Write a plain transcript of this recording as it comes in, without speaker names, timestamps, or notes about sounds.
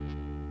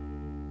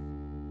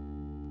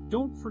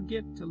Don't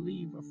forget to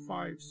leave a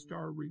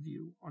 5-star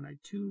review on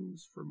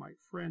iTunes for my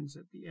friends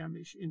at the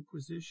Amish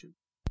Inquisition.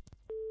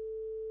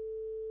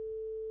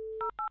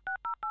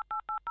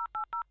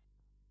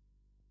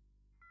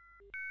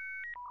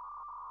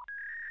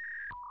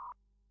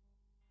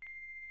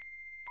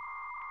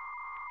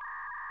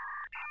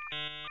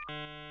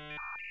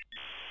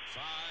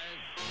 Five,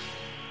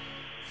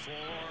 four,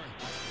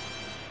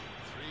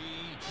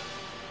 three,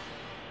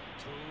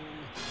 two,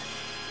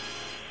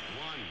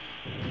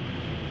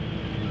 one.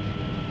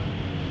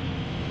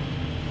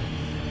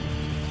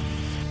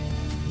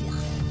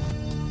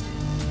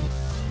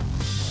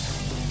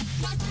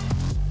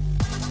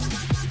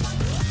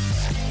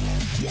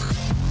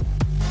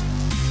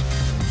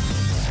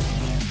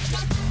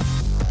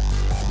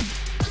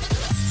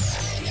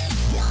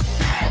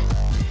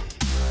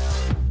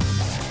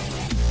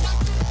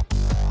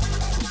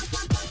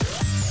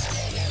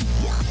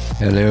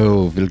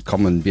 Hello,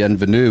 willkommen,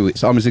 bienvenue.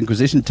 It's Amish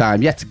Inquisition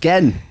time yet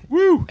again.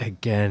 Woo!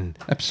 Again.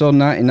 Episode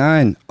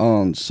 99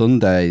 on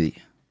Sunday,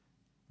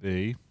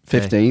 The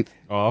 15th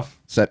of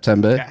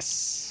September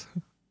yes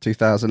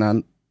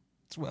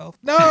 2012.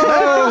 No!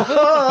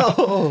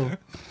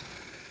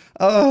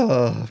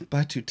 Oh,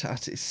 by two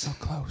tatties. So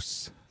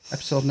close.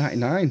 Episode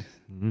 99.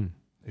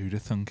 Who'd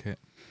have thunk it?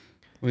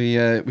 We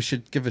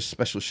should give a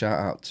special shout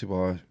out to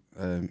our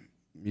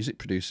music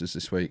producers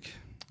this week.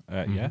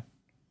 Yeah.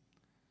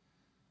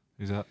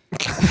 Who's that?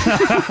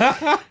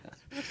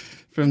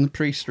 From the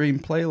pre-stream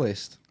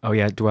playlist. Oh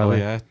yeah, Dweller. Oh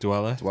yeah,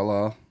 Dweller.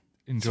 Dweller,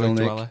 Enjoy Phil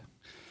Nick, Dweller.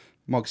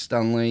 Mog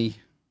Stanley,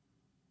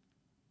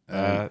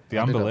 The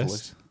Amber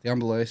List. The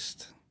Amber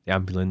List, The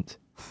Ambulant.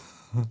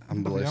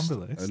 Amber The List,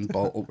 Amber List. and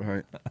Bolt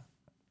Upright.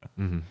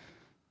 Mm-hmm.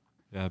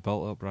 Yeah,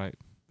 Bolt Upright.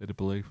 Bit of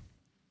blue.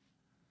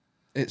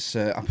 It's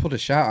I put a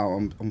shout out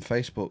on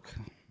Facebook.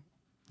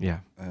 Yeah.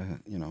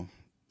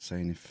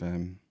 Saying if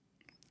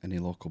any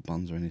local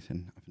bands or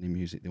anything have any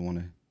music they want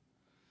to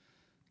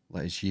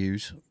let us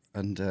use,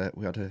 and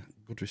we had a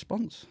good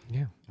response,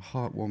 Yeah. a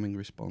heartwarming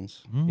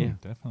response. Yeah.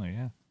 Definitely,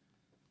 yeah.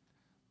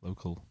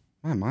 Local.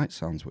 My mic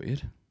sounds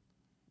weird.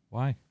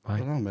 Why? I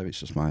don't know. Maybe it's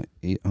just my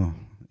it's There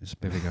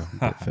we go.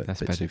 a bit, That's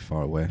bit better. too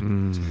far away.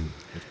 Bit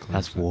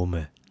That's closer.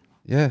 warmer.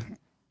 Yeah,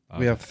 Oh,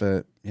 we have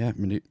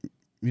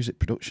music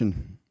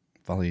production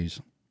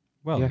values.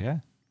 Well, Yeah. yeah.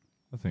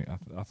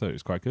 I thought it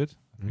was quite good.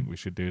 I think we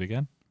should do it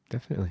again.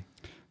 Definitely.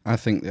 I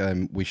think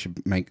we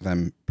should make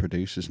them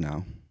producers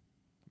now.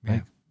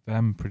 Make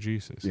them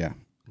producers. Yeah,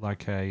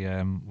 Like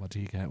a what do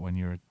you get when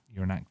you're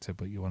an actor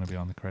but you want to be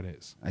on the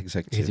credits?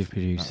 executive. Easy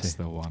producer. That's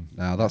the one.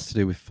 Now that's to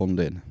do with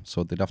funding,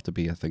 so they'd have to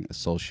be, I think,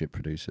 associate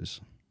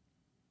producers.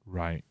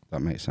 Right.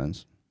 That makes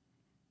sense.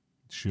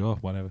 Sure,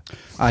 whatever.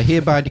 I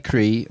hereby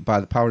decree, by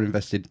the power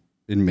invested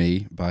in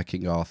me by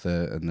King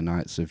Arthur and the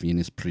Knights of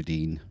Ynis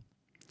Prydain,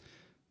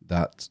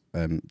 that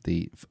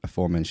the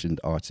aforementioned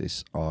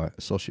artists are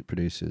associate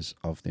producers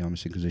of the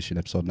Amish Inquisition,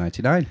 episode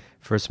 99.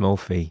 For a small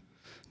fee.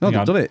 No, Yeah,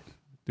 they've done it.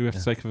 Do we have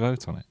to take a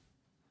vote on it?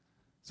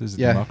 This is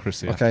a Yeah,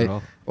 democracy okay. after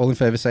all. All in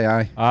favour, say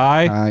aye.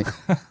 Aye.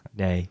 Aye.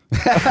 Nay.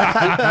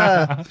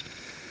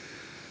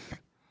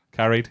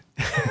 Carried.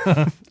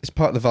 It's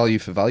part of the value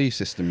for value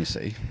system, you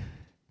see.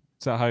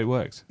 Is that how it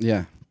works?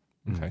 Yeah.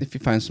 Okay. If you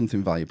find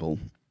something valuable,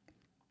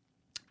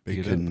 Big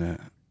you it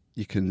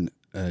up. can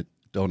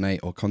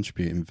donate or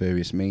contribute in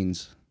various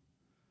means.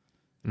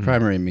 Mm.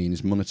 Primary mean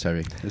is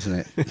monetary, isn't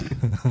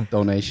it?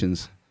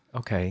 Donations,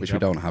 Okay. which we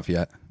don't have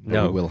yet. But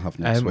No. we will have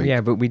next week.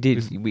 Yeah, but we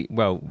did.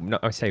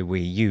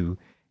 You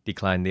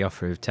declined the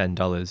offer of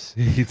 $10.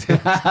 You did.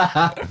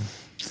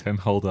 $10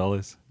 whole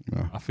dollars.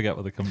 No. I forget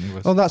what the company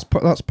was. Oh, that's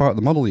part of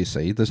the model, you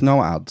see. There's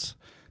no ads.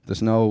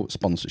 There's no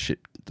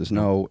sponsorship. There's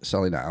no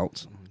selling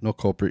out. No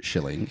corporate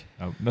shilling.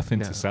 Oh, nothing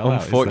No, to sell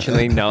out, is there?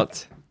 unfortunately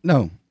not.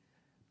 No.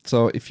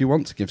 So if you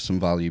want to give some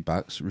value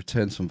back,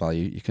 return some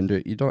value, you can do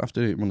it. You don't have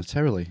to do it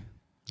monetarily.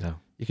 No.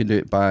 You can do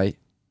it by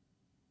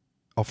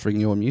offering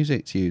your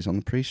music to use on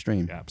the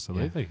pre-stream. Yeah,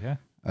 absolutely,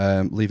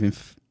 yeah. Leaving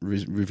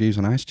reviews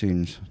on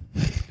iTunes.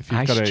 If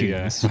you've got a...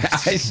 iTunes.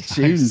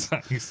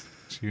 iTunes.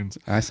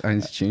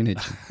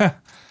 iTunes.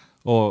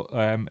 Or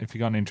if you've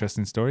got an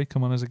interesting story,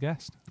 come on as a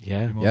guest.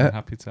 Yeah. We're more Yeah. than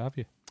happy to have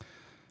you.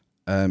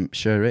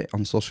 Share it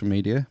on social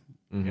media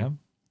Mhm. Yeah.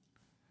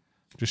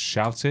 Just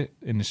shout it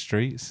in the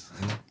streets.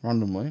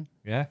 randomly.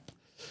 Yeah.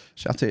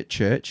 Shout it at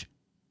church.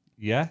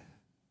 Yeah.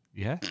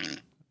 Yeah.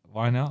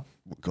 Why not?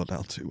 God,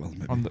 that'll too well,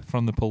 maybe.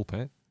 From the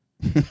pulpit.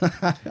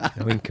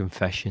 No, in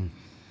confession.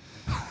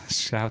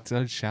 Shout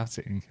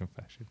it in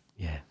confession.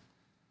 Yeah.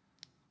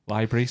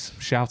 Libraries.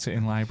 Shout it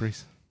in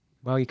libraries.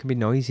 Well, you can be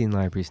noisy in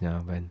libraries now,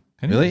 Ben.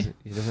 Can you? Really?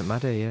 It doesn't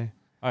matter, yeah.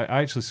 I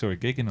actually saw a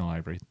gig in a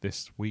library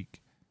this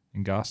week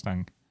in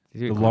Garstang.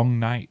 Did you The quite- long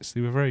nights. They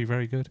were very,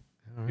 very good.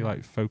 All You right.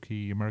 like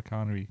folky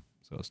Americana-y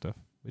sort of stuff,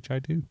 which I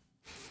do.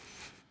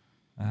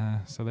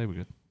 So they were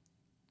good.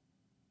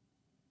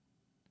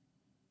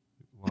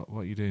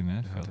 What are you doing there,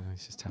 I Phil? don't know,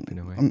 it's just tapping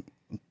away. I'm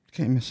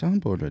getting my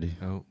soundboard ready.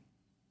 Oh,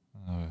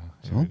 Oh,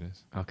 So? here it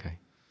is. okay.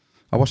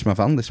 I washed my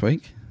van this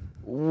week.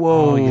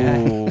 Whoa. Oh,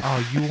 yeah.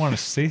 Oh, you want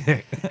to see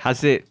it?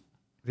 Has it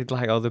Did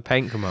like all the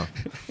paint come off?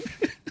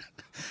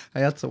 I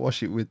had to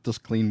wash it with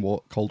just clean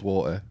cold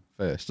water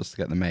first, just to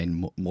get the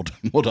main mud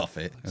off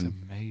it. That's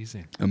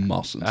amazing. And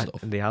moss and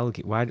stuff. The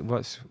algae. Why?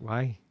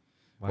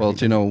 Well,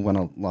 do you know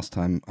when last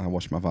time I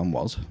washed my van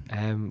was?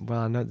 Well,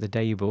 I know the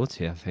day you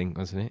bought it, I think,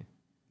 wasn't it?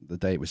 The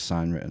day it was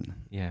sign written.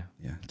 Yeah.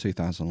 Yeah,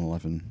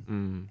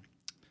 2011.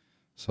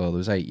 So there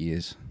was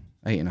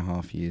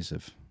 8.5 years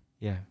of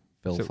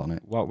filth on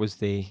it. What was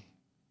the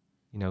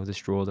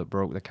straw that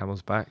broke the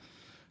camel's back?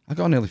 I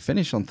got nearly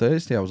finished on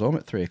Thursday. I was home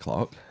at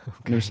 3:00. Okay.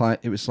 And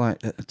it was like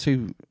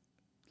too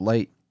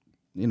late.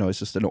 It's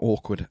just an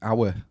awkward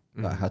hour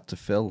that I had to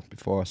fill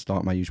before I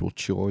start my usual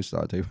chores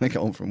that I do when I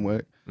get home from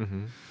work.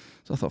 Mm-hmm.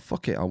 So I thought,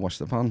 fuck it, I'll wash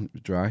the van. It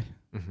was dry.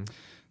 Mm-hmm.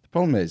 The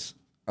problem is,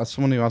 as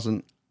someone who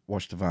hasn't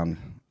washed a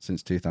van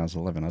since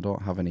 2011, I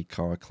don't have any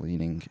car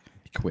cleaning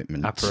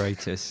equipment.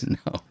 Apparatus.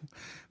 No.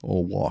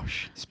 Or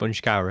wash. Sponge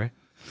scourer.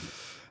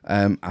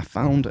 I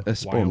found a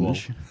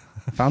sponge.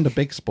 Found a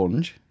big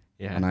sponge.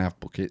 Yeah. And I have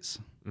buckets.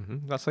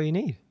 Mm-hmm. That's all you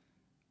need.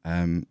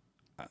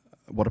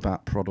 What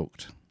about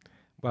product?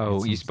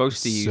 Well, you're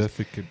supposed to use.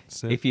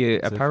 If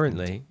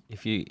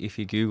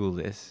you Google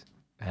this,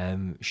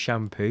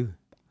 shampoo.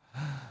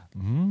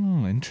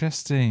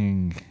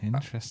 Interesting.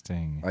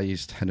 I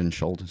used Head and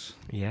Shoulders.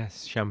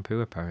 Yes,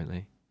 shampoo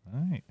apparently.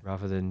 Right.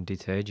 Rather than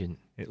detergent.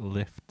 It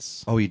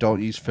lifts. Oh, you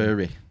don't use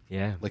furry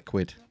Yeah.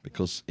 liquid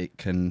because it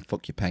can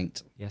fuck your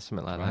paint. Yeah,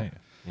 something like Right.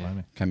 that.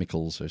 Yeah.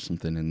 Chemicals or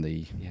something in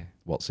the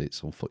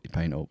so fuck your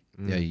paint up.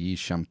 Yeah, you use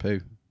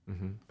shampoo,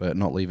 but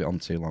not leave it on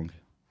too long.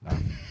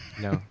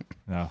 No.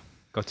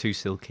 Got too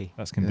silky.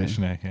 That's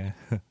conditioner, yeah.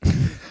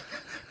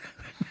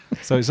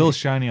 So it's all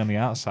shiny on the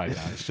outside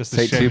now. It's just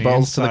take a shame 2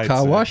 bottles to the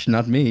car wash,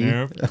 not me.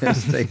 Nope.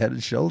 Stay Head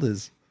and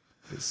Shoulders.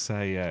 It's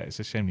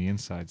a shame the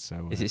inside.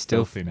 So Is it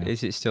still filthy now.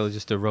 Is it still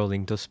just a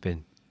rolling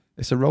dustbin?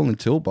 It's a rolling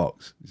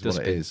toolbox. Is what it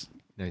Dustbin. is.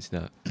 No, it's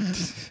not.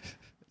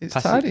 It's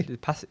tidy.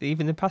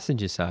 Even the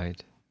passenger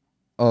side.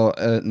 Oh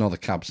no, the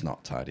cab's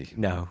not tidy.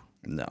 No.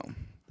 No,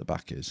 the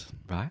back is.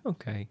 Right.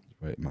 Okay.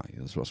 Where it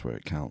matters. That's where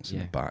it counts. In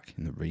the back,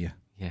 in the rear.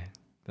 Yeah.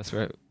 That's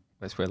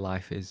where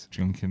life is.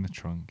 Junk in the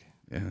trunk.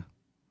 Yeah.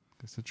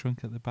 Is the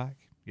trunk at the back?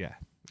 Yeah.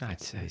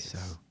 I'd say so.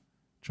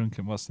 Trunk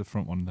and what's the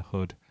front one? The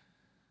hood.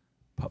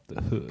 Pop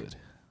the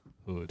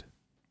hood.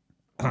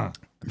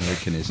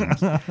 Americanism.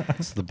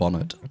 It's the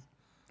bonnet.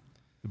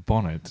 The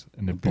bonnet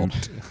and the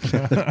boot.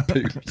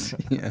 Boot.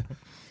 Yeah.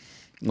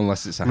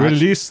 Unless it's a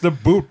Release the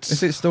boot.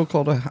 Is it still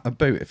called a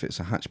boot if it's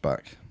a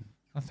hatchback?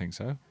 I think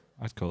so.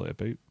 I'd call it a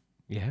boot.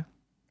 Yeah.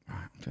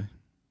 Right, okay.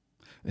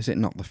 Is it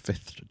not the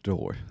 5th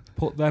door?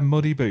 Put their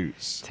muddy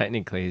boots.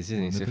 Technically,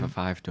 isn't it? It's a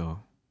 5-door.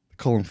 They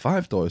call them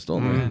 5 doors,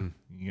 don't they? You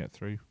can get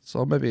through.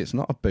 So maybe it's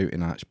not a boot in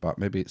hatchback.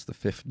 Maybe it's the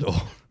 5th door.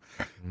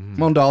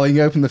 Come on, darling,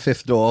 open the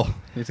 5th door. You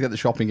need to get the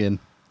shopping in.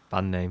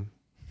 Band name.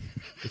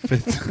 The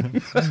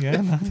 5th.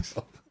 Yeah, nice.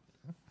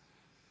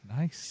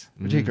 Nice.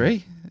 Would you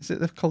agree? Is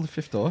it called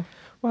the 5th door?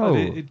 Well,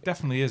 it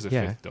definitely is a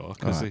 5th door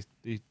because Right.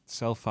 they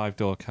sell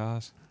 5-door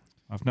cars.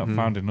 I've not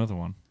found another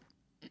one.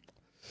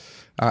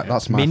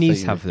 That's my Minis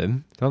thing. have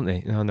them, don't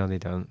they? No, they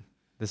don't.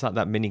 There's like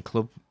that mini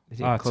club.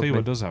 Is it I'll Club tell you Min-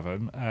 what does have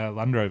them.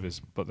 Land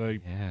Rovers, but they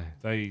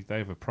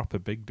have a proper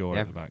big door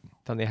Yeah. at the back.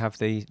 Don't they have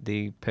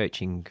the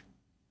perching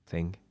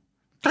thing?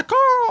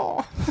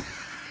 Caw-caw!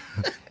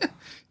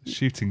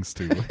 Shooting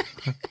stool.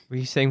 Were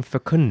you saying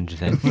fecund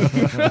then?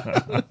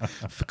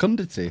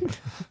 Fecundity.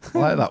 I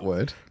like that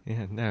word.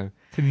 Yeah, no.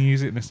 Can you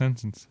use it in a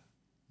sentence?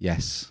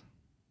 Yes.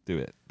 Do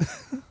it.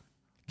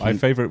 My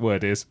favourite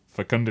word is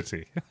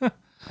fecundity.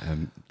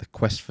 The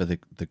quest for the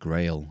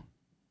Grail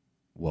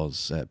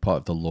was part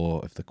of the law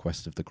of the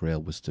quest of the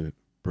Grail was to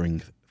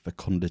bring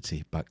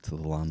fecundity back to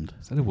the land.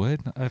 Is that a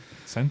word? Not a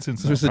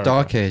sentence? It was the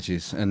Dark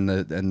Ages, and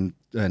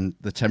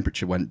the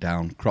temperature went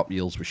down. Crop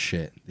yields were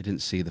shit. They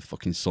didn't see the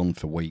fucking sun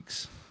for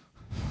weeks,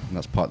 and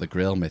that's part of the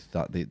Grail myth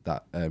that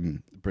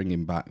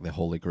bringing back the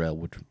Holy Grail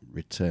would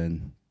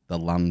return the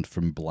land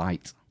from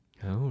blight.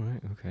 Oh,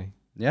 right, okay.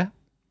 Yeah,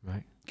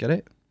 Right. get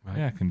it? Right.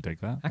 Yeah, I can dig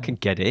that. I can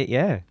get it,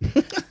 yeah.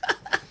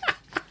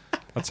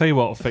 I'll tell you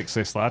what will fix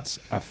this, lads.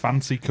 A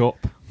fancy cup.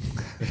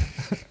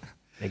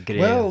 The Grail.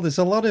 Well, there's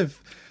a lot of,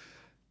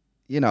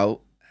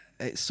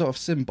 it's sort of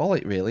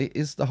symbolic, really.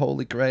 Is the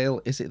Holy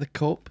Grail? Is it the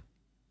cup?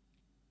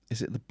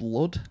 Is it the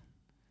blood?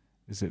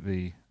 Is it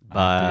the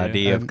Body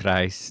idea? of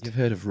Christ. You've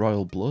heard of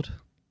royal blood?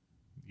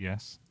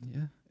 Yes.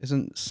 Yeah.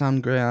 Isn't San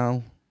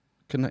Grail?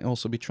 Can it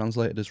also be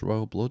translated as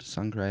royal blood?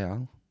 San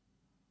Grail.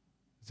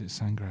 Is it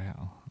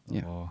Sangreal?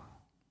 Yeah. Or,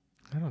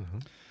 I don't know.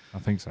 I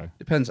think so.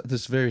 Depends.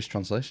 There's various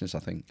translations, I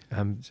think.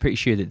 I'm pretty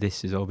sure that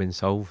this has all been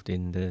solved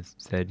in the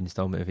 3rd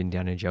installment of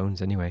Indiana Jones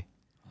anyway.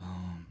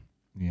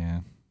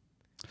 Yeah.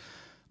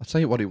 I'll tell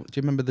you what. Do you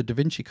remember the Da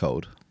Vinci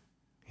Code?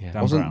 Yeah.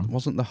 Dan Brown.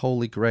 Wasn't the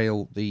Holy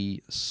Grail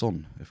the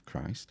son of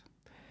Christ?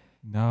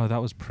 No,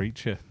 that was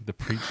Preacher. The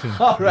Preacher.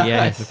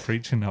 Yes. The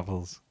Preacher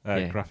novels.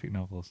 Yeah. Graphic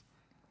novels.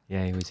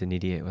 Yeah, he was an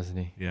idiot, wasn't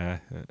he? Yeah.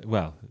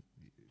 Well,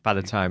 By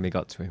the time he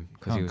got to him.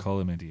 Because can't call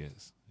him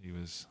idiots. He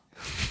was...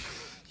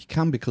 You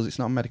can because it's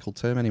not a medical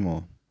term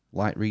anymore.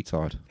 Light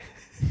retard.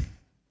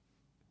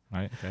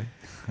 Right, okay.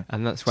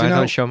 And that's Do why you I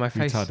know- don't show my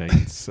face.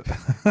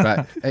 Retardates.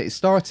 Right. It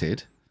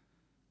started,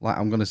 like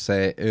I'm going to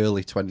say,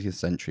 early 20th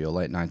century or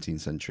late 19th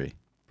century.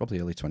 Probably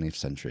early 20th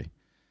century.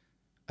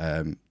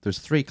 There's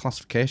 3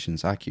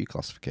 classifications, IQ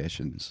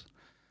classifications.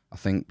 I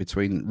think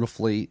between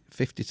roughly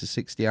 50 to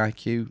 60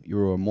 IQ, you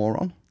were a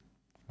moron.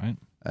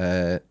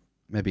 Right.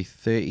 Maybe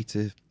 30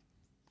 to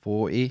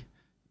 40,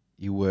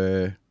 you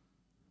were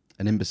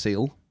an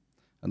imbecile.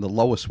 And the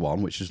lowest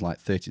one, which was like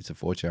 30 to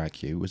 40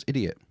 IQ, was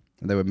idiot.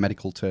 And they were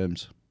medical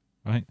terms.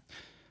 Right.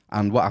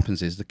 And what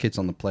happens is the kids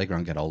on the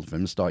playground get hold of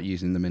them and start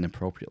using them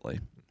inappropriately.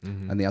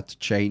 Mhm. And they had to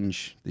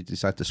change, they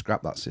decided to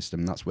scrap that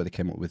system. And that's where they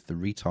came up with the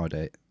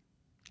retardate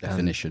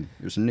definition.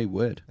 It was a new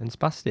word. And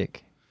spastic.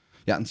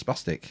 Yeah, and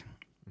spastic.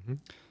 Mhm.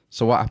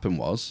 So what happened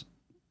was,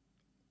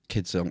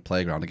 kids on the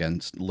playground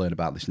again learn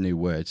about this new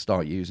word,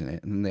 start using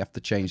it, and then they have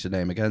to change the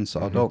name again.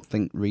 So I don't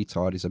think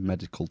retard is a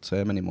medical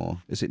term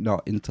anymore. Is it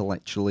not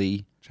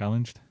intellectually,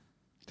 Challenged?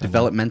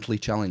 developmentally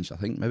challenged, I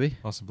think, maybe?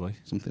 Possibly.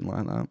 Something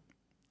like that.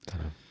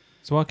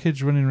 So are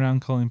kids running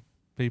around calling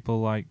people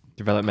like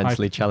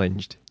Developmentally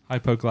challenged.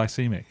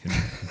 hypoglycemic and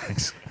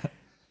things?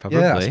 Probably.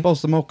 Yeah, I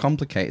suppose the more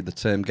complicated the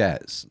term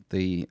gets,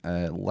 the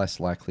less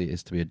likely it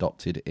is to be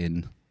adopted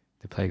in,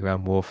 The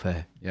playground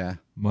warfare. yeah.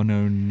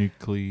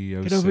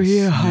 Mononucleosis. Get over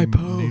here, hypo.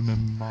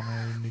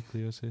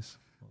 Mononucleosis.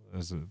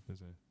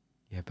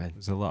 Yeah, Ben.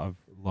 There's a lot of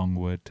long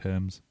word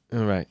terms.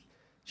 All right.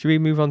 Should we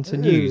move on to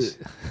news?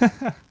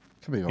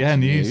 Can be Yeah,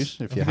 news.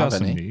 if Have you got have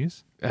some any.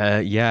 news.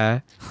 Yeah.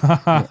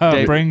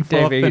 Bring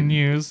forth the David-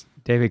 news.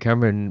 David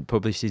Cameron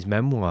published his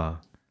memoir,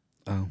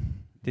 Oh,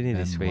 didn't he,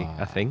 this week, I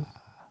Memoir. think?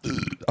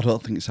 I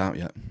don't think it's out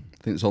yet.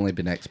 I think it's only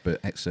been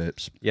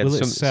excerpts. Yeah, Will it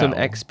some sell?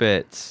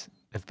 excerpts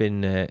have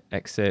been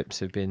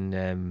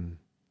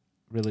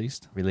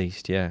Released.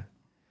 released, yeah.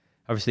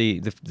 Obviously,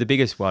 the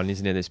biggest one,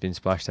 isn't it, that's been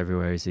splashed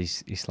everywhere is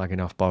he's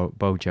slagging off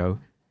Bojo,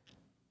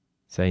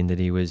 saying that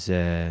he was,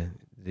 that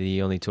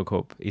he only took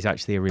up, he's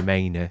actually a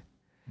Remainer,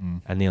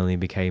 and he only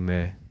became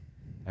a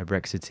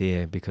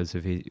Brexiteer because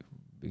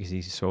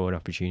he saw an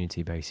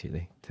opportunity,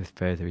 basically, to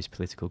further his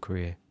political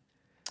career.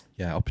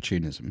 Yeah,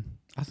 opportunism.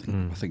 I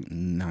think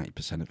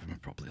 90% of them are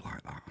probably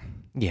like that.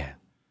 Yeah.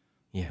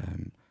 Yeah.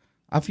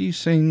 Have you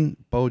seen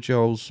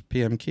Bojo's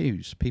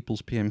PMQs,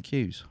 people's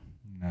PMQs?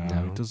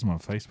 No, he does them on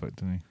Facebook,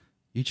 doesn't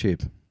he?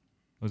 YouTube.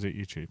 Was it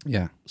YouTube?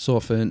 Yeah. So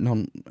for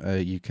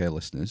non-UK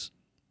listeners,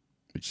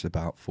 which is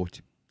about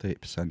 40%,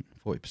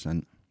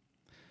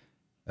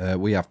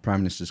 we have Prime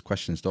Minister's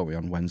questions, don't we,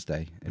 on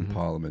Wednesday in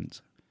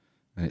Parliament.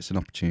 And it's an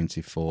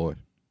opportunity for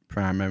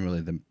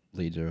primarily the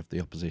leader of the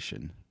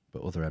opposition,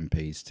 but other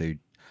MPs, to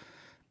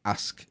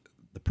ask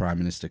the Prime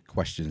Minister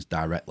questions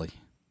directly.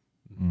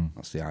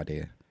 That's the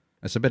idea.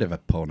 It's a bit of a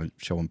dog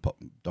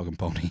and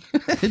pony.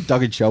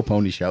 Dog and show,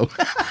 pony show.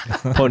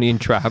 Pony and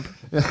Trap.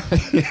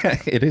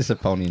 Yeah, it is a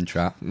pony and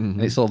trap.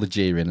 And it's all the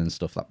jeering and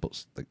stuff that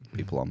puts the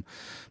people on.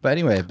 But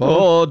anyway,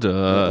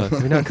 Order.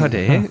 Have we not got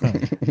it?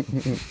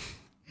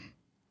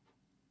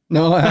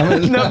 No, I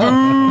haven't.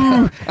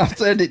 No. I've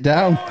turned it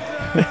down.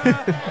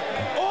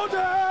 Order!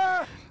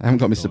 I haven't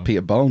got Mr.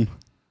 Peter Bone.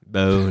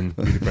 Bone.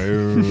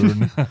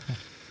 Burn.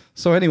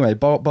 So anyway,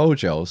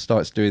 Bojo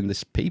starts doing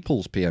this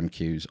people's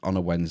PMQs on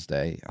a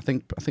Wednesday. I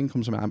think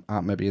comes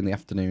out maybe in the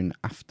afternoon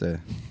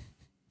after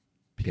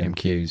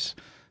PMQs.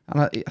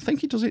 And I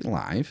think he does it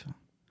live.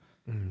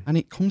 And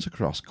it comes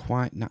across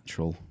quite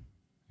natural.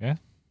 Yeah?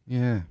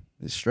 Yeah,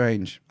 it's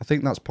strange. I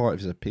think that's part of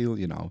his appeal,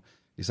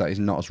 is that he's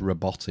not as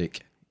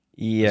robotic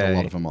Yeah. as a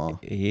lot of them are.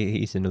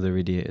 He's another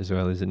idiot as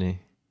well, isn't he?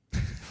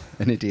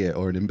 An idiot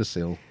or an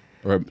imbecile.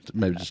 Or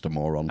maybe just a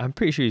moron. I'm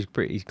pretty sure he's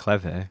pretty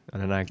clever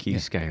on an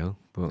IQ scale,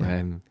 but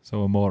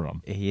So a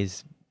moron. he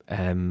is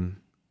an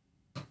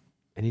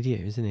idiot,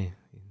 isn't he? In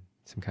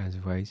some kinds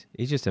of ways.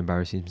 He just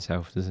embarrasses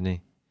himself, doesn't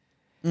he?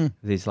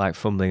 He's like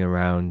fumbling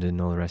around and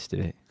all the rest of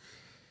it.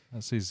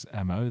 That's his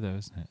MO, though,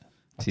 isn't it?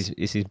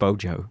 It's his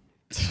Bojo.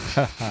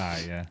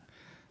 Yeah.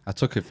 I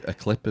took a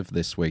clip of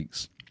this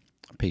week's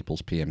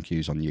people's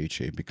PMQs on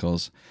YouTube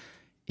because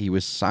he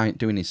was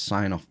doing his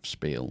sign-off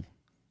spiel,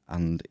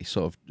 and he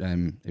sort of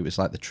it was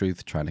like the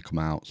truth trying to come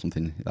out,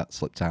 something that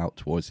slipped out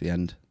towards the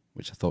end,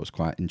 which I thought was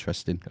quite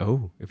interesting.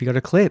 Oh, have you got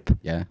a clip?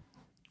 Yeah.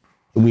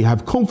 And we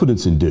have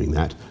confidence in doing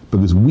that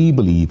because we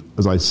believe,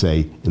 as I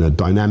say, in a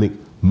dynamic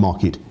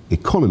market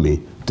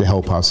economy to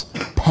help us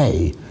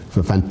pay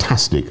for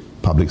fantastic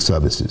public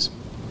services.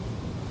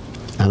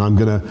 And I'm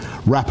going to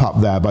wrap up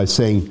there by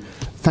saying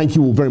thank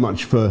you all very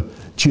much for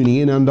tuning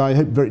in, and I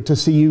hope to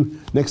see you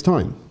next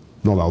time.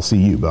 Not I'll see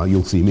you, but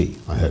you'll see me,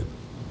 I hope.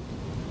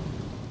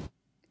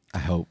 I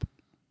hope.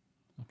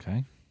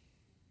 Okay.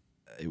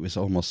 It was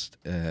almost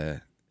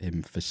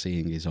him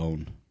foreseeing his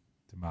own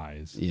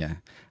Demise. Yeah.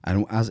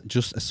 And as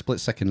just a split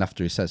second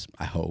after he says,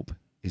 I hope,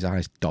 his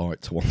eyes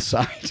dart to one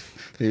side.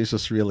 It was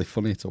just really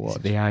funny to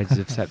watch. The Ides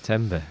of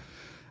September.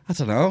 I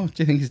don't know.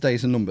 Do you think his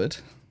days are numbered?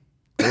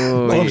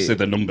 Oh, Well, obviously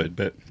they're numbered,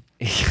 but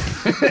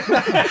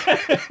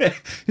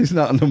he's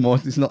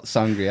not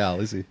Sangreal,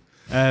 is he?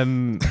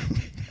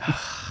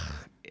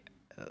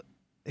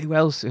 Who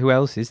else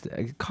is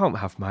there? Can't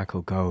have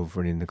Michael Gove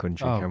running the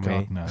country, Oh, can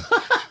God, we? no.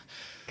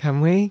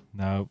 Can we?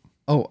 No.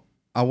 Oh,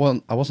 I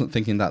wasn't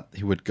thinking that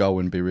he would go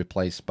and be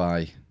replaced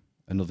by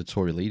another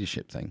Tory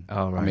leadership thing.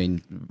 Oh, right. I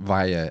mean,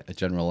 via a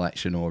general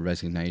election or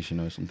resignation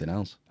or something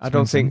else. I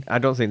don't think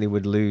they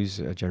would lose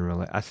a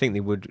general. I think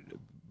they would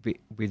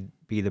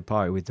be the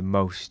party with the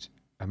most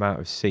amount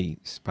of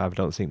seats, but I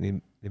don't think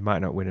they might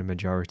not win a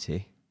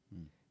majority.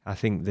 I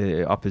think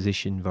the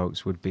opposition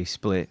votes would be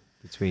split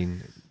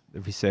between the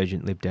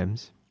resurgent Lib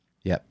Dems.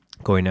 Yep.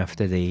 Going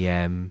after the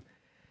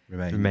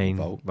Remain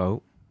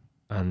vote,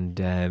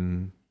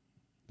 and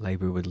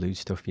Labour would lose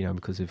stuff,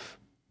 because of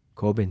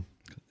Corbyn.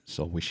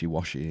 So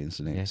wishy-washy,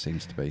 isn't it? Yeah. It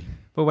seems to be.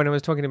 But when you were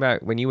talking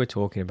about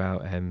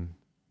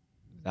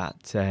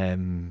that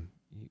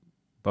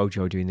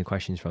Bojo doing the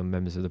questions from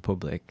members of the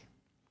public,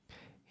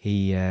 do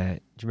you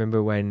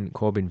remember when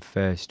Corbyn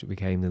first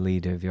became the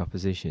leader of the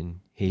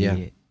opposition?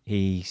 He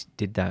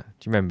did that.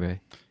 Do you remember?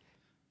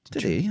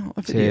 Did he?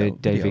 To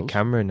David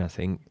Cameron, I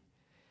think.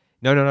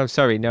 No.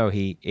 Sorry, no.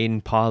 He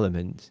in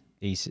Parliament.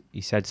 He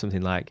said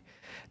something like,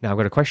 "Now I've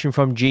got a question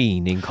from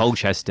Jean in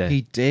Colchester."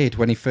 He did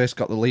when he first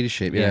got the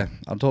leadership. Yeah.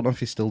 I don't know if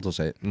he still does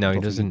it. No,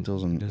 he doesn't.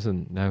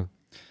 No.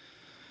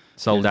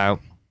 Sold out.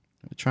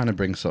 We're trying to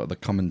bring sort of the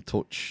common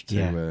touch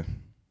to.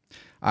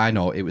 I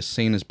know it was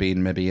seen as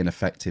being maybe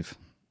ineffective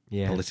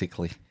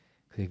politically.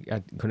 He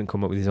couldn't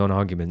come up with his own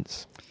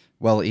arguments.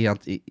 Well, it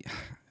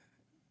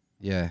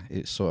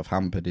sort of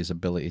hampered his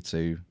ability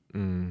to.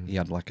 He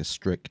had like a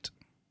strict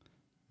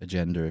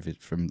agenda of it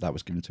that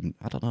was given to him.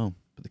 I don't know,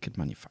 but they could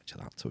manufacture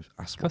that to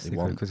ask what they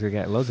want. Because they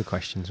get loads of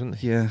questions, wouldn't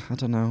they? Yeah, I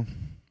don't know.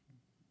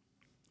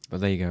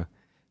 But there you go.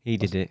 He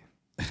did it.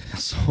 I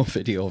saw a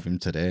video of him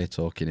today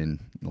talking in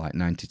like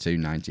 92,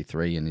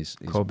 93, and he's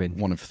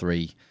one of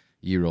 3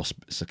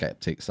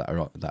 Eurosceptics that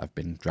have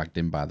been dragged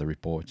in by the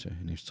reporter,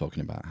 and he was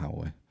talking about how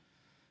we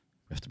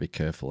have to be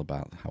careful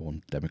about how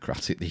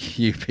undemocratic the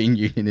European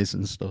Union is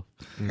and stuff.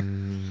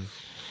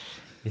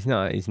 He's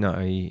not a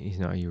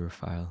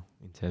Europhile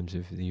in terms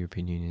of the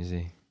European Union, is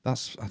he? I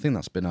think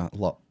that's been a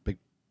big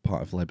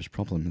part of Labour's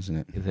problem, isn't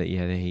it? That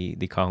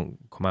they can't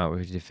come out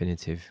with a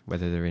definitive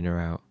whether they're in or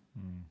out.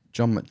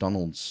 John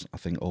McDonnell's, I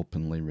think,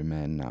 openly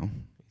Remain now.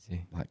 Is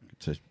he?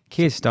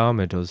 Keir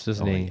Starmer does,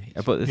 doesn't he?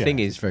 But the thing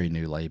is, it's very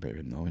New Labour,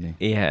 though, isn't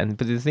he? Yeah,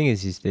 but the thing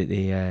is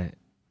that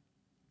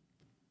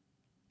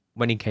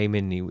when he came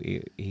in,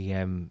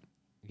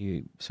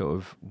 he sort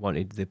of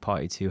wanted the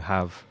party to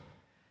have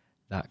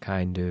that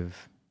kind of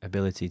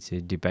ability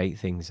to debate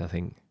things, I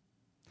think,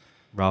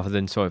 rather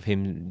than sort of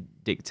him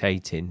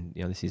dictating,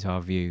 this is our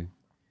view.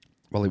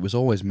 Well, it was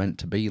always meant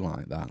to be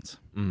like that.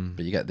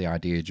 But you get the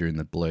idea during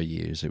the Blur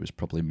years, it was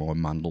probably more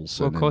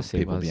Mandelson and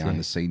people behind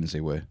the scenes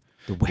who were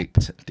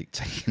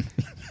dictating.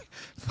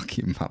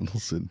 Fucking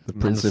Mandelson, the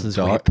Prince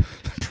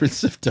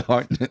of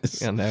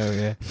Darkness. I know,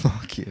 yeah.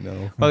 Fucking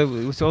hell. Well,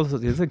 it was also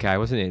the other guy,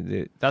 wasn't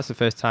it? That's the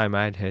first time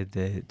I'd heard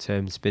the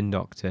term spin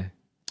doctor.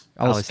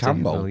 Alice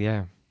Campbell.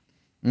 Yeah.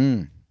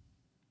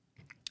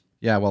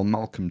 Yeah, well,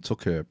 Malcolm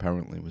Tucker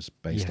apparently was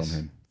based on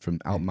him.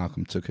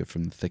 Malcolm Tucker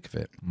from The Thick of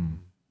It.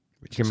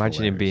 You can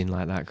imagine him being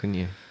like that, couldn't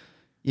you?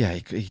 Yeah,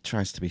 he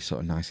tries to be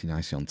sort of nicey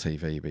on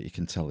TV, but you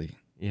can tell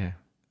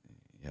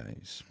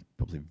he's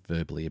probably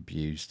verbally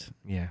abused.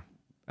 Yeah,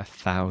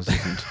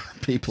 1,000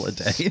 people a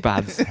day.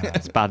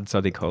 Spads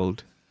are they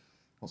called?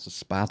 What's a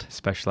spad?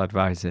 Special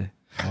advisor.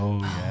 Oh,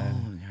 yeah.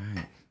 Oh,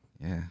 right.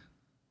 Yeah.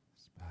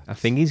 I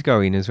think he's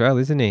going as well,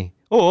 isn't he?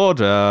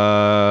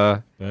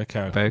 Order!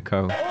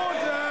 Burko.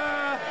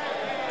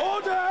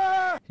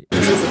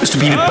 Mr.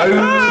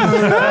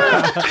 Beanbone!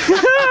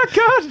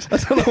 God! I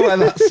don't know why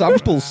that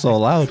sample's so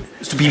loud.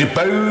 Mr.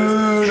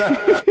 Beanbone!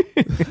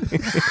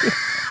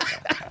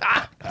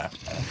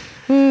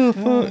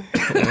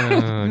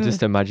 I'm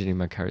just imagining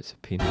my carrots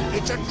of peanut.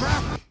 It's a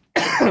trap!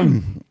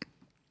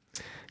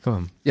 Go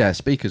on. Yeah,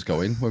 speaker's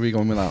going. Where are we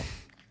going with that?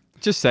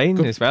 Just saying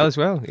as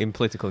well, in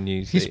political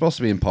news. He's supposed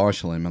to be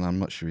impartial, and I'm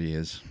not sure he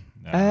is.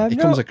 No. I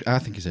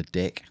think he's a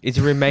dick. He's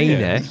a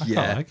Remainer. I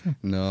can't like him.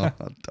 No, I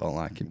don't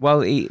like him.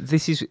 Well, he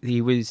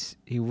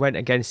went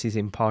against his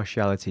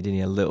impartiality, didn't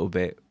he, a little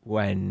bit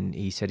when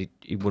he said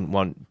he wouldn't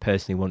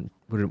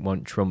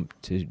want Trump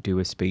to do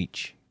a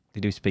speech. They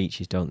do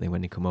speeches, don't they,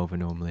 when they come over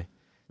normally?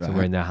 Right. So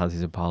we're in their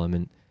Houses of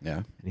Parliament. Yeah.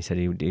 And he said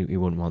he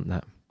wouldn't want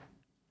that,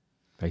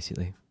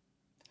 basically.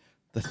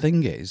 The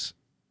thing is,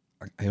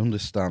 I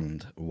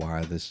understand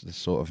why there's this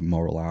sort of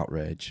moral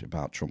outrage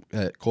about Trump.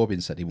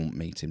 Corbyn said he wouldn't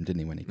meet him, didn't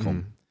he, when he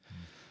come?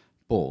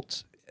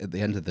 But at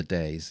the end of the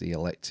day, he's the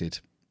elected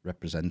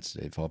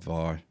representative of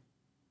our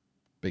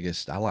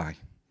biggest ally.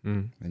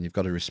 And you've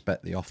got to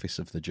respect the office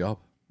of the job.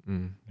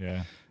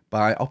 Yeah.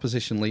 By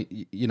opposition,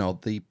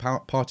 the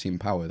party in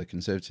power, the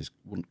Conservatives,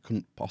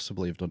 couldn't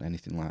possibly have done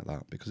anything like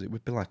that because it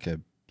would be like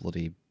a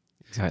bloody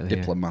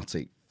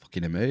diplomatic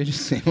fucking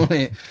emergency,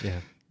 wouldn't it?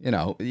 Yeah.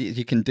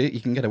 You can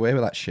get away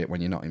with that shit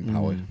when you're not in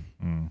power.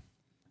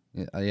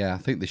 Yeah, I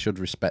think they should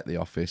respect the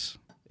office,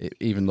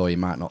 even though you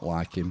might not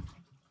like him.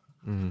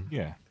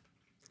 Yeah.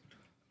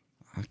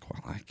 I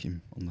quite like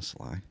him on the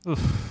sly.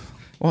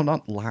 Well,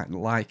 not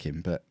like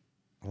him, but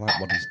I like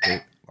what he's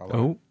doing.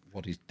 Oh.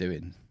 What he's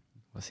doing.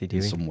 What's he In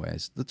doing? some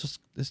ways,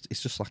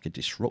 it's just like a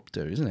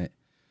disruptor, isn't it?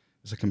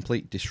 It's a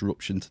complete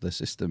disruption to the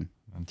system.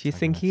 Do you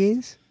think he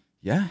is?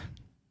 Yeah.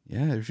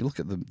 If you look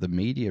at the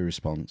media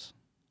response,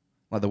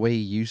 like the way he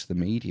used the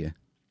media,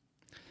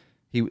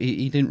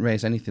 he didn't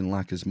raise anything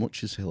like as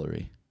much as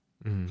Hillary,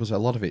 because a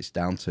lot of it's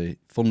down to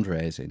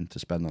fundraising to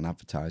spend on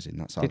advertising.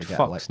 That's how Did they get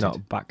Fox elected.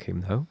 not back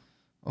him though?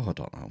 Oh, I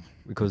don't know.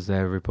 Because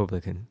they're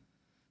Republican.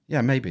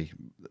 Yeah, maybe.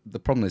 The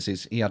problem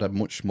is he had a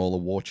much smaller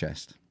war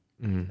chest,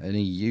 Mm. and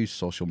he used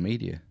social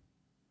media.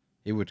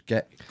 He would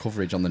get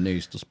coverage on the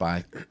news just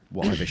by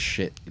whatever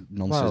shit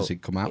nonsense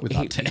he'd come out with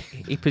that day.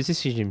 He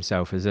positioned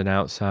himself as an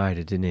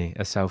outsider, didn't he?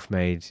 A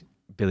self-made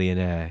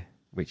billionaire,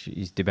 which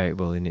is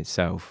debatable in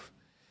itself.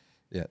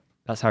 Yeah.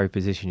 That's how he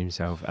positioned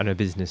himself, and a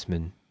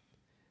businessman.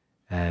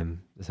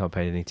 That's not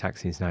paid any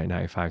tax since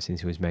 1995, since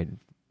he was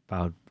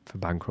filed for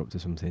bankrupt or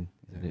something.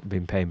 Yeah.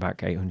 Been paying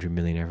back 800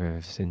 million ever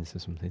since or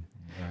something.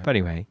 Right. But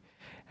anyway,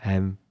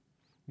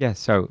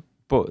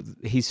 but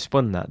he's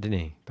spun that, didn't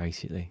he?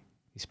 Basically,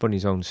 he spun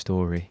his own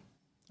story.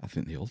 I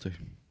think they all do.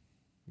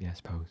 Yeah, I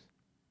suppose.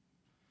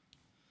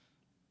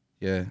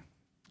 Yeah.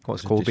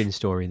 What's Corbyn's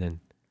story then?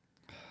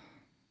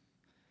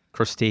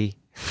 Crusty.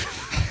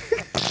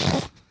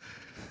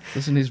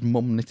 Doesn't his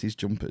mum knit his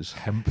jumpers?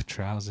 Hemp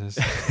trousers.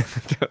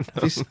 I don't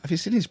know. Have you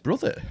seen his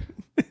brother?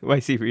 Why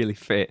is he really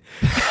fit?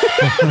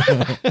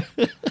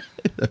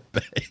 The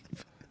babe.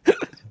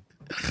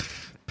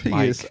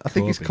 Piers. I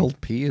think he's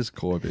called Piers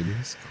Corbyn.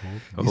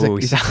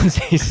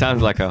 He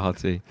sounds like a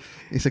hottie.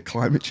 He's a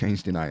climate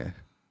change denier.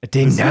 A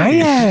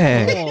denier?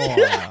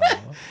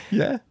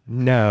 Yeah.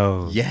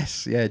 No.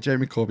 Yes. Yeah.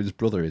 Jeremy Corbyn's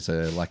brother is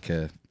a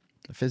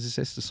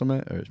physicist or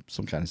something, or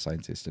some kind of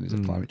scientist, and he's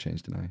a climate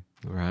change denier.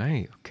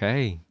 Right.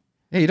 Okay.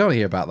 Yeah, you don't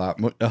hear about that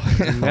much.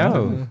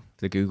 No.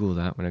 To Google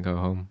that when I go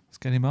home. Let's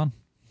get him on.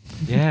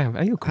 Yeah.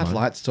 I'd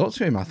like to talk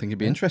to him. I think it'd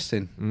be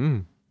interesting.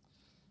 Mm.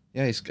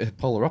 Yeah, he's a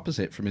polar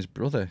opposite from his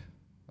brother.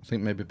 I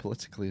think maybe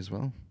politically as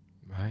well.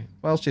 Right.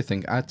 What else do you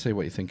think? I'd tell you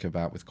what you think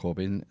about with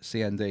Corbyn.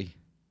 CND.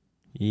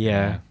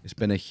 Yeah. He's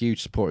been a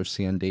huge supporter of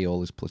CND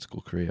all his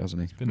political career,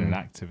 hasn't he? He's been an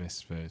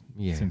activist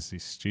since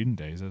his student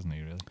days, hasn't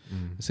he, really?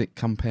 Mm. Is it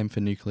Campaign for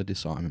Nuclear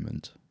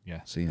Disarmament? Yeah.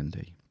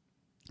 CND.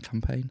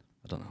 Campaign?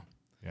 I don't know.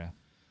 Yeah.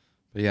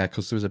 But yeah,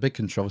 because there was a big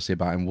controversy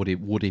about him.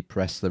 Would he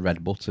press the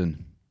red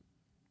button?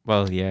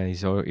 Well, yeah,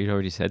 he'd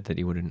already said that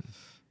he wouldn't.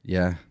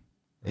 Yeah.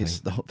 Right. It's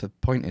the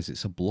point is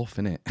it's a bluff,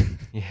 innit?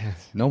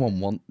 Yes. No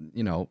one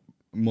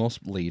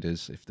most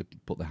leaders, if they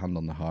put their hand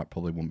on the heart,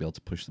 probably won't be able to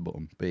push the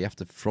button. But you have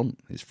to front.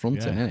 It's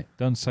fronting, innit?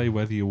 Don't say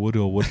whether you would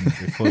or wouldn't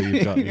before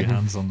you've got your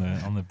hands on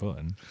the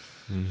button.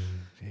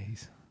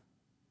 Jeez.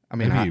 I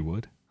mean, maybe you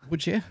would.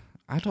 Would you?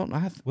 I don't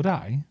know. Would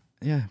I?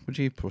 Yeah. Would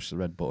you push the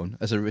red button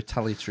as a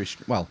retaliatory?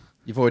 Well,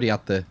 you've already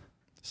had the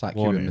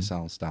Cuban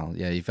missile style.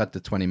 Yeah, you've had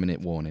the 20-minute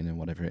warning and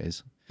whatever it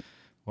is.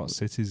 What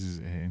cities is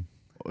it in?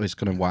 It's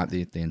going to wipe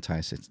the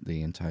entire city,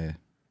 the entire.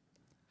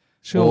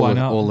 Sure, why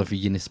not? All of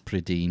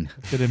Prydain.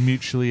 Bit of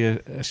mutually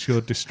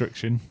assured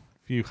destruction.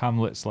 A few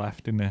hamlets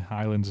left in the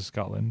Highlands of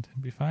Scotland.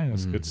 It'd be fine.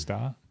 That's a good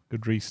start.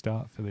 Good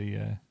restart for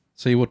the.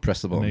 So you would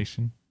press the button?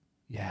 Nation.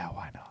 Yeah,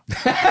 why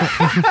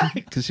not?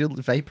 Because you'll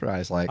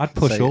vaporize I'd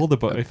push all the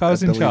buttons. If I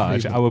was in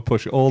charge, I would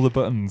push all the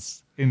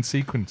buttons in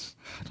sequence.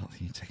 I don't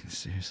think you're taking this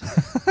seriously.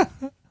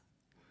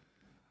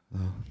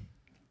 No.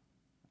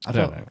 I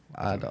don't know.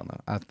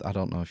 I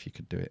don't know if you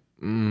could do it.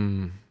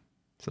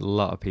 It's a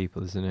lot of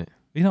people, isn't it?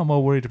 You're not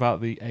more worried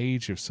about the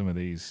age of some of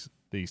these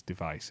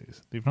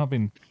devices. They've not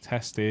been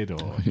tested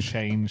or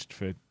changed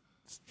for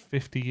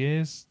 50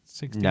 years,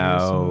 60 years.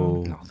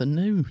 No, they're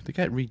new. They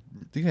get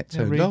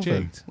turned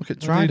over. Look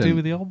at Trident. What do you do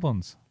with the old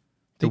ones?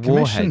 The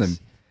warheads.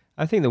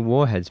 I think the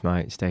warheads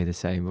might stay the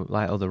same, but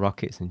like other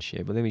rockets and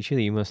shit. But then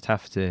surely you must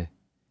have to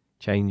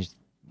change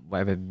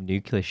whatever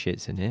nuclear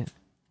shit's in it.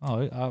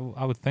 Oh,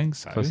 I would think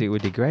so. Because it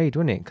would degrade,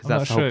 wouldn't it? Because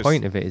that's the whole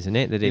point of it, isn't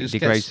it? That it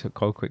degrades so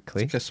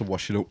quickly. Just get some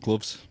washing up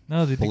gloves.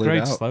 No, they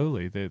degrade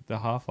slowly. The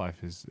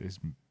half-life is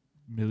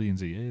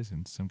millions of years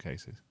in some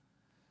cases.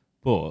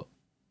 But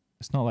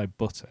it's not like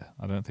butter.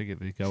 I don't think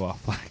they go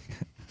off like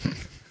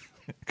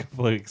a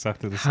couple of weeks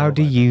after the How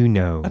do you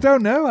know? I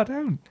don't know. I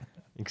don't.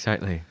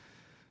 Exactly.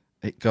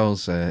 It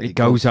goes... it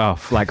goes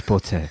off like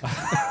butter.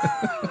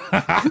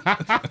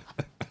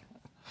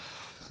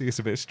 I think it's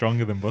a bit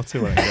stronger than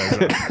butter when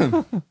it goes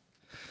up.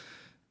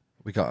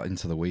 We got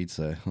into the weeds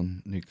there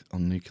on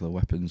nuclear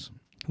weapons.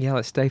 Yeah,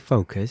 let's stay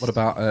focused. What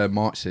about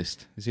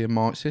Marxist? Is he a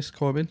Marxist,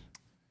 Corbyn?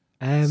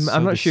 I'm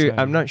not sure.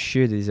 I'm not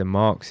sure that he's a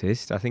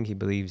Marxist. I think he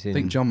believes in. I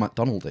think John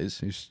McDonnell is,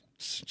 who's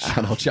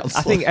Shadow Chancellor.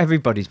 I think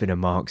everybody's been a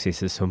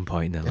Marxist at some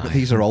point in their life. But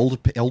these are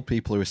old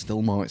people who are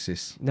still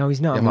Marxists. No,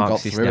 he's not a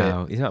Marxist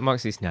now. He's not a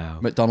Marxist now.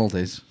 McDonnell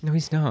is. No,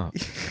 he's not.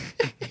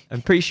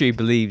 I'm pretty sure he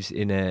believes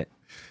in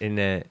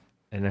an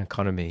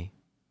economy,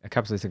 a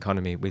capitalist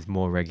economy with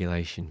more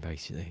regulation,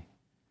 basically,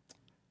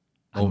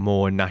 and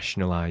more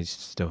nationalised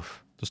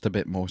stuff. Just a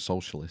bit more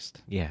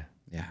socialist. Yeah.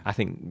 Yeah. I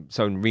think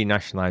so.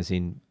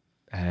 Renationalising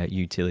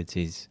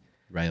utilities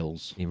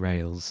Rails. Any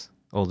rails.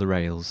 All the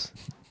rails.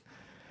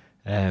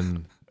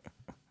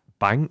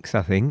 Banks,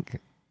 I think.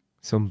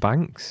 Some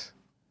banks.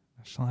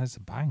 Nationalise the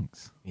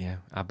banks. Yeah,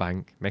 a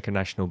bank. Make a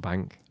national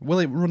bank. Will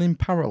it run in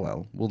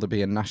parallel? Will there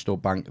be a national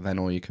bank then,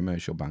 or your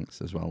commercial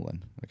banks as well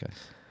then, I guess?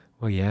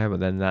 Well, yeah, but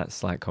then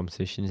that's like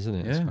competition, isn't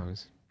it? I Yeah.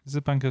 suppose. Is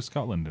the Bank of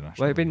Scotland a national?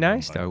 Well, it'd be bank?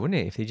 nice though, wouldn't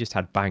it? If they just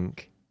had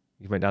bank.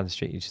 You went down the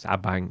street, you just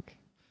had bank.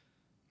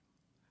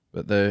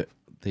 But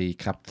the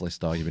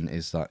capitalist argument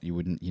is that you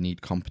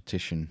need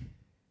competition.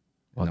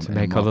 What, to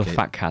make other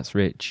fat cats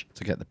rich?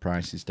 To get the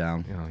prices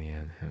down. Oh,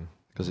 yeah. No.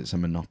 Because it's a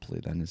monopoly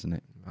then, isn't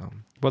it?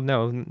 Well,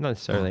 no, not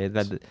necessarily.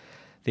 The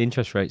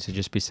interest rates would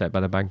just be set by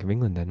the Bank of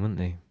England then, wouldn't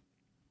they?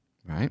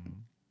 Right.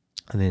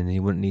 And then they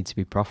wouldn't need to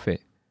be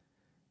profit.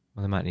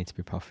 Well, they might need to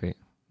be profit.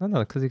 No,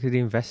 because they could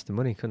invest the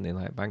money, couldn't they,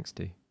 like banks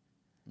do?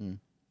 Mm.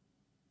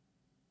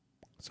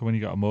 So when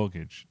you got a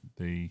mortgage,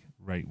 the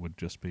rate would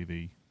just be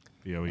the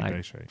BOE Like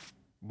base rate.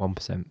 1%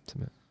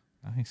 something.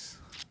 Nice.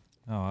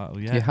 Oh,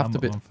 yeah. You have I'm to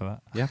be on for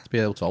that. You have to be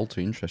able to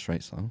alter interest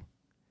rates though.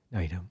 No,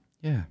 you don't.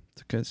 Yeah,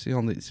 it's the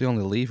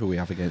only lever we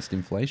have against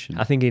inflation.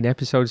 I think in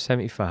episode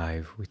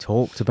 75, we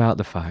talked about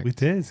the fact We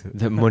did.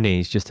 that money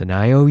is just an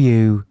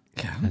IOU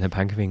Yeah. and the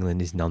Bank of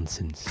England is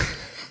nonsense.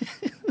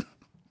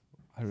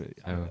 I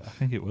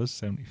think it was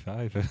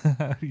 75.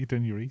 Have you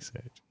done your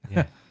research?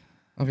 Yeah.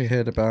 Have you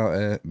heard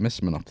about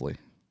Miss Monopoly?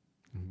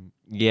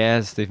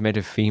 Yes, they've made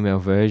a female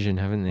version,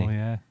 haven't they? Oh,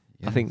 yeah.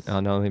 I think,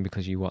 not only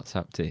because you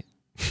WhatsApped it.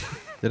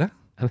 Did I?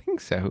 I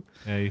think so.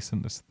 Yeah, you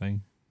sent us the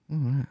thing. Oh,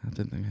 right. I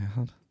didn't think I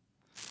had.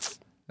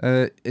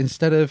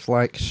 Instead of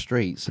like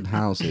streets and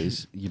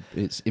houses,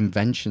 it's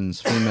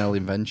inventions, female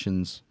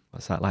inventions.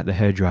 What's that, like the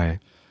hairdryer?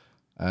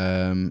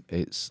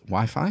 It's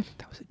Wi-Fi.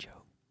 That was a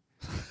joke.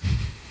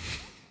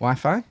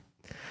 Wi-Fi.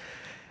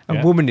 A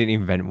Yeah. woman didn't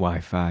invent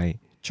Wi-Fi.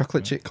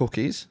 Chocolate chip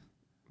cookies.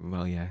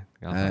 Well, yeah.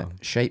 I'll have one.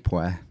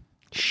 Shapewear.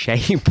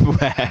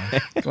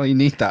 Shapewear. Well, you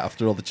need that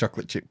after all the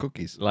chocolate chip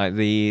cookies. like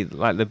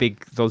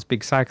those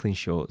big cycling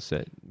shorts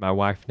that my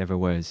wife never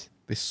wears.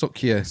 They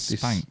suck you. They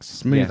Spanx.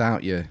 smooth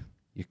out your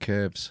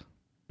curves.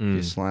 Mm.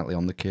 You're slightly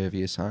on the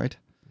curvier side.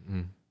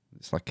 Mm.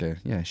 It's like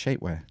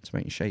shapewear to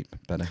make your shape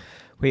better.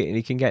 Wait,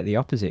 you can get the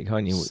opposite,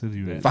 can't you?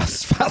 Silhouette.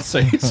 Fast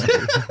suits.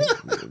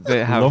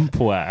 That have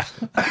Lumpwear.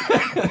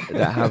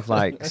 that have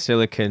like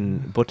silicone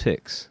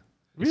buttocks,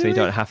 so you Really?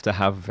 don't have to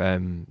have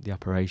the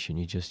operation.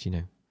 You just,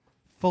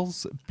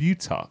 False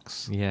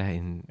butox yeah,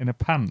 in in a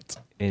pant.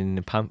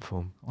 the pant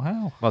form.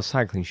 Wow. Well,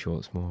 cycling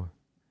shorts more.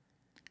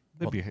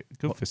 They'd be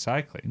good for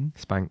cycling.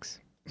 Spanks.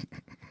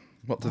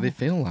 What do they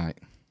feel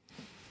like?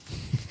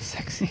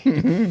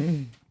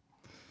 Sexy.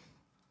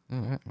 All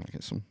right, might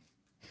get some.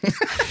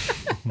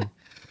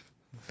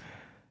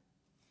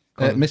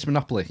 Go on. Miss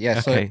Monopoly, yeah.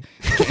 Okay.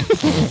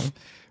 So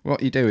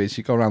what you do is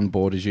you go around the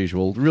board as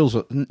usual.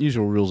 The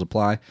usual rules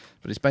apply,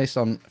 but it's based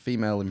on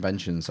female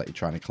inventions that you're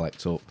trying to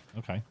collect up,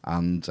 Okay.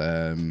 and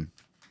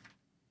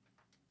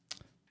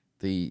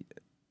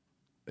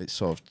it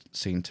sort of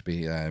seemed to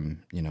be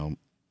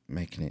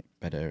making it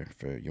better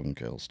for young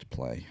girls to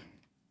play.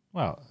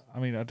 Well, I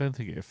mean, I don't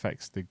think it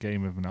affects the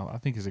game of Monopoly. I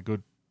think it's a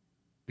good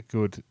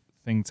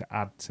thing to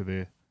add to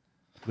the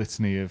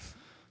litany of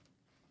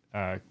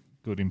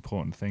good,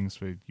 important things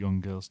for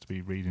young girls to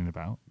be reading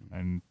about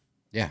and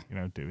Yeah,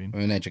 doing.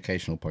 from an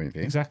educational point of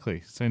view.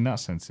 Exactly. So in that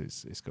sense,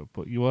 it's good.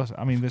 But you also,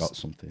 I mean, Got this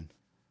something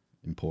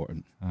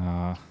important.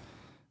 here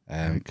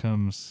it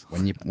comes.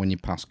 When you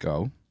pass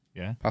go,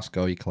 Yeah.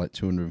 you collect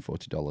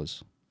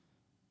 $240.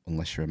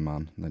 Unless you're a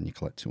man, then you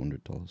collect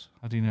 $200.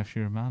 How do you know if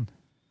you're a man?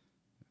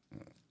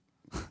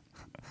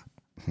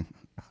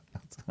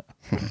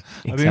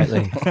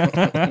 Exactly.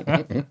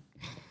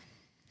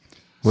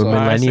 We're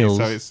I see.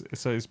 millennials.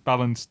 So it's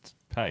balanced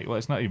pay. Well,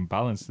 it's not even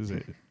balanced, is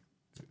it?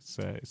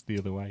 It's the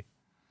other way.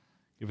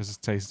 Give us a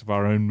taste of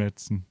our own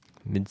medicine.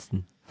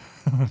 Midson.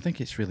 I think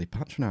it's really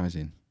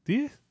patronising. Do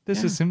you?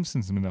 There's Yeah. a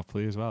Simpsons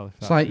Monopoly as well.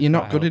 It's like you're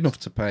not good enough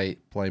to play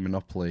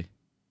Monopoly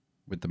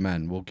with the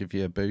men. We'll give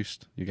you a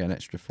boost. You get an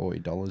extra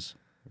 $40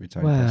 every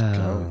time you pass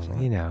go. It's Well,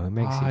 like, it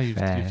makes it you've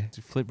fair.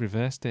 flip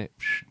reversed it.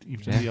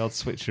 You've done Yeah. the old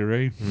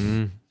switcheroo.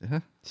 Mm. yeah.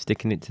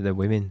 Sticking it to the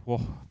women. Whoa.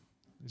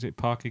 Is it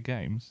Parker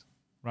Games?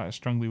 Write a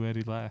strongly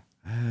worded letter.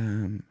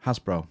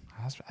 Hasbro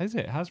Is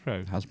it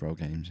Hasbro? Hasbro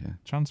games. Yeah,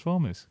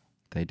 Transformers.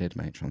 they did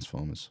make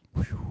Transformers.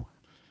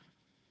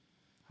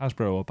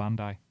 Hasbro or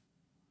Bandai?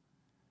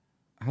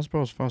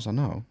 Hasbro, as far as I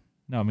know,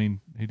 No, I mean,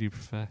 who do you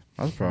prefer?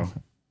 Hasbro.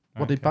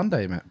 What did Okay.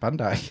 Bandai make?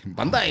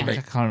 Bandai I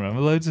make. can't remember.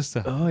 Loads of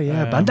stuff. Oh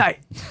yeah, Um, Bandai.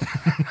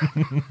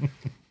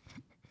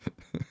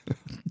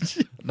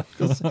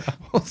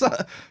 What's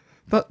that?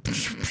 That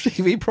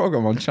TV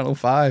program on Channel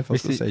 5. I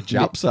was going to say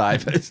Jap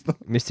side.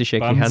 Mr.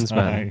 Shaky Hands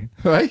Man.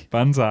 Right?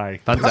 Banzai.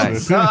 Banzai.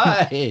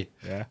 Bandai.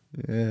 Yeah.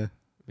 Yeah.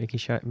 Mickey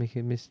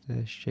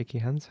Mr. Shaky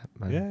Hands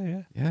Man.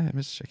 Yeah. Yeah,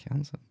 Mr. Shaky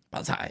Hansen.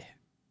 Bandai.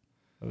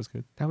 That was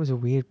good. That was a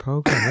weird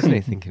program, wasn't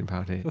it? Thinking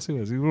about it. Yes, it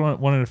was. It was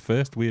one of the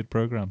first weird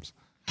programs.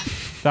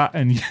 That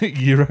and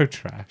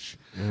Eurotrash.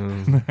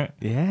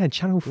 Yeah,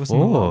 Channel It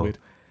wasn't a lot 4. weird.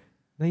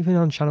 Not even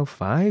on Channel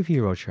 5,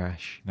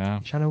 Eurotrash.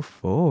 No, Channel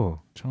 4.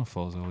 Channel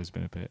 4's always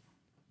been a bit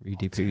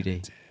Rudy Poody.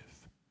 alternative.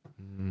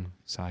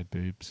 Side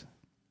boobs.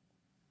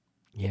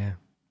 Yeah.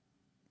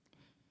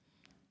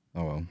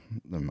 Oh well,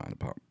 never mind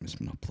about Miss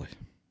Monopoly.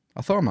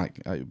 I thought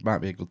it might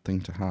be a good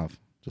thing to have,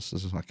 just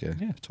as like a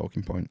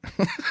talking point,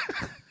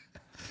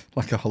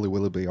 like a Holly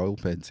Willoughby oil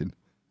painting.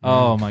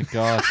 Oh my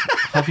god!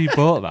 Have you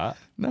bought that?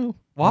 No,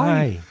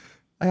 Why?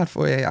 I had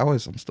 48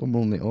 hours. I'm still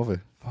mulling it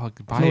over. Fuck,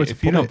 I buy know where it. to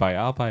If you put don't it. buy it,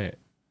 I'll buy it.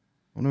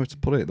 I know where to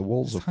put it. The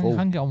walls Just are full.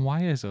 hang it on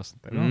wires or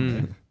something. don't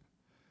Mm.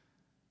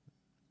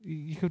 they?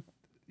 You could.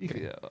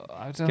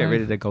 I don't Get know.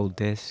 rid of the gold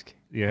disc.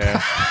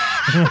 Yeah.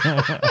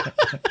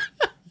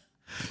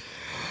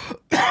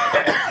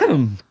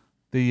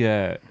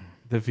 The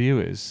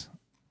viewers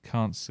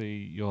can't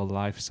see your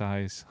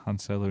life-size Han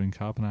Solo in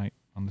carbonite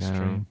on the No.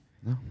 stream.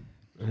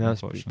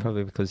 That's Unfortunately.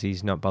 probably because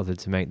he's not bothered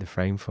to make the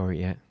frame for it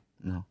yet.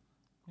 No.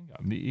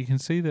 You can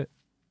see that.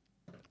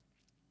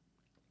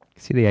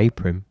 See the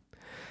apron?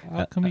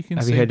 How come you can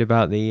Have see? you heard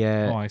about the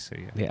Oh, I see.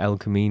 Yeah. the El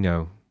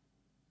Camino,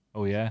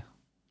 Oh yeah.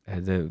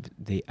 the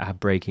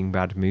Breaking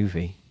Bad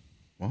movie?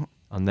 What?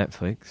 On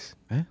Netflix,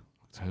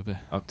 October.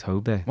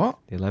 October What?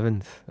 the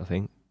 11th, I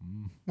think.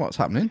 What's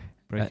happening?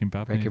 Breaking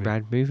Bad. Breaking movie.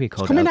 Bad movie It's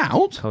called coming El,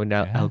 out. called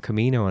El, Yeah. El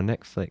Camino on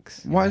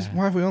Netflix. Why Yeah.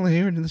 have we only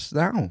hearing this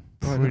now?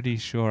 Pretty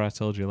sure I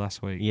told you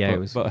last week. Yeah, but, it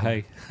was- But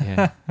hey,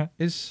 Yeah.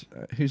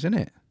 Who's in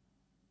it?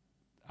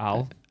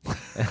 Al.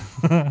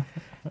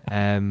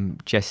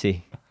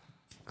 Jesse.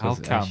 Al 'Cause,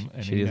 Cam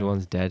and She the Eno.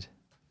 one's dead.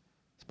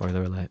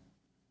 Spoiler alert.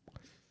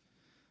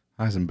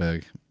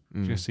 Heisenberg.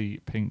 Mm. Jesse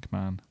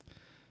Pinkman.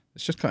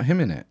 It's just got him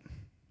in it.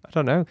 I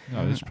don't know.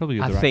 No, there's probably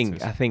I other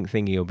think actors.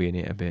 Thingy will be in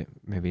it a bit.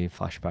 Maybe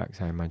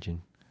flashbacks, I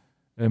imagine.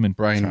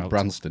 Brian Trout.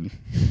 Branston.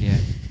 Yeah.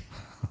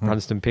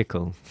 Branston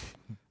Pickle.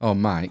 Oh,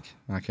 Mike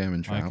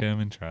Ehrmantraut. Mike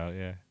Ehrmantraut,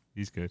 yeah.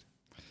 He's good.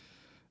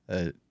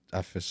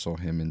 I first saw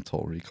him in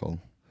Total Recall.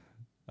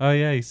 Oh,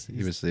 yeah.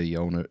 He was the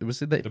owner.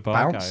 Was it the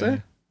bar guy, bouncer? yeah.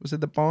 Was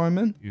it the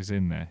barman? He was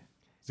in there.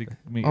 Does he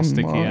meet a On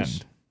sticky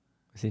Mars. end?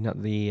 Was he not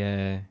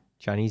the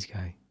Chinese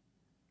guy?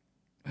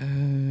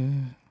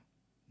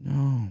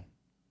 No.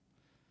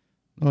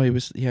 No, he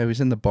was. Yeah, he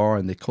was in the bar,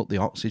 and they cut the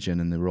oxygen,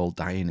 and they were all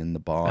dying in the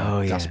bar,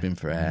 Oh, yeah. gasping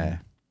for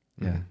air.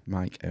 Mm. Yeah,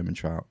 Mike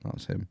Ehrmantraut. That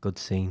was him. Good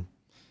scene.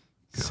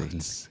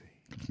 Scene.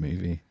 Good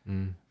movie.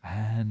 Mm.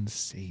 And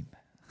scene.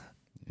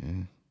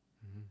 Yeah.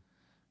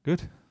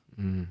 Good.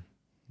 Mm.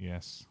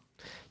 Yes.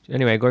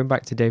 Anyway, going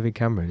back to David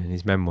Cameron and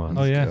his memoirs.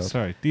 Oh, yeah. God.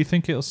 Sorry. Do you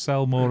think it'll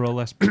sell more or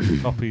less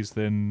copies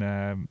than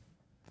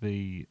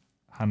the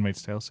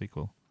Handmaid's Tale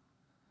sequel?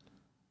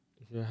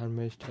 Is there a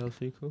Handmaid's Tale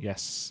sequel?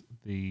 Yes.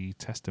 The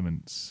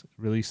Testaments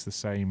released the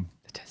same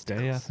The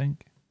Testicles. day, I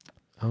think.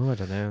 Oh, I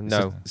don't know.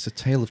 No. It's a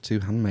tale of two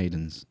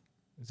handmaidens.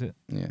 Is it?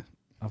 Yeah.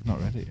 I've not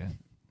read it yet.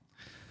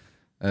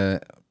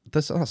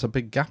 That's a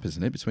big gap,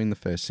 isn't it, between the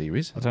first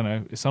series? I don't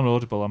know. It's on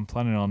Audible. I'm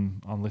planning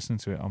on listening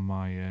to it on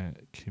my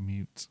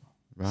commute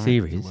Right. to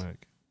Series?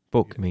 work.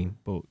 Book, I mean.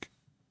 Book.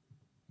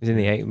 It was in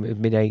the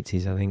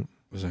mid-80s, I think.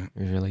 Was it?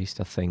 It was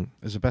released, I think.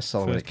 It was a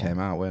bestseller when it First one. came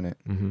out, wasn't it?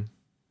 Mm-hmm.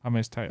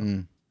 Handmaid's Tale.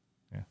 Mm.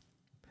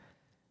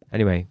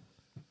 Anyway,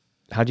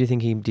 how do you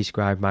think he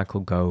described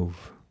Michael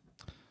Gove?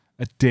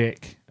 A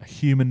dick. A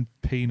human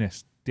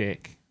penis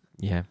dick.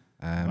 Yeah.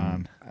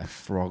 Man. A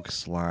frog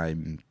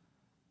slime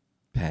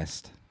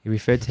pest. He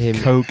referred to him...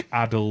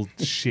 Coke-addled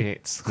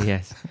shit.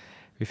 Yes.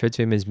 Referred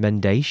to him as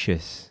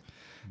mendacious.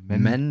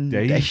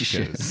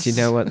 Mendacious. Do you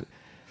know what...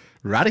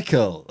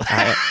 Radical.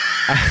 I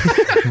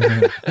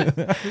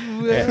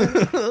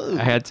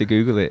had to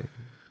Google it.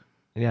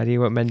 Any idea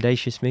what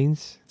mendacious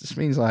means? Just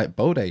means like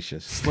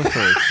bodacious.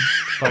 Slippery.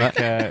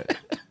 Like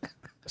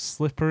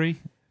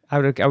slippery. I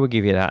would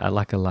give you that,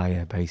 like a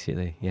liar,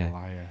 basically. Yeah.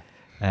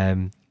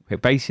 Liar.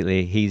 But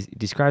basically, he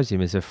describes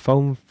him as a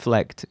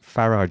foam-flecked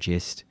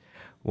faragist,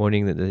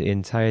 warning that the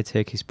entire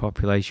Turkish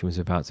population was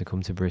about to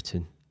come to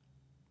Britain.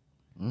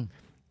 Mm.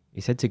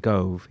 He said to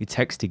Gove, he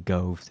texted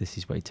Gove, this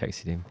is what he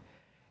texted him,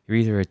 "You're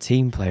either a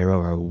team player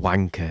or a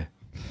wanker."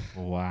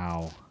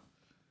 Wow.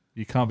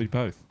 You can't be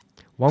both.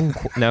 One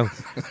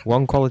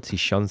quality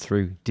shone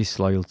through: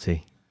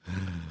 disloyalty.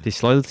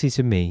 Disloyalty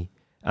to me,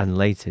 and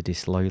later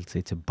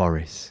disloyalty to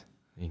Boris.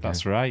 There you go.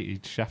 That's right. He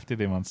shafted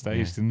him on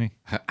stage, Yeah. didn't he?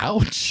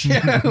 Ouch.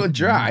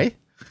 Dry.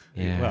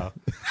 Yeah. Well,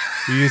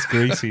 he is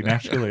greasy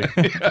naturally.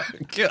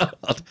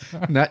 God.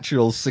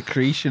 Natural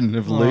secretion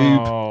of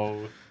lube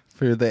Oh,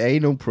 for the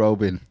anal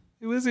probing.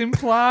 it was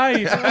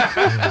implied.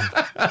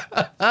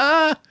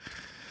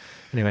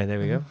 Anyway, there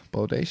we go.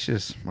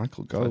 Bodacious.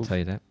 Michael I'll Gove. tell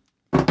you that.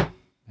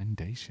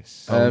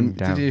 Mendacious. Down.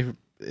 Did you?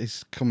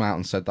 He's come out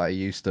and said that he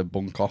used to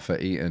bunk off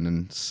at Eton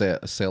and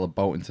sail a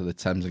boat into the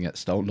Thames and get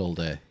stoned all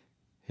day.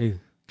 Who?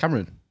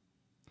 Cameron,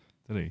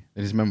 Did he?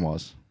 in his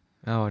memoirs,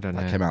 Oh, I don't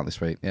know. that came out this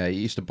week. Yeah, he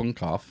used to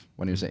bunk off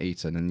when he was at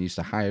Eton and used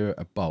to hire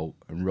a boat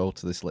and row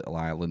to this little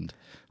island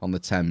on the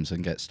Thames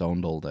and get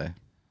stoned all day.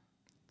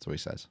 That's what he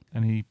says.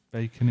 Any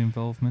bacon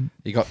involvement?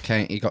 He got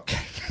caned.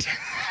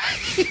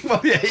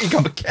 Well, yeah, he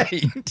got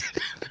caned.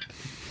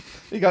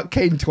 He got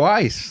caned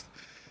twice.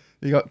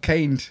 He got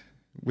caned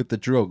with the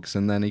drugs,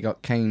 and then he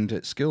got caned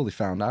at school. They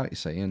found out, you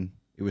see, and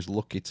he was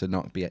lucky to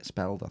not be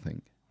expelled, I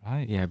think.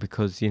 Right. Yeah,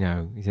 because, you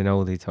know, he's an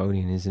old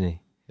Etonian, isn't he?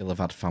 He'll have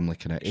had family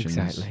connections.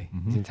 Exactly.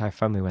 His entire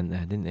family went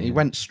there, didn't they? He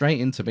went straight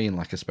into being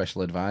like a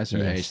special advisor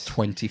at age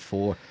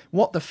 24.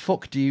 What the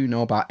fuck do you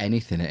know about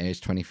anything at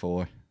age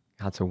 24?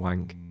 Had to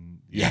wank.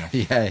 Yeah,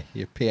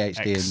 your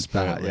PhD in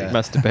that. Yeah.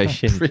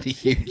 Masturbation. Pretty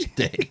huge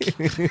dick.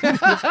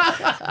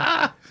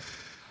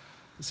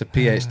 It's a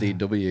PhD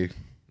W.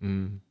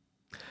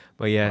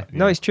 But yeah,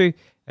 no, it's true.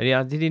 And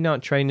yeah, did he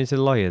not train as a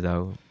lawyer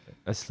though,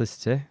 a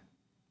solicitor?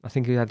 I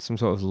think he had some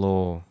sort of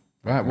law.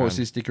 Right, what was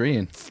his degree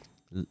in?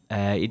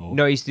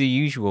 No, it's the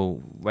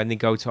usual when they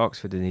go to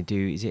Oxford and they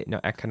do. Is it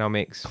not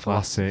economics?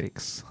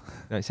 Classics.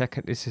 No, it's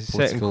a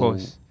certain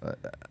course.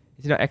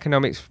 Is it not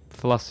economics,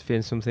 philosophy,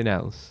 and something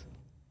else?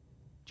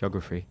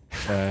 Geography.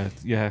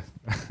 Yeah.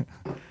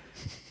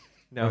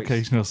 No,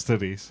 Occasional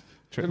studies.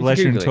 Let me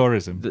Leisure and Google it.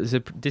 tourism. There's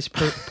a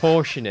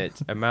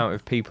disproportionate amount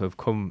of people have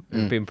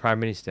been prime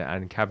minister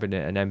and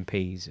cabinet and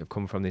MPs have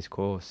come from this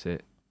course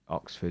at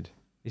Oxford.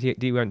 Did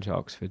he went to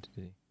Oxford?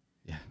 Did he?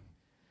 Yeah.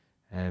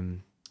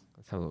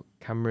 Let's have a look.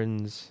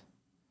 Cameron's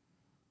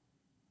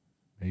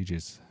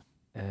Ages.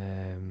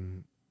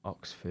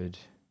 Oxford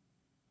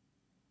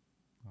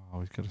Oh,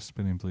 we've got a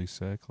spinning blue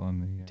circle on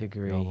the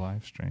degree old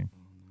live stream.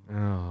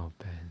 Oh,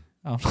 Ben.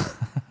 Oh.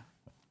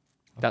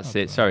 That's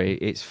it. Sorry,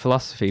 it's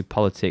philosophy,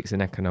 politics,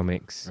 and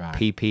economics. Right.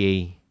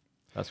 PPE.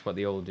 That's what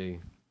they all do.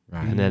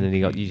 Right. And then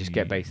you just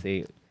get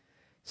basically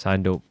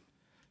signed up.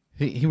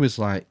 He was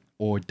like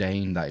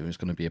ordained that he was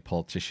going to be a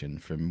politician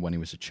from when he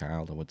was a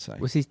child, I would say.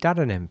 Was his dad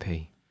an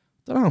MP?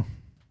 Don't know.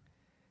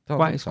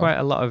 It's quite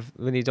a lot of,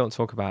 when you don't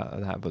talk about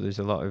that, but there's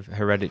a lot of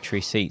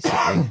hereditary seats.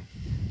 Quite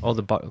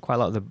a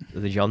lot of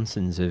the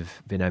Johnsons have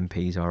been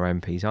MPs or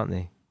MPs, aren't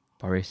they?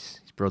 Boris,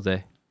 his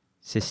brother,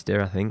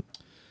 sister, I think.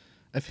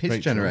 Of his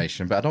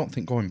generation, but I don't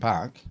think going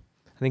back.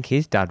 I think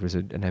his dad was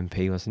an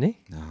MP, wasn't he?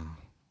 No.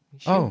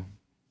 Sure? Oh.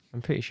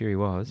 I'm pretty sure he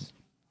was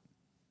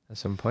at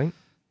some point.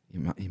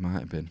 He might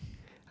have been.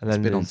 And He's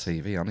then been on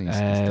TV, hasn't he? His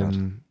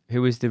dad.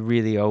 Who was the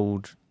really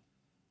old?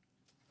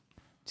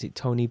 Is it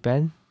Tony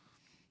Benn?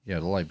 Yeah,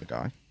 the Labour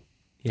guy.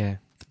 Yeah,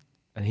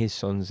 and his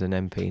son's an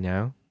MP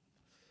now.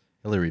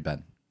 Hilary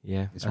Benn.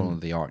 Yeah, He's one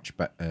of the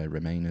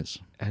Remainers.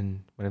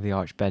 and one of the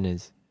arch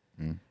Benners.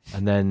 Mm.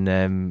 And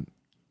then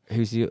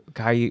who's the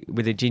guy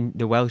with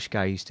the Welsh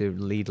guy who used to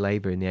lead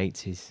Labour in the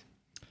 80s?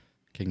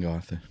 King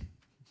Arthur.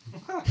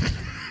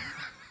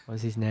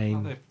 What's his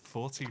name? they're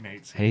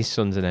 1480. And his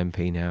son's an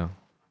MP now.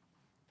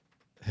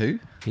 Who?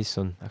 His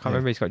son. I can't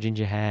remember. He's got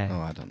ginger hair. Oh,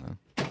 I don't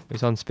know.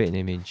 He's on Spitting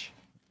Image.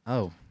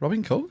 Oh,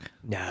 Robin Cook?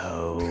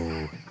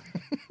 No.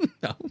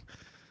 No.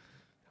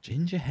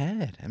 Ginger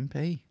haired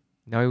MP.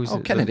 No, he was.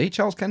 Kennedy.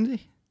 Charles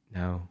Kennedy.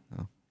 No.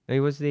 Oh. No, he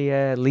was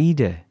the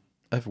leader.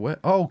 Of where?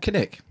 Oh,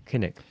 Kinnock.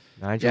 Kinnock.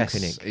 Nigel Yes,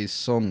 Kinnock. his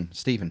son,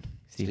 Stephen.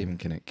 Stephen.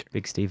 Stephen Kinnock.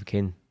 Big Steve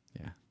Kin.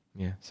 Yeah.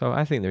 Yeah. So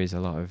I think there is a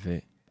lot of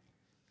it.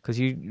 Because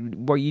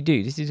what you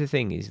do, this is the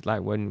thing, is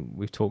like when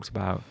we've talked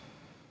about,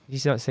 you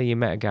not say you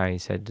met a guy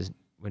and said,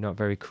 we're not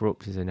very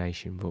corrupt as a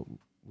nation, but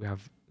we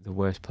have the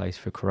worst place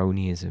for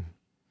cronyism.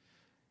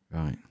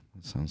 Right.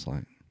 That sounds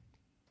like...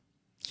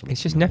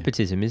 It's just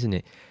nepotism, isn't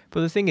it? But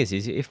the thing is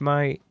if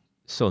my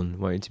son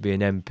wanted to be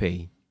an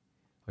MP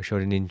or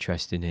showed an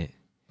interest in it,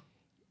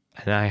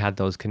 and I had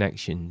those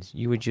connections,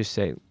 you would just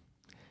say,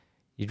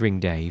 you'd ring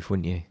Dave,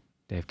 wouldn't you?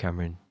 Dave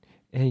Cameron.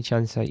 Any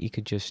chance that you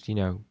could just,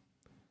 come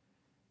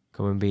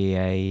and be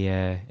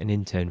an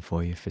intern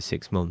for you for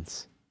 6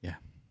 months? Yeah.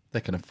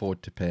 They can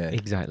afford to pay.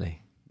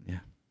 Exactly.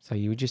 Yeah. So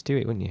you would just do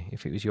it, wouldn't you?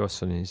 If it was your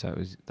son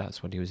and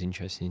that's what he was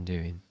interested in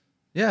doing.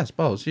 Yeah, I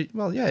suppose.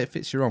 Well, yeah, if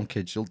it's your own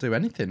kids, you'll do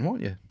anything,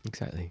 won't you?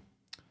 Exactly.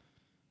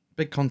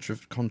 Big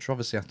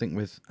controversy, I think,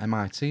 with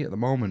MIT at the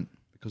moment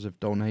because of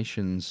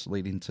donations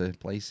leading to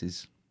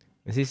places.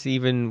 Is this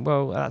even...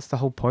 Well, that's the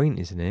whole point,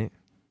 isn't it?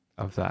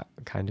 Of that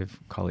kind of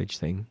college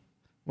thing.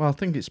 Well, I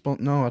think it's...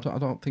 No, I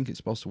don't think it's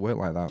supposed to work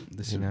like that.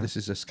 This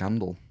is a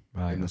scandal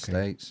in the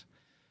States.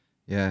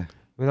 Yeah.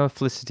 We know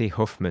Felicity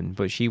Huffman,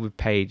 but she would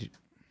paid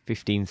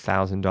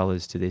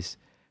 $15,000 to this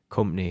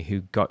company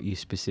who got you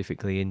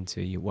specifically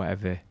into your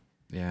whatever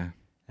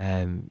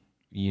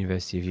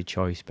university of your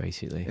choice,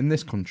 basically. In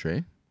this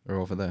country or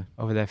over there?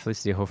 Over there,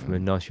 Felicity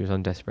Huffman. No, she was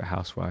on Desperate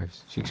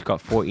Housewives. She's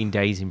got 14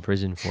 days in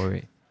prison for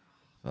it.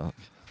 Fuck.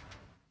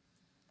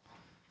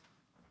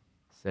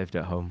 Served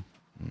at home.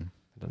 I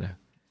don't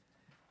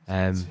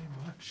know. Too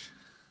much.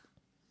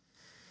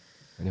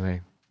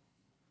 Anyway,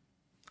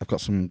 I've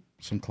got some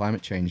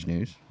climate change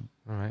news.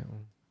 all right.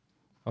 Well,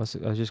 I was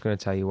just going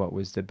to tell you what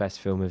was the best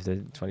film of the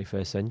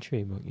 21st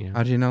century, but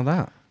How do you know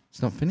that?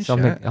 It's not finished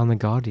it's yet. on the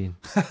Guardian.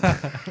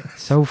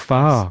 So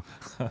far.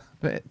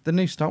 But the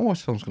new Star Wars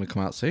film's going to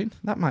come out soon.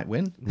 That might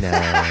win. No.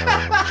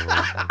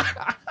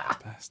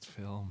 Best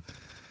film.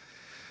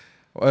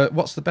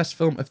 What's the best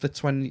film of the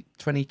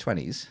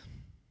 2020s?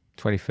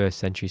 21st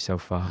century so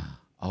far.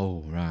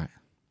 Oh, right.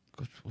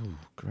 Good. Oh,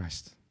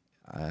 Christ.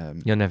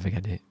 You'll never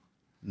get it.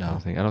 No.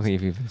 I don't think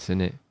you've even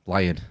seen it.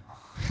 Lion.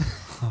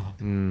 I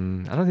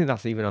don't think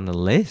that's even on the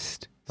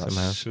list.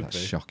 somehow. Should That's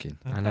be. shocking.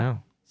 I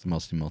know. It's the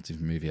most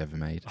emotive movie ever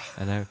made.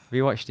 I know. Have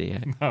you watched it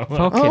yet? No,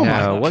 Fucking Oh my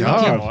hell. What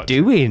God. are you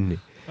doing?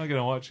 I'm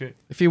gonna watch it.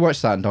 If you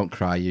watch that and don't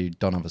cry, you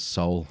don't have a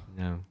soul.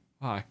 No.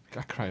 Oh, I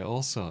cry at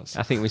all sorts.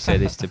 I think we say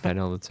this to Ben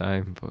all the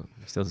time, but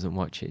he still doesn't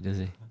watch it, does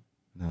he?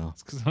 No.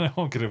 It's because I know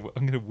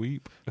I'm gonna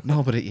weep.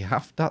 No, but you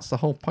have. That's the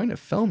whole point of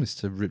film, is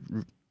to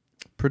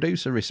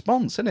produce a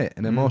response, isn't it?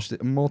 An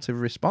emotive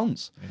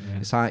response. Yeah.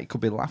 It's like, it could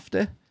be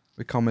laughter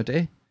with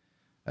comedy,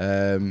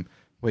 where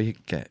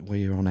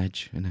you're on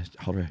edge in a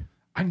horror.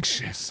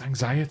 Anxious,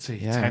 anxiety,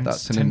 Yeah, tense,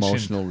 that's an tension.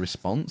 emotional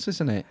response,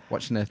 isn't it?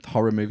 Watching a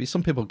horror movie.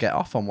 Some people get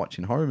off on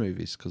watching horror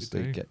movies because They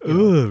they do. get.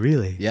 Oh,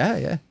 really?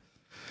 Yeah.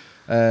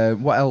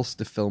 What else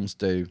do films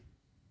do?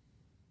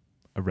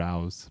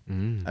 Arouse.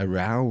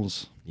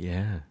 Arouse.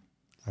 Yeah.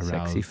 Arouse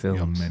Sexy films.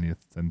 beyond many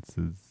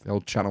senses. The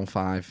old Channel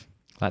 5,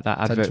 Like that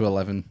 10 advert, to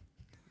 11.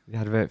 the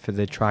advert for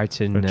the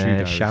Triton For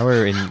Tudor.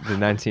 shower in the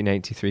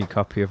 1983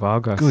 copy of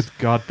Argos. Good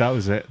God, that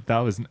was it. That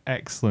was an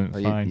excellent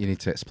You find. need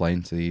to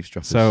explain to the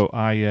eavesdroppers. So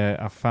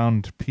I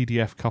found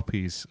PDF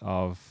copies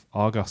of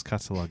Argos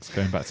catalogues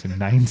going back to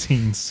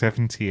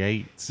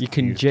 1978. You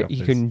can you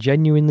eavesdroppers. can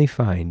genuinely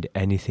find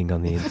anything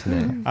on the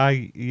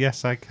internet.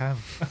 Yes, I can.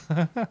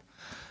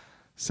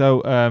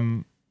 So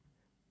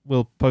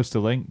we'll post a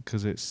link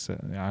because it's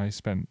I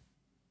spent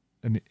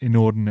an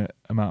inordinate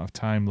amount of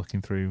time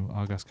looking through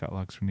Argos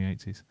catalogues from the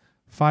 80s.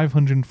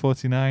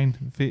 £549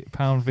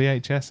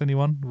 VHS.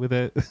 Anyone with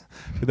a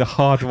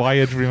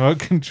hardwired remote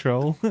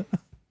control?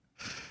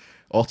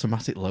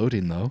 automatic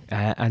loading, though.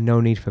 And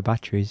no need for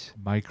batteries.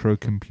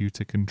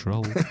 Microcomputer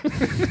control.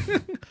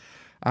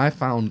 I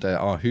found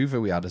our Hoover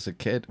we had as a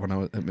kid when I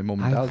was at my mum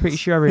and I'm dad's. pretty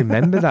sure I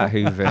remember that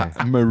Hoover.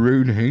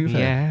 Maroon Hoover.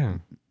 Yeah.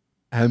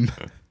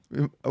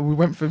 We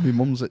went for my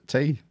mum's at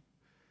tea.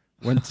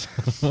 Went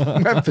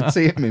for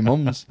tea at my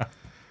mum's,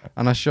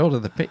 and I showed her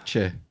the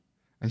picture,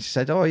 and she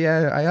said, "Oh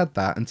yeah, I had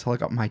that until I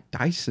got my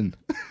Dyson."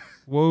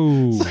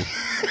 Whoa.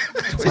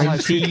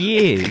 20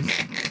 years.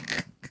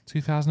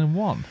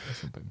 2001 or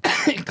something.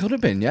 It could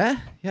have been, yeah.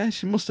 Yeah,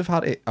 she must have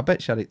had it. I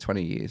bet she had it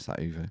 20 years, that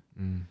Hoover.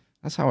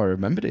 That's how I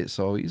remembered it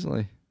so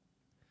easily.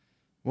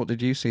 What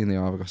did you see in the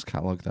Argos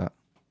catalogue that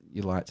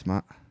you liked,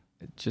 Matt?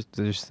 Just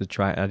the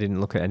try. I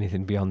didn't look at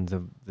anything beyond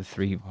the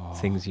three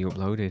things you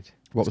uploaded.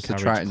 What was the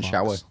Carriage Triton clocks.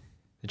 shower?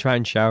 The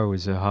Triton shower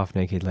was a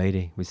half-naked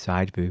lady with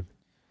side boob.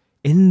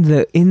 In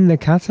the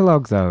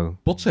catalogue, though.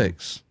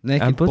 Buttocks.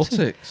 Naked And buttocks.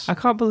 buttocks. I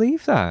can't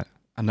believe that.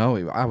 I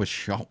know, I was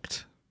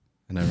shocked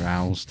and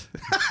aroused.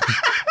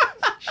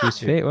 She was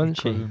fit, wasn't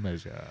she? Equal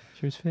measure.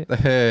 She was fit. The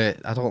hair,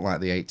 I don't like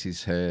the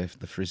 80s hair,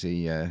 the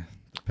frizzy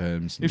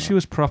perms. and If she that.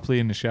 was properly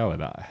in the shower,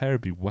 that hair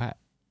would be wet.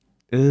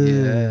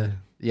 Yeah.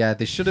 Yeah,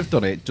 they should have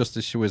done it just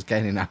as she was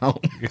getting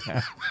out.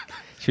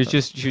 She was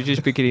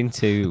just beginning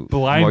to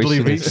Blindly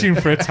moisten it. reaching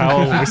for a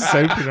towel with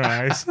soap in her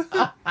eyes.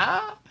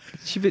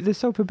 The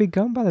soap would be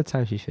gone by the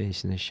time she's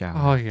finished in the shower.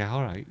 Oh, yeah,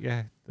 all right.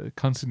 Yeah, the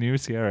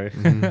continuity error.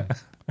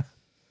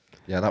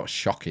 Yeah, that was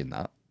shocking,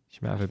 that. She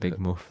might have a big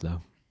muff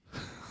though.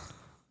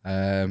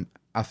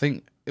 I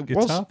think it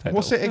Guitar pedal.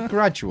 was it a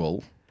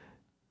gradual?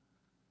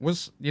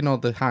 Was,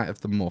 the height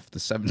of the muff, the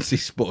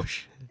 70s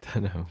bush, I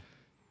don't know.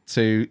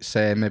 to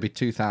say maybe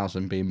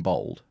 2000 being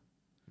bald?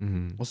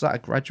 Mm. Was that a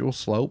gradual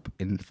slope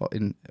in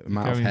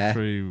amount of Going hair?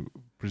 through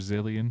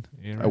Brazilian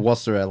era. Or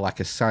was there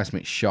a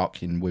seismic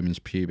shock in women's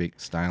pubic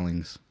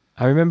stylings?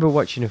 I remember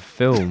watching a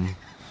film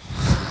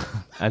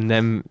and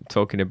them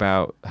talking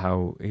about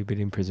how he'd been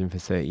in prison for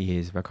 30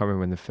 years. But I can't remember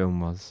when the film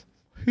was.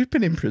 Who'd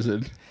been in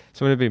prison?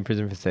 Someone had been in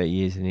prison for 30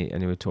 years and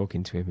they were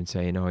talking to him and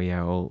saying, oh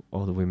yeah, all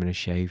the women are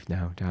shaved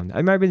now down there.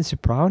 It might have been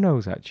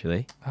Sopranos,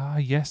 actually. Ah,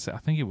 yes, I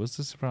think it was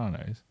The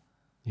Sopranos.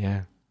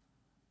 Yeah.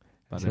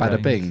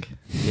 Bada bing.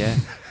 Yeah.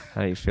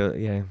 And you feel,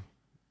 yeah.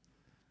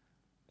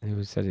 And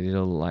he said it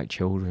all looked like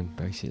children,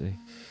 basically.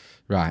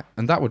 Right,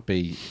 and that would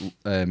be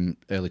early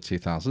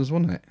 2000s,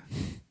 wouldn't it?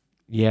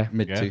 Yeah.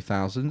 Mid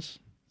 2000s.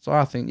 So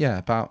I think,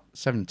 about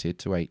 70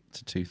 to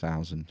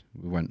 2000.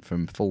 We went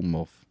from full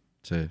muff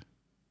to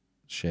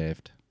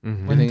shaved.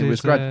 Mm-hmm. Do you think it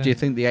was did, do you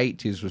think the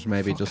 80s was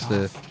maybe just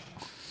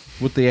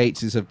would the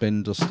 80s have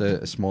been just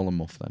a smaller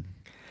muff then?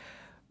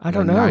 I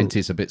don't The know.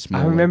 90s a bit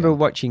smaller. I remember again.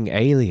 watching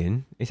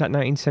Alien. Is that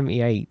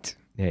 1978?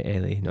 Yeah,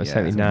 Alien. Or Yeah,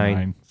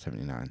 79.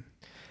 79.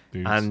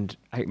 Dudes. And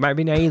it might have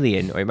been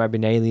Alien, or it might have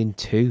been Alien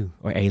 2,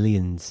 or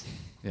Aliens.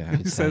 Yeah,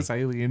 It says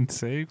Alien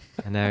 2.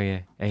 I know, yeah.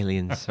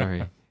 Aliens,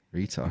 sorry.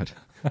 retard.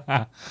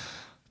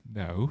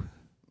 No.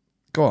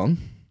 Go on.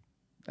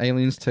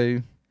 Aliens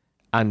 2.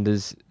 And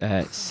there's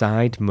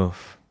side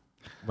muff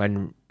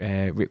when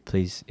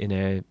Ripley's in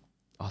a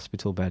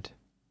hospital bed.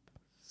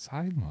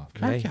 Side muff.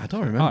 Crikey, I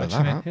don't remember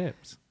Arching her that.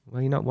 hips.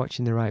 Well, you're not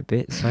watching the right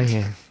bits, are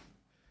you?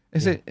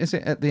 Is it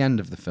at the end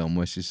of the film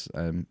where she's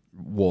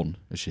won,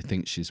 as she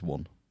thinks she's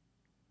won,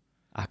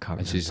 I can't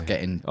and remember. she's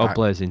getting Oh, back,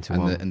 blurs into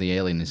and one. and the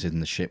alien is in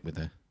the ship with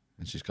her,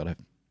 and she's got to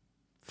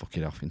fuck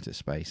it off into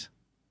space.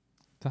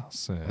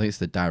 That's, I think it's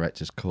the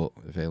director's cut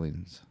of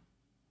Aliens.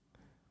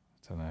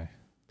 I don't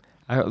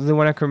know. The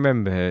one I can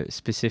remember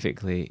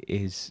specifically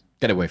is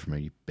Get away from her,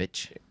 you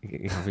bitch.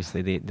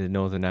 Obviously, the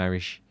Northern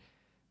Irish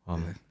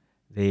one.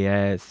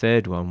 The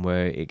third one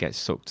where it gets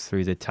sucked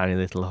through the tiny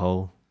little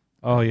hole.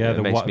 Oh yeah,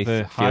 It makes me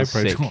the feel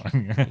hybrid sick.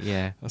 one.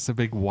 Yeah. That's a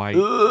big white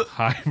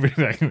hybrid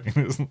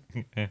alien, isn't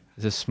it? Yeah.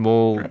 There's a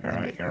small.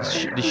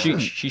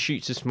 She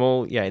shoots a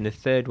small. Yeah, in the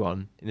third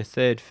one, in the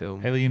third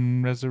film.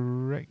 Alien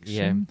Resurrection.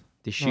 Yeah.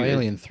 They shoot.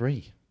 Alien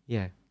 3.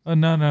 Yeah. Oh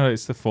no,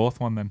 it's the fourth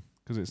one then,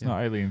 because it's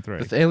not Alien 3.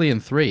 With Alien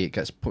 3, it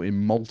gets put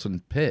in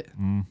molten pit.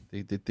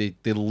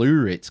 They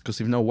lure it, because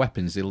they've no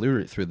weapons, they lure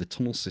it through the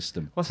tunnel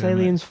system. What's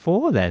Aliens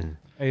 4 then?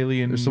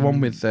 Alien. It's the one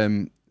with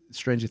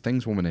Stranger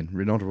Things woman in,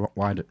 Renata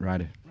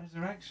Ryder.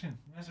 Resurrection.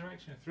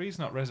 3's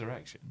not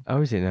Resurrection.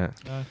 Oh, is it not?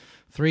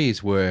 3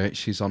 is where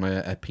she's on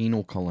a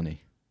penal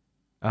colony.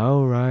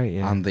 Oh, right,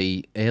 yeah. And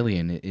the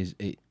alien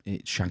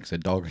it shags a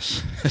dog,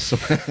 so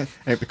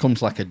it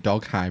becomes like a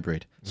dog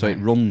hybrid. So it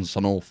runs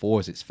on all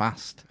fours. It's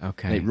fast.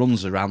 Okay. And it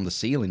runs around the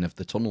ceiling of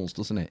the tunnels,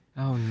 doesn't it?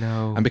 Oh,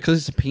 no. And because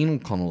it's a penal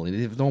colony,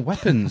 they have no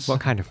weapons.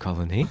 What kind of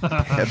colony?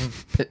 A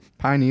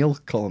pineal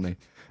colony,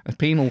 a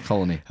penal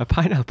colony. A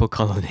pineapple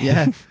colony.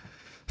 Yeah.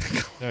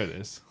 There it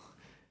is.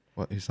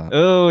 What is that?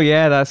 Oh,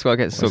 yeah, that's what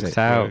gets What is sucked it?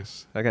 out.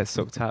 Gross. That gets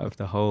sucked out of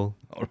the hole.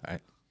 All right.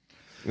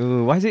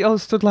 Ooh, why is it all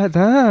stood like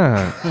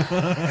that?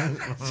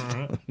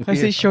 Why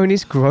is it showing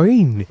its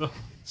groin?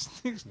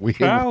 Weird,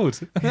 Proud.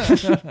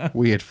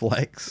 weird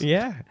flex.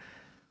 Yeah.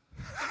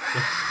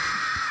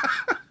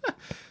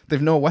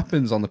 They've no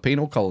weapons on the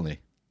penal colony.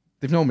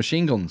 They've no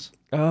machine guns.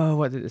 Oh,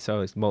 what did it?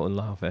 So it's molten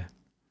lava.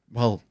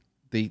 Well,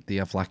 they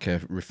have like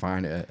a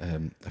refiner,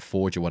 a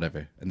forge or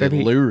whatever, and they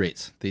Maybe- lure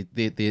it.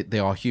 They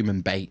are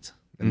human bait,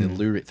 and they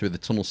lure it through the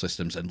tunnel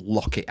systems and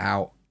lock it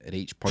out at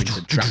each point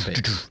and trap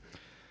it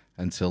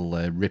until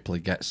Ripley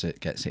gets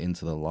it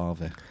into the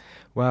lava.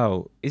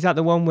 Wow. Is that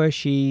the one where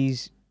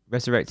she's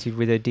resurrected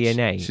with her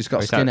DNA? She's got Or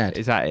a is that- skinhead.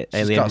 Is that She's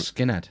Alien? got a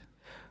skinhead.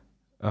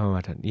 Oh,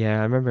 I don't. Yeah,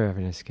 I remember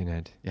having a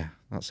skinhead. Yeah,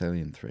 that's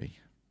Alien 3.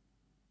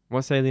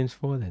 What's Aliens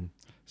 4 then?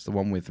 It's the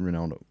one with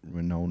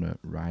Winona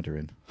Ryder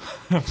in.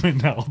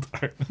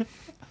 Ronaldo.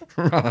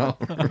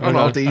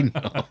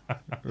 Ronaldinho.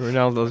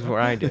 Ronaldo's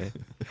Ryder.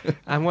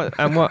 And what?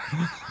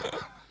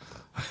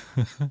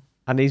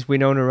 And is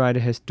Winona Ryder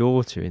her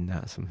daughter in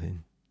that or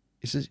something?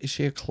 Is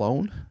she a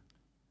clone?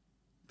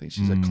 I think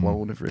she's a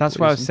clone of Ripley. That's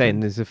what I or was saying. something.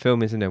 There's a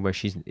film, isn't there, where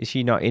is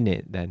she not in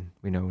it then?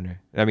 Winona.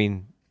 I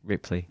mean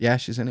Ripley. Yeah,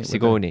 she's in it. with her.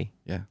 Sigourney.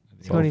 Yeah,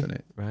 Sigourney. both in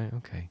it. Right.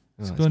 Okay. Oh,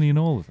 It's that's- going in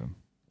all of them.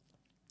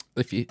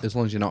 As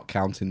long as you're not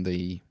counting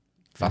the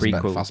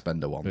Prequel.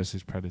 Fassbender one.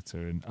 Versus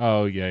Predator and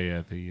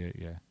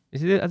yeah.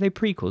 Is it? Are they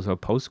prequels or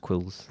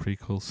postquels?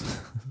 Prequels.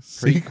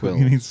 Prequels.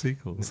 You need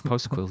sequels.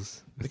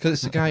 Postquels. Because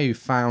it's the guy who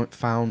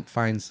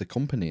finds the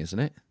company, isn't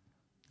it?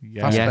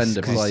 Yeah. Fassbender Yes,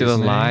 because he's plays- still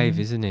alive,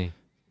 isn't he?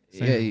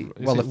 Yeah.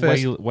 Well, the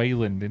first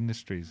Wayland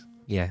Industries.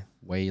 Yeah.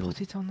 Whale,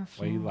 Put it on the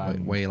floor.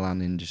 Wayland.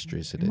 Wayland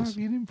Industries. It It might is.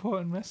 be an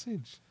important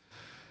message.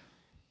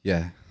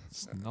 Yeah.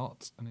 It's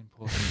not an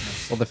important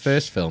message. Well, the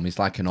first film, he's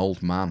like an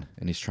old man,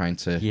 and he's trying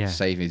to Yeah.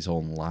 save his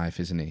own life,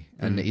 isn't he?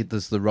 And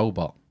there's the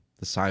robot,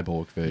 the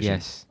cyborg version.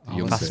 Yes. the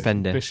younger.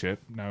 Fassbender. Bishop.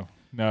 No.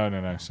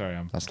 Sorry,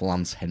 I'm That's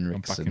Lance back in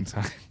Henriksen.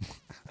 time.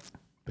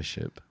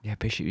 Bishop. Yeah,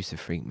 Bishop used to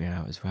freak me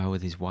out as well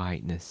with his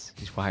whiteness,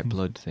 his white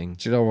blood thing.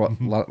 Do you know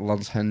what?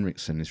 Lance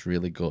Henriksen is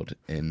really good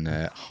in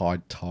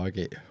Hard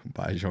Target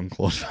by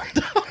Jean-Claude Van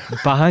Damme.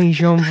 By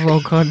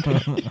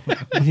Jean-Claude.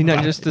 Is he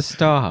not just a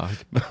star?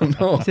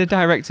 No. He's a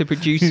director,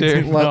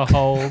 producer. The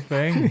whole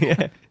thing.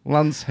 Yeah.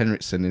 Lance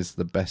Henriksen is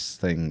the best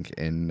thing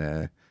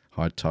in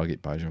Hard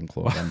Target by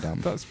Jean-Claude Van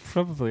Damme. That's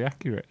probably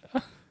accurate.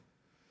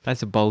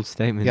 That's a bold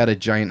statement. He had a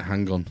giant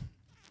handgun.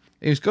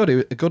 He was good. He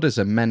was good as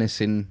a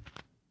menacing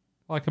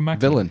Like a Mac.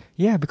 villain.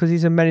 Yeah, because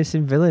he's a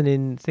menacing villain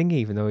in Thingy,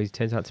 even though he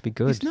turns out to be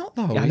good. He's not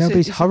though. Yeah, I know, but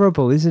he's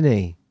horrible, isn't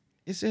he?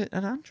 Is it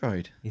an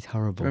android? He's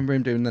horrible. Remember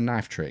him doing the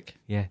knife trick?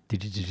 Yeah.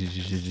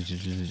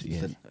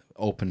 Yeah. The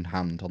open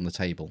hand on the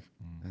table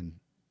and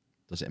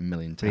does it a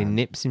million But he times.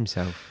 nips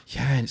himself.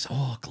 Yeah, and it's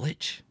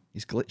glitch.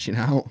 He's glitching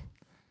out.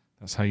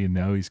 That's how you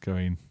know he's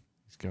going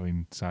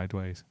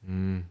sideways.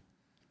 Mm.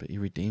 But he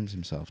redeems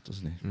himself,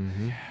 doesn't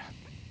he?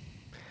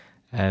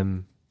 Mm-hmm.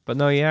 But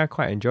no, yeah, I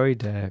quite enjoyed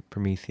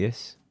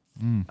Prometheus.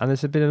 Mm. And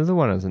there's been another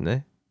one, hasn't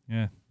there?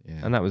 Yeah. Yeah.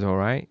 And that was all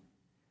right.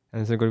 And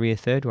there's going to be a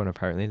third one,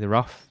 apparently. They're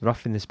off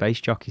in the space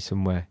jockey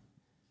somewhere.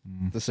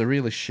 Mm. There's a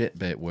really shit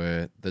bit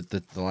where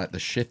the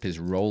ship is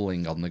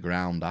rolling on the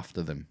ground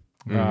after them,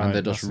 Right, and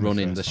they're just that's in the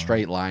running the first one.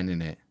 straight line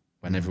in it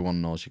when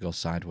everyone knows you go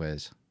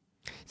sideways.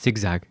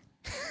 Zigzag.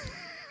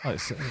 Oh,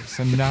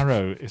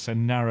 it's a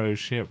narrow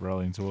ship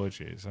rolling towards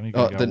you. It's only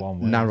going to The go one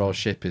way. narrow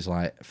ship is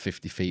like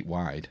 50 feet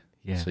wide,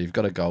 Yeah. so you've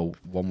got to go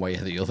one way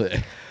or the other.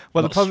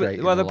 Well, not the straight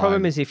in problem. a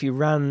line. Is if you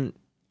ran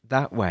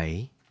that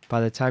way,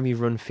 by the time you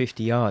run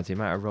 50 yards, it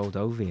might have rolled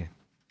over you.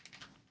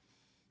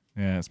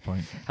 Yeah, that's the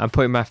point. I'm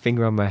putting my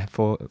finger on my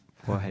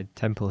forehead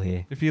temple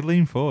here. If you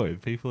lean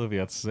forward, people will be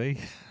able to see.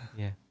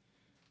 Yeah.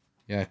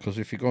 Yeah, because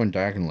if you're going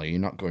diagonally, you're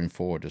not going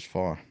forward as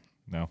far.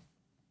 No.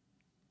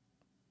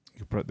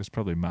 There's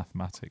probably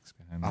mathematics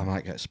behind I that.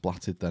 might get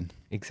splatted then.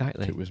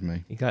 Exactly. If it was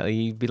me. Exactly.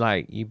 You'd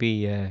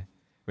be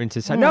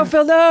Rinter said, "No,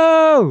 Phil,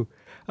 no!"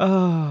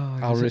 Oh,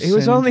 I'll it was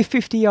rescind. only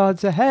 50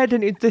 yards ahead,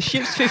 and the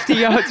ship's 50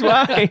 yards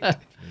wide,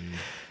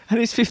 and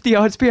it's 50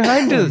 yards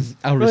behind us.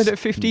 I'll We're res- at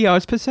 50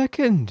 yards per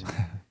second.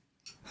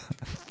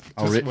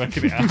 Just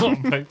working it out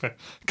on paper.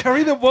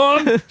 Carry the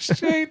one!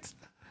 Shit!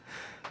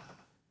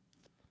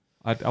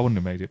 I wouldn't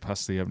have made it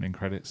past the opening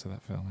credits of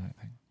that film, I don't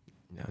think.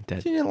 No,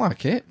 dead. You didn't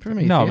like it?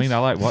 Prometheus? No, I mean, I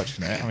like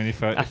watching it. I mean,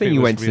 if I think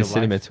you went to the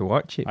cinema to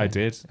watch it. I then.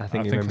 did. I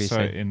think you I remember you saw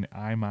it saying. in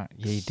IMAX.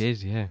 Yeah, you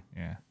did, yeah.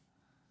 Yeah.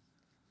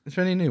 Is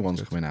there any new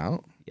ones coming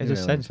out? Yeah, I New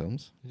just alien said.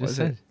 films? I What just is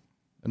said. it?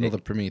 Another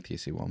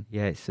Prometheus-y one.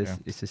 Yeah, it's Yeah.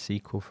 a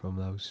sequel from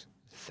those.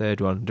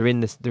 Third one. They're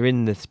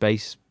in the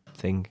space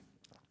thing,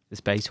 the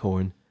space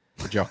horn.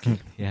 The jockey.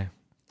 Yeah,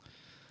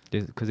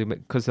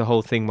 because the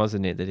whole thing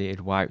wasn't it that it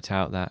had wiped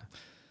out that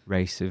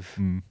race of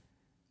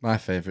My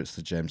favourite's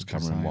the James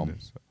Cameron one.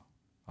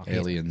 Okay.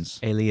 Aliens.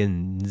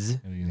 aliens.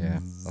 Yeah,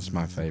 that's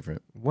my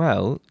favourite.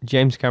 Well,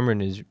 James Cameron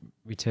has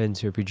returned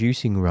to a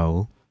producing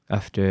role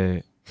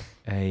after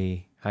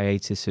a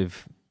hiatus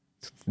of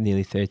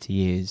nearly 30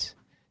 years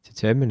to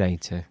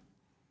Terminator.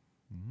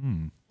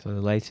 So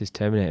the latest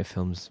Terminator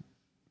film's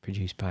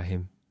produced by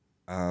him.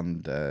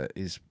 And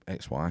his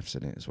ex-wife's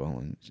in it as well.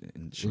 And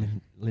she,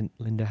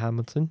 Linda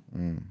Hamilton.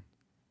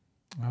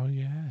 Oh,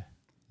 yeah.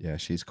 yeah,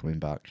 she's coming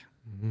back.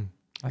 Mm-hmm. I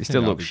It think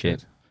still that'll looks be shit.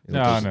 good. It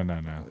No, looks- no.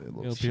 It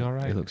It'll looks be all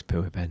right. It looks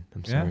poor, Ben.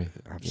 I'm Yeah? sorry.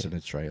 I've seen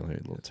a trailer.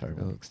 It looked It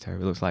terrible. looks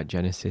terrible. It looks like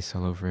Genesis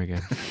all over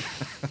again.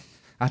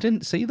 I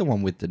didn't see the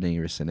one with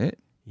Daenerys in it.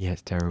 Yeah,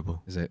 it's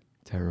terrible. Is it?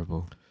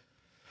 Terrible.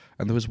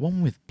 And there was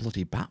one with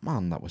bloody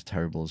Batman that was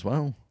terrible as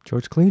well.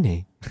 George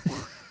Clooney.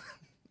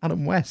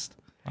 Adam West.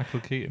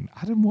 Michael Keaton.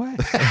 Adam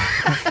West.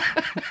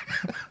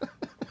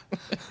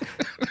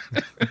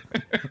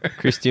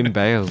 Christian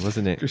Bale,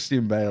 wasn't it?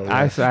 Christian Bale.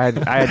 I had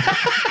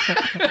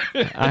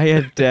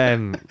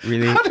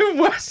really, Adam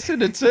West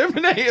in a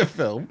Terminator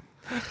film.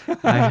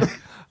 I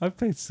I've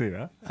paid to see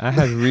that.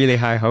 had really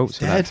high hopes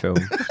for that film.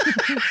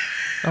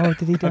 Oh,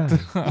 did he die?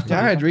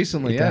 Died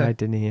recently, He yeah. died,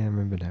 didn't he? I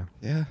remember now.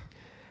 Yeah.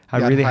 I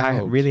He had had high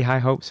hopes. really high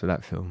hopes for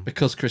that film.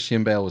 Because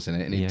Christian Bale was in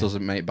it and he Yeah.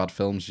 doesn't make bad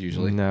films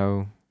usually.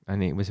 No,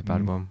 and it was a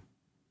bad one.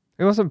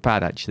 It wasn't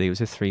bad actually. It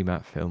was a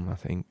 3-mat film, I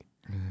think.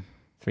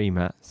 3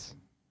 mats,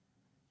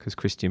 because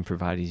Christian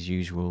provided his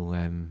usual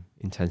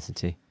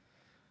intensity.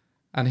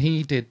 And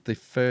he did the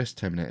first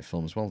Terminator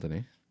film as well, didn't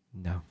he?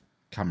 No.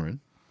 Cameron.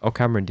 Oh,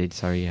 Cameron did.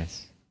 Sorry,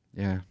 yes.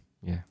 Yeah.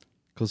 Yeah.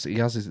 Because he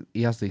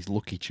has these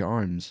lucky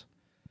charms.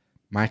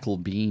 Michael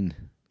Biehn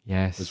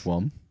Yes. was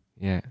one.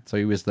 Yeah. So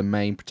he was the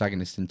main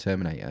protagonist in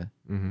Terminator.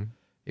 Mm-hmm.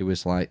 He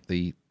was like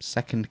the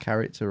second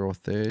character or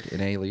third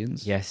in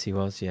Aliens. Yes, he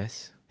was.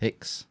 Yes.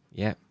 Hicks.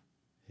 Yeah.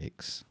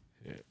 Hicks.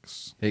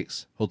 Hicks.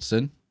 Hicks.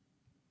 Hudson.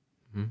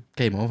 Hmm.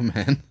 Game over,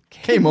 man.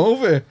 Game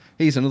over.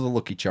 He's another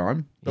lucky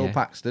charm. Bill Yeah.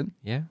 Paxton.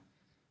 Yeah.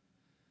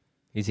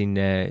 He's in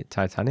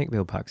Titanic,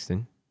 Bill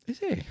Paxton, Is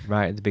he?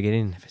 right at the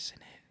beginning. Never seen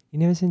it. You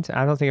never seen?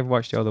 I don't think I've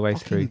watched it all the way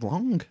Fucking through.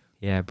 long.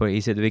 Yeah, but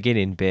he's at the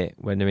beginning bit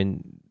when they're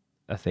in,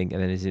 I think,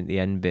 and then he's in the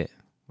end bit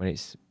when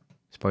it's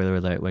spoiler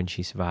alert when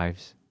she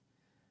survives,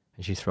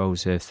 and she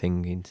throws her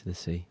thing into the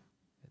sea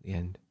at the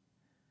end.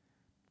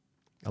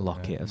 A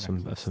locket of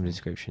some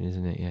description,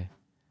 isn't it? Yeah.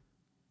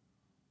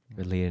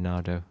 With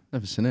Leonardo,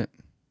 Never seen it.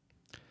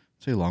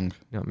 Too long.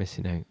 not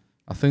missing out.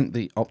 I think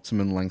the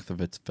optimum length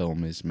of a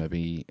film is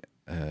maybe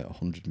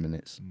 100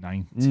 minutes.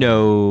 90.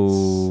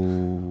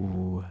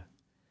 No.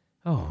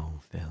 Oh,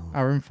 Phil.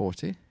 Hour and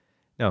 40.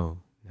 No.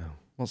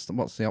 What's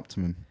the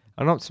optimum?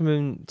 An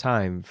optimum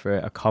time for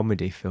a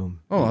comedy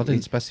film. Oh, I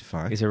didn't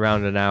specify. Is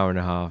around an hour and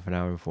a half, an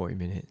hour and 40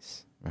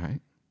 minutes. Right.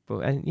 But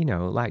and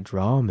like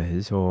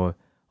dramas or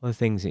other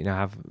things that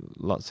have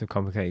lots of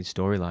complicated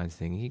storylines.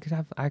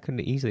 I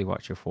could easily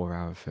watch a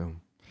 4-hour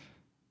film.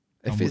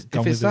 If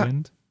Gone it's with that, the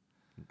wind.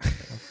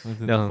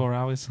 Within No. 4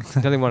 hours.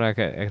 The only one I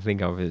can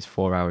think of that's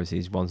 4 hours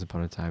is Once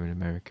Upon a Time in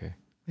America.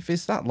 if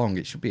it's that long,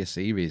 it should be a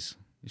series.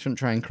 You shouldn't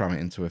try and cram it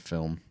into a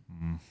film.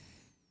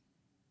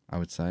 I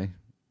would say.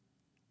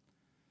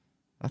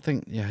 I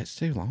think it's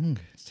too long.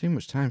 It's too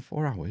much time.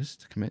 4 hours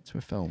to commit to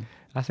a film.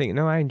 I think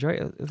I enjoy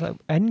it. It's like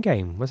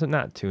Endgame, wasn't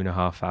that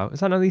 2.5 hours? Was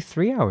that only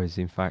 3 hours?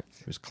 In fact,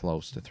 It was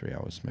close to 3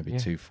 hours, maybe Yeah.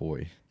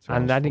 2:40.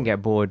 and I didn't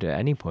get bored at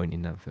any point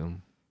in that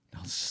film. No,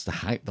 it's just the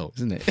hype, though,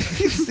 isn't it?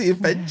 It's the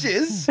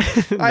Avengers.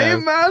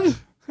 Iron Man.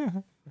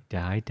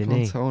 Died, Come didn't on,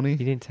 he? Tony. You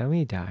didn't tell me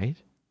he died.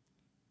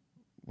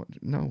 What?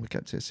 No, we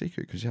kept it a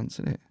secret because you hadn't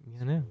seen it.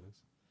 I know.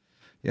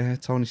 Yeah,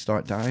 Tony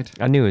Stark died.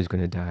 I knew he was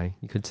going to die.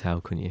 You could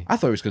tell, couldn't you? I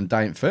thought he was going to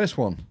die in the first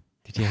one.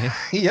 Did you?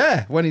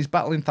 Yeah, when he's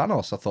battling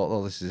Thanos, I thought,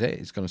 oh, this is it.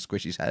 He's going to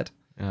squish his head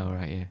Oh,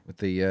 right, yeah. with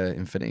the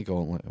Infinity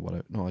Gauntlet or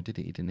whatever. No, did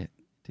he? He didn't.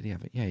 Did he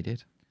have it? Yeah, he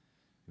did.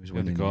 He was In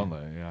the winning.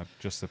 gauntlet, yeah.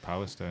 Just the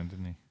Power Stone,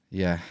 didn't he?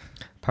 Yeah,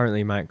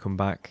 Apparently he might come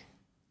back.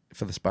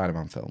 for the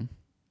Spider-Man film.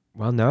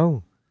 Well,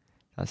 no.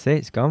 That's it.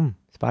 It's gone.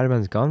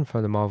 Spider-Man's gone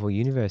from the Marvel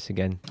Universe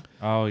again.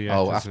 Oh, yeah.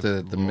 oh, 'cause after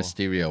of the Raw.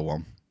 Mysterio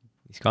one.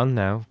 He's gone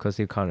now because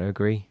they can't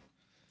agree.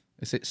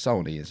 Is it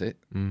Sony? Is it?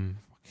 Mm.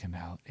 Fucking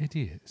hell.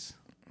 Idiots.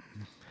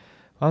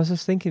 I was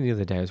just thinking the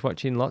other day, I was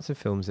watching lots of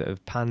films that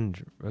have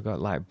panned or got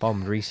like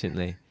bombed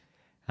recently,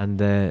 and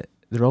they're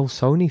all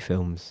Sony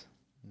films.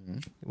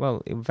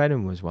 Well,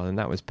 Venom was one, and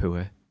that was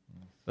poor.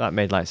 That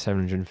made like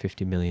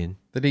 750 million.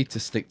 They need to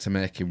stick to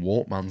making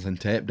Walkmans and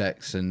tape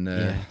decks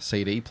and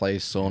CD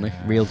players, Sony.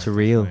 Yeah, Reel to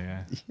reel.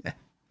 Yeah.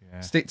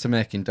 Stick to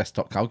making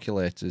desktop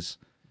calculators.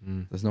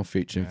 There's no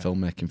future in Yeah.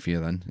 filmmaking for you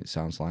then, it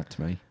sounds like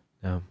to me.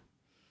 No.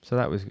 So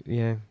that was,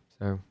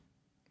 so.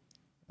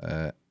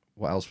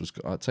 What else was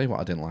good? I'll tell you what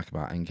I didn't like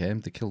about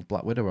Endgame. They killed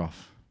Black Widow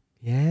off.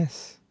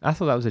 Yes. I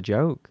thought that was a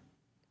joke.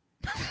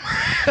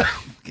 I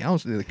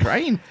was nearly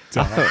crying.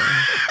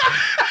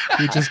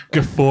 You're just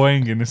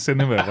guffawing in the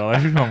cinema while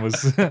everyone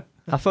was.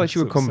 I thought she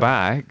would come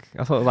back.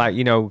 I thought, like,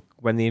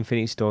 when the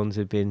Infinity Stones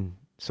had been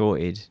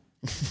sorted,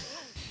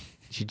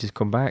 she'd just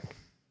come back.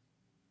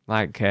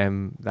 Like,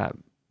 that.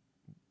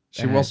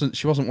 She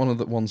wasn't one of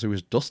the ones who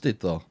was dusted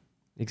though.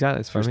 Exactly.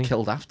 That's She was what I mean.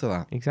 killed after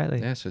that. Exactly.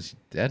 Yeah, so she's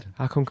dead.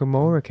 How come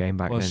Gamora came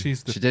back Well, then?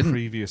 she's the She didn't.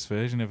 previous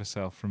version of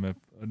herself from an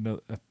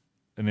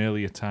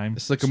earlier time.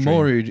 It's like stream.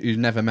 Gamora who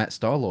never met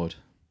Star-Lord.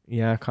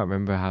 Yeah, I can't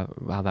remember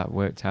how that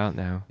worked out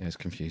now. Yeah, it's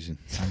confusing.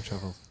 Time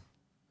travel.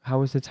 How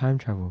was the time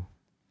travel?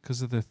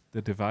 Because of the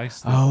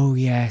device. Oh,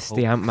 yes,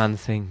 the Hulk. Ant-Man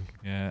thing.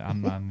 Yeah,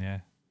 Ant-Man, yeah.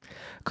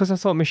 Because I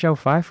thought Michelle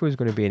Pfeiffer was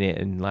going to be in it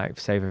and, like,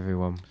 save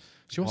everyone.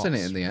 She was in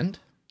it in the end.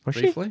 Was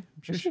she? Briefly.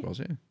 I'm sure Was she she? was,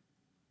 yeah.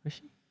 Was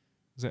she?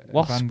 Was it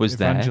Wasp was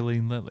there.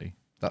 Evangeline Lilly?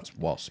 That's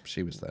Wasp.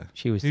 She was there.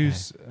 She was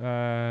Who's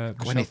Gwyneth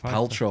Michelle Pfeiffer?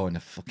 Paltrow in a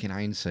fucking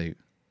iron suit.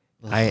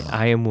 there.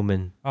 Iron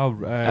Woman. Oh,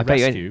 I bet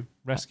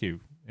Rescue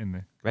in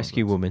the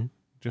Rescue comics. Woman.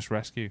 Just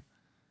Rescue.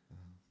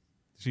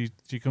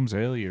 She comes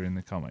earlier in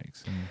the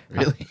comics. And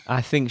Really?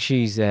 I think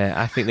she's.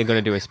 I think they're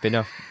going to do a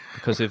spin-off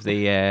because of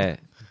the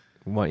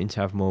wanting to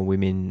have more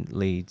women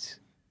leads.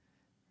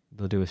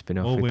 They'll do a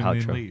spin-off all with women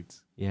in Paltrow.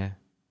 leads. Yeah.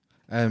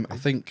 I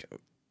think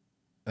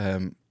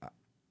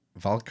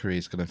Valkyrie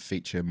is going to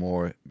feature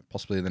more,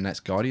 possibly in the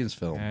next Guardians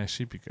film. Yeah,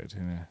 she'd be good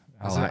in a,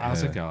 I as, like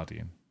as a her.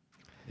 Guardian.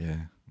 Yeah,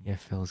 Yeah,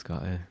 Phil's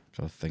got a.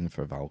 got a thing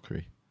for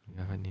Valkyrie.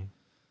 Haven't you?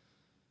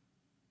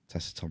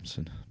 Tessa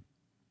Thompson.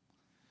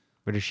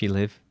 Where does she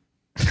live?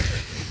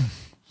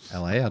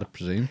 LA, I'd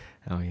presume.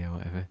 Oh yeah,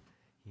 whatever.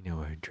 You know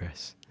her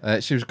address.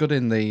 She was good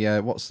in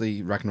the what's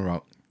the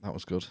Ragnarok? That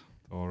was good.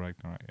 Or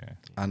Ragnarok, yeah.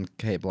 And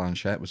Kate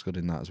Blanchett was good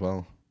in that as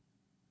well.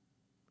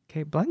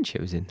 Kate Blanchett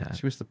was in that.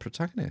 She was the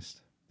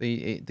protagonist, the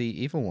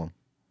evil one,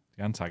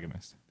 The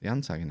antagonist. the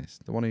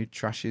antagonist, the one who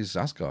trashes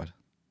Asgard.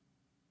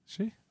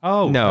 She?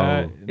 Oh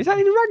No, is that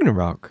in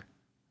Ragnarok?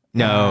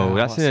 No,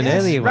 that's in an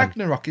Yes, earlier one.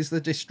 Ragnarok is the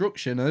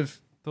destruction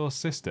of Thor's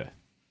sister?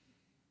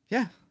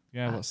 yeah,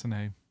 Yeah, what's the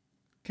name?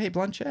 Kate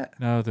Blanchett.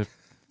 No, the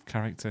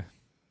character.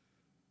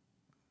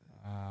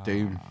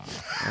 Doom.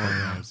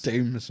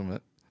 Doom or something.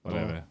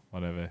 Whatever.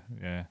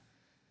 Yeah.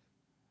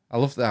 I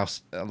love that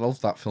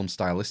film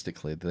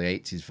stylistically, the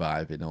 80s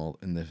vibe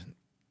in the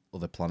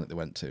other planet they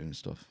went to and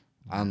stuff.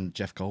 And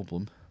Jeff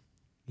Goldblum.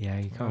 Yeah,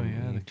 you can't.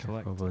 yeah, the Jeff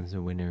collector. Goldblum's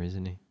a winner,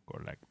 isn't he?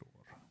 Collector.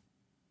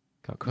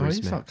 Got No, he's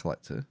charisma. not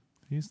collector.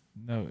 He's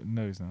no,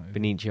 he's not.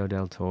 Benicio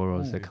del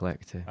Toro's the Oh.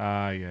 collector.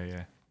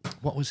 Yeah.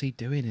 What was he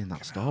doing in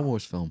that Star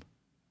Wars film?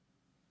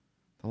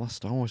 The last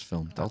Star Wars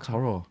film, Del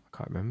Toro. I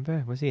can't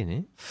remember. Was he in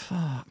it?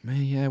 Fuck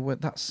me, yeah.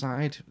 With that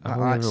I've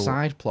only ever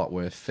side plot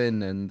where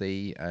Finn and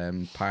the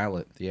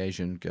pilot, the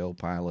Asian girl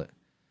pilot,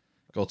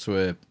 go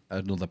to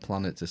another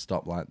planet to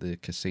stop like the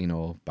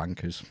casino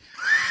bankers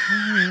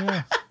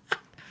Oh,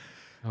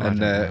 I and don't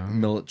know.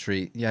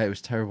 military. Yeah, it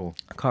was terrible.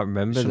 I can't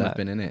remember Shouldn't that. have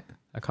been in it.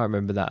 I can't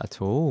remember that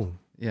at all.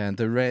 Yeah, and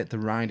they're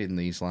riding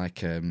these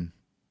like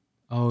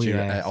Oh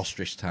yeah.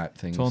 ostrich type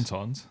things.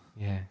 Tauntauns.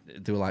 Yeah.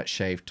 They were like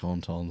shaved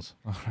tauntauns.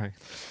 All right.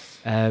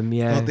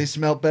 Yeah. God, they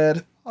smell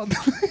bad. On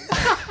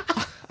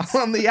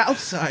the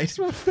outside. It's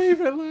my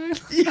favourite line.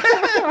 Yeah,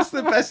 it's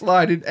the best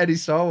line in any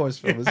Star Wars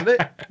film, isn't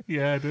it?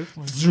 Yeah,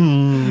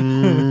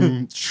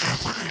 definitely.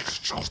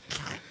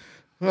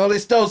 Well,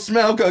 this don't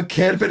smell good,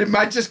 kid, but it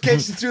might just get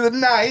you through the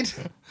night.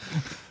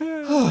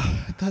 Oh,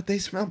 I thought they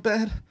smelled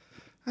bad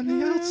on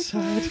the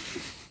outside.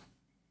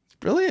 It's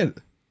brilliant.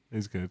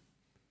 It's good.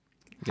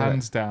 Yeah.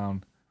 Hands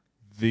down,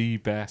 the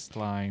best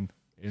line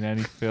in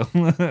any film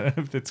of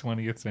the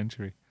 20th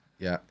century.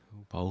 Yeah.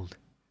 Bold.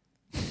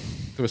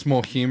 There was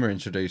more humour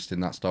introduced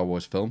in that Star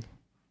Wars film,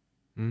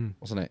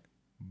 wasn't it?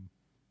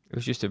 It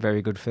was just a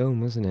very good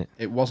film, wasn't it?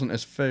 It wasn't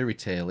as fairy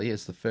tale-y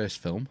as the first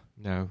film.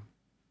 No.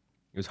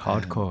 It was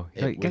hardcore.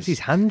 it He gets was- his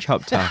hand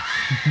chopped off.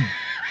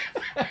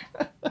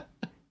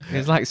 It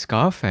was like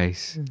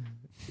Scarface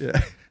Yeah.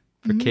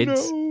 for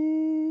kids.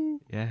 No.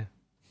 Yeah.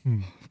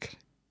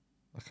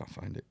 I can't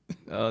find it.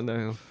 Oh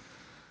no.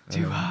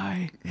 Too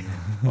high.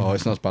 Oh,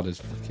 it's not as bad as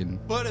fucking...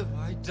 What have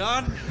I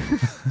done?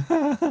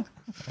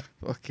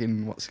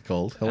 Fucking, what's it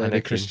called? Helena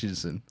Anakin.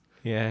 Christensen.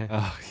 Yeah.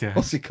 Oh, yeah.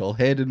 What's it called?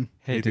 Hayden.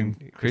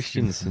 Hayden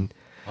Christensen.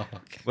 Oh,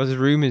 okay. Well, there's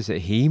rumours that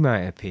he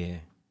might appear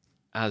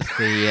as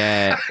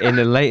the in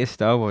the latest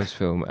Star Wars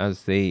film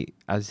as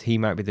he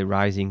might be the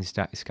rising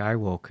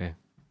Skywalker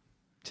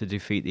to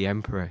defeat the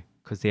Emperor,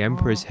 because the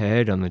Emperor's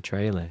heard on the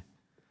trailer.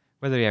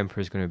 Whether the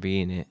Emperor's going to be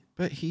in it,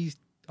 But he's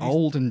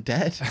old and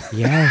dead.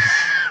 Yes.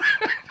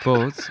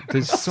 But I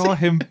saw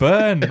him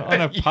burn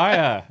on a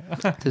pyre.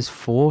 there's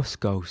Force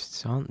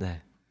ghosts, aren't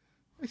there?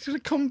 He's going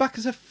to come back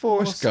as a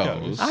Force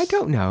ghost. I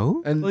don't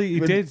know. And Well, he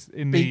would did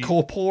in be the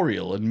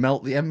corporeal and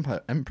melt the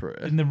emperor.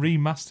 in the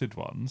remastered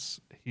ones.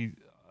 He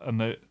on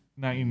the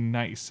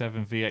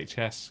 1997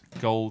 VHS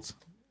Gold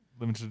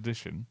Limited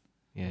Edition.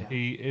 Yeah.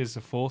 He is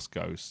a Force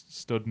ghost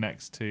stood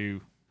next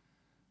to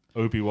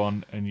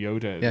Obi-Wan and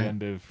Yoda at the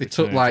end of. They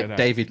Return took of like Jedi.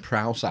 David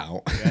Prowse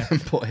out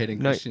and put Hayden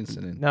No,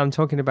 Christensen in. No, I'm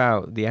talking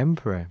about the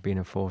Emperor being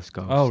a Force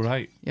ghost. Oh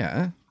right.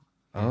 Yeah.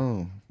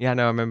 Oh. Yeah,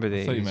 no, I remember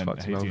I thought you he meant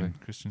swapped him over. Hayden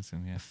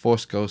Christensen. Yeah.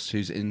 Force ghost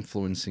who's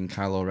influencing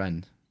Kylo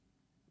Ren,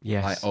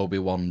 Yes. like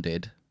Obi-Wan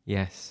did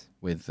Yes.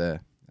 with, and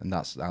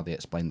that's how they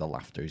explain the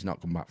laughter. He's not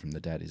come back from the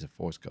dead. He's a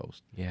Force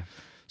ghost. Yeah.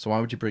 So why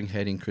would you bring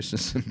Hayden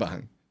Christensen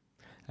back?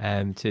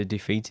 To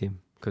defeat him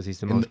because he's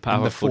the In most the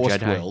powerful Force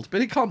Jedi. world, but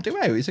he can't do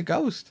it. He's a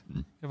ghost.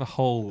 You have a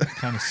whole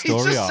kind of He's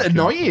story just arc.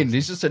 annoying.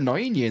 He's just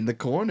annoying you in the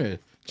corner,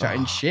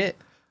 chatting shit.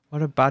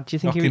 What a bad. Do you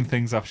think Knocking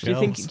things off do you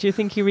shelves.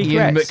 think he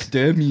Ian regrets?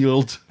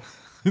 McDermott.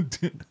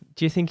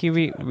 Do you think he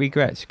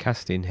regrets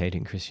casting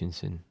Hayden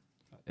Christensen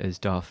as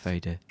Darth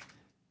Vader?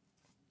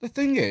 The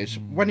thing is,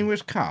 when he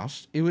was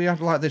cast, he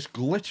had like this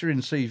glittering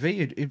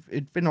CV.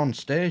 He'd been on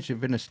stage. He'd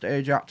been a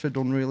stage actor,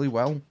 done really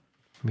well.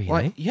 Really?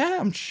 Like, yeah,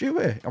 I'm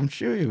sure. I'm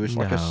sure he was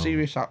like a No.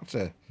 serious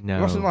actor. No.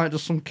 He wasn't like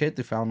just some kid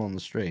they found on the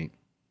street.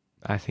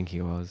 I think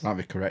he was. Might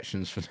be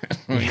corrections for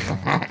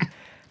that.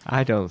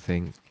 I don't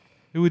think.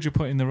 Who would you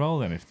put in the role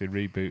then if they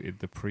rebooted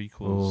the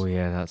prequels? Oh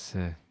yeah, that's.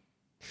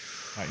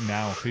 Like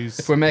now, who's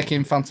If we're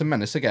making Phantom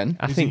Menace again,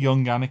 I who's think a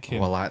young Anakin?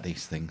 oh, I like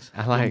these things.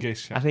 I like.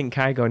 youngish, I think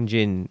Qui-Gon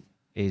Jinn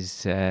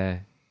is. Is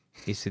a,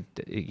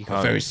 you A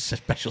can't- very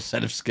special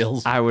set of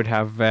skills. I would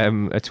have a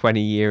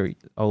 20-year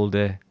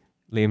older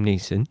Liam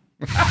Neeson,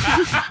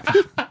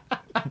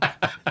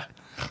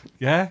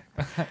 yeah,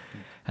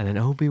 and then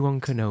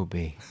Obi-Wan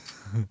Kenobi.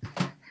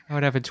 I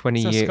would have a It's a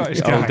 20-year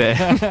Scottish guy.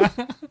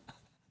 older.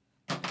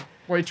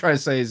 What you're trying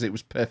to say is it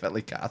was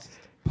perfectly cast.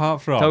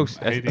 Apart from Those-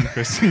 Hayden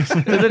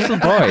Christensen. The little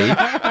boy.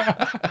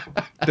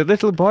 The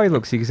little boy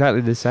looks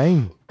exactly the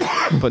same,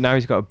 but now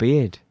he's got a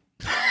beard.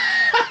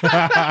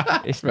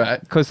 It's Right.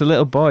 because the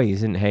little boy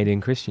isn't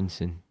Hayden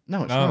Christensen.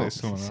 No, it's No, not. it's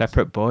someone else.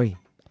 Separate boy.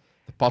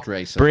 The pod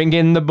racer. Bring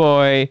in the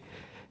boy.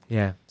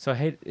 Yeah. So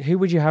who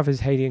would you have as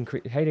Hayden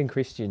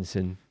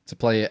Christensen? To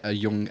play a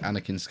young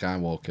Anakin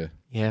Skywalker.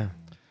 Yeah.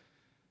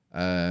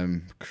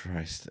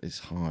 Christ, it's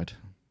hard.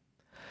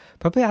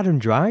 Probably Adam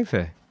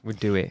Driver would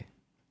do it.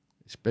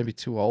 It's maybe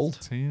too old.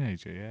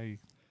 Teenager, yeah.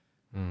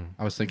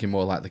 I was thinking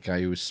more like the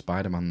guy who was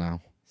Spider-Man now.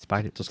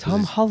 Spider. Just 'cause Tom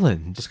he's-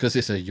 Holland. Just because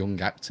it's a young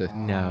actor.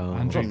 No.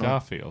 Andrew don't know.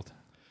 Garfield.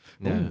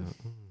 No. Ooh.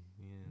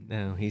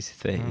 No, he's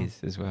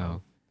 30s as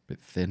well. Bit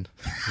thin.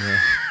 Yeah.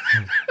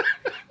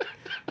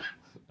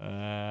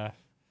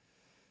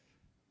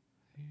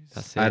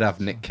 That's it. I'd have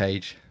Nick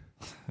Cage.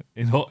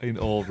 In all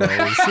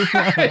roles.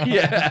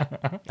 Yeah.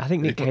 I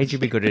think Nick Cage would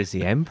be good as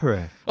the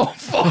Emperor. Oh,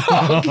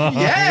 fuck.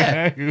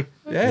 Yeah. Yeah.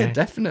 Yeah,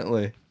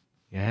 definitely.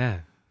 Yeah.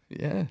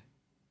 Yeah.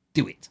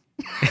 Do it.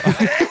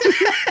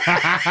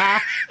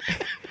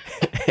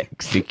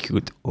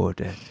 Execute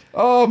order.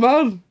 Oh,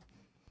 man.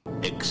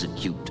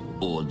 Execute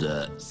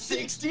order.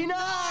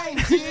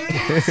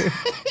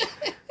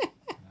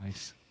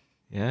 Nice.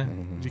 Yeah.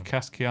 Did you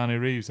cast Keanu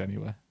Reeves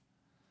anywhere?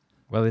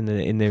 Well, in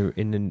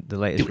the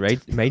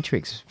latest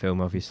Matrix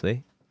film,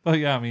 obviously. Oh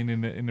yeah, I mean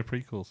in the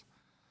prequels.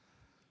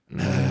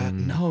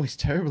 No, he's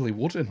terribly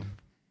wooden.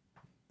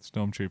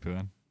 Stormtrooper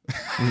then.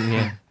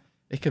 Yeah.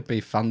 It could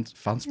be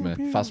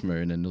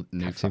Phasma in a new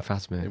Captain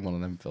Phasma. in one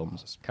of them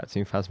films.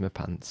 Captain Phasma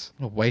pants.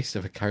 What a waste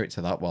of a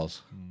character that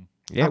was.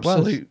 Yeah, it was.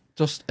 Absolute,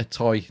 just a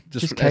toy.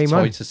 Just a came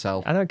toy on. to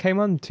sell. I know it came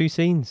on 2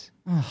 scenes.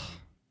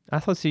 I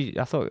thought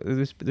there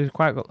was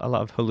quite a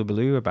lot of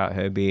hullabaloo about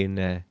her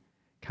being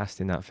cast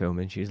in that film,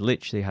 and she's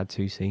literally had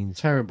 2 scenes.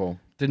 Terrible.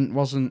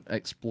 Wasn't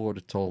explored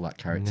at all, that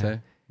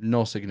character.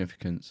 No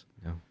significance.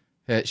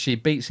 No. She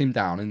beats him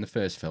down in the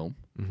first film.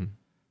 Mm-hmm.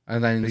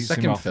 And then in the Beats him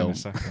second off in film, a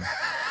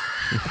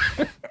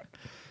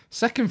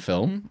second.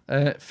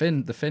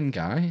 Finn, the Finn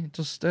guy,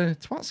 just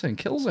twats her and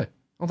kills her.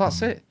 Oh,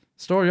 that's it.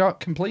 Story arc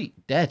complete.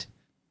 Dead.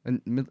 In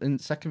the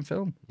second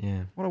film.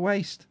 Yeah. What a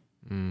waste.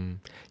 Do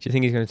you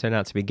think he's going to turn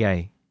out to be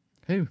gay,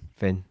 Who?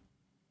 Finn?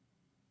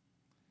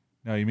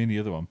 No, you mean the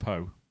other one,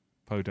 Poe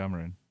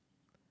Dameron.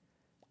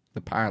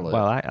 The pilot.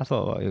 Well, I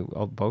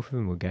thought both of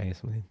them were gay or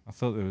something. I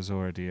thought there was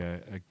already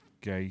a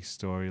gay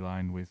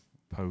storyline with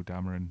Poe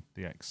Dameron,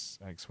 the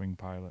ex-wing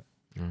pilot.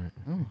 Right.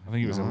 Oh, I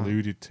think it was no.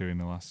 alluded to in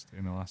the last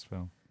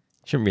film.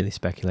 Shouldn't really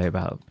speculate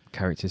about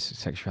characters'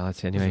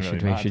 sexuality anyway, Doesn't should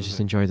really we? matter, Should does just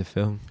it? enjoy the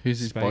film. Who's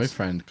his Space.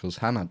 boyfriend? Because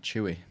Han had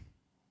Chewie.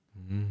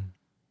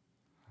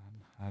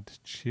 Had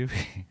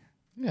Chewie.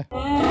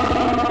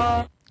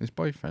 Yeah. His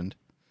boyfriend.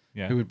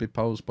 Yeah. Who would be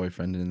Poe's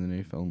boyfriend in the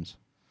new films?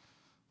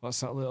 What's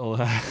that little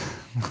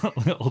that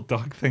little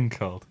dog thing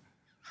called?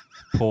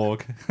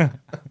 Porg. I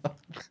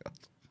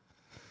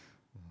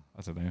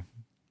don't know.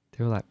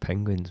 They were like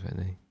penguins, weren't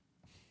they?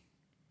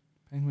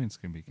 Penguins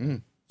can be.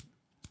 Mm.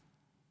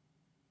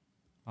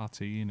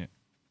 RT unit.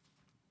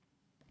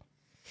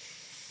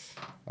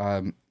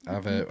 I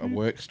have a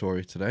work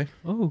story today.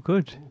 Oh,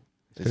 good.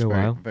 It's been a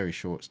very, while. very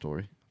short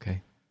story.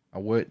 Okay. I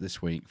worked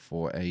this week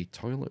for a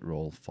toilet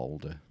roll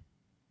folder.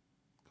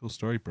 Cool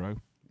story, bro.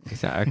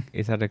 Is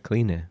that a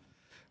cleaner?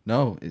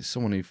 No, it's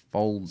someone who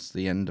folds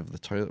the end of the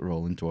toilet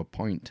roll into a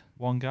point.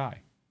 One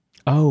guy.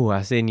 Oh,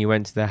 I seen you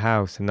went to their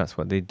house and that's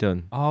what they'd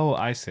done. Oh,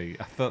 I see.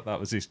 I thought that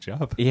was his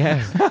job.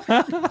 Yeah.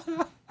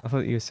 I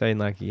thought you were saying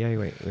like, yeah,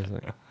 wait. It was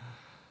like,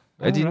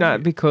 Oh, I did right.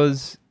 not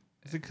because,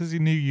 Is it because he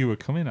knew you were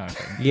coming, I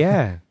think?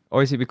 yeah.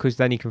 Or is it because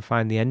then you can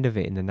find the end of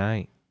it in the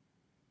night?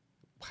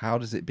 How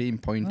does it being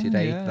pointed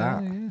out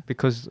that? Yeah.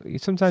 Because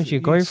sometimes So you're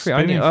going you're for it,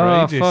 aren't you? spinning for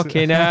Oh, ages.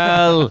 fucking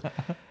hell.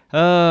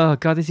 Oh,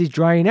 God, this is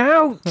drying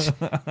out.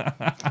 No,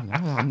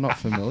 I'm not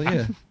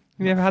familiar.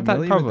 You never had that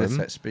Familiar problem? with this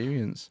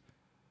experience.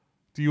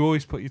 Do you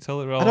always put your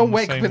toilet roll I don't on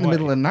wake the up same in the way?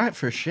 middle of the night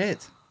for a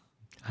shit.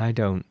 I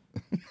don't.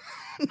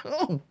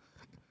 No.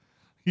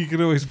 You could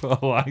always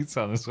put a light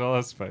on as well,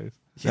 I suppose.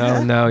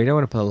 Oh, no, you don't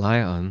want to put a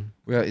light on.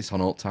 Well, it's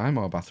on all time,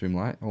 our bathroom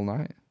light all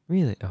night.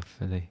 Really? Oh,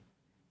 for the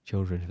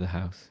children of the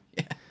house.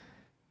 Yeah.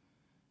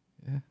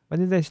 Yeah. When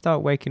did they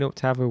start waking up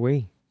to have a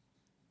wee?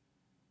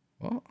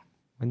 What?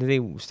 When did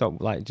they stop,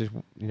 like, just,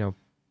 peeing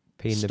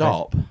the bed?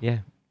 Stop? Yeah.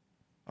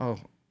 Oh,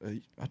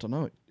 I don't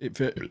know. It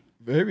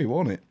very,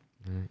 won't it?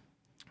 Mm.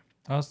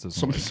 Ours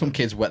doesn't. Some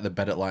kids wet the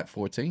bed at like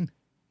 14.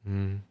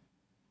 Mm.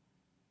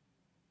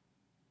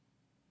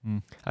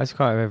 Mm. I just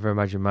can't ever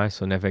imagine my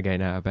son ever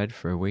getting out of bed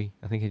for a wee.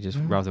 I think he'd just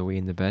rather wee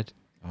in the bed.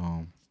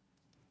 Oh.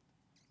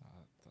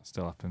 That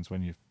still happens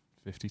when you're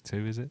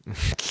 52, is it?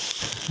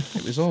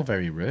 It was all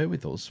very rare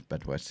with us,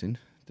 bedwetting.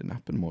 Didn't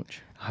happen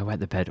much. I wet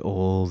the bed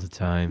all the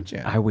time. Did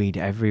you? I weed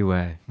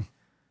everywhere.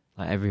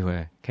 Like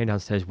everywhere. Came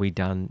downstairs, weed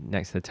down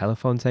next to the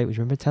telephone table. Do you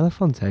remember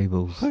telephone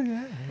tables? Oh,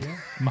 yeah.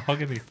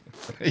 Mahogany.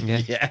 Yeah.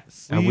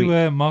 Yes. Were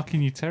you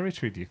marking your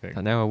territory, do you think?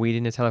 I know, I weed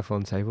in a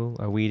telephone table.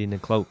 I weed in a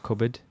cloak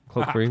cupboard,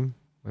 cloak room.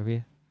 Wherever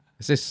you.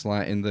 Is this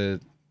like in the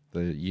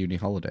uni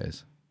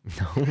holidays?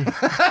 No.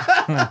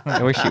 I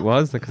wish it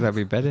was, because that'd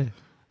be better.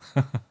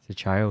 As a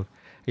child.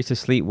 I used to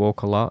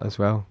sleepwalk a lot as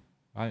well.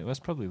 Right, that's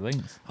probably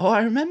linked. Oh,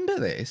 I remember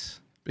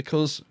this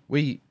because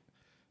we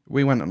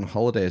went on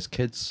holiday as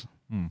kids.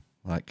 Hmm.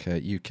 Like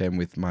you came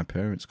with my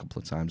parents a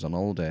couple of times on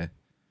holiday,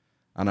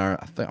 and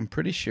I'm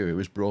pretty sure it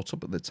was brought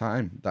up at the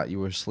time that you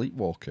were a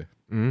sleepwalker,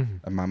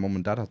 and my mum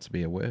and dad had to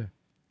be aware.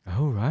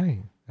 Oh, right.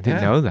 I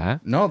didn't Yeah. know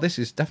that. No, this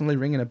is definitely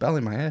ringing a bell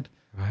in my head.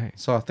 Right.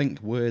 So I think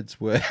words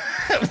were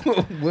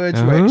were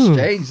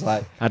exchanged,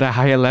 like At a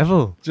higher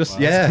level. just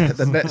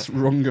the next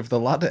rung of the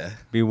ladder.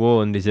 Be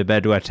warned, is a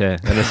bedwetter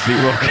and a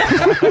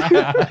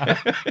sleepwalker.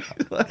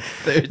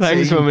 13.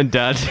 Thanks, mum and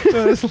dad.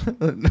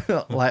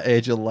 Like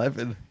age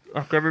 11.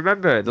 I can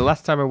remember the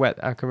last time I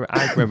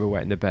remember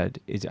wetting the bed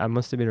is I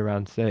must have been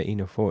around 13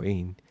 or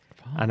 14,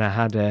 and I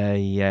had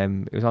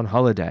it was on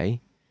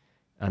holiday,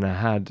 and I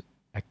had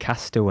a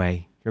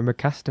Castaway. Remember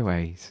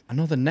Castaways? I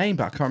know the name,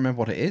 but I can't remember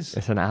what it is.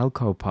 It's an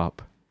alcohol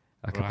pop,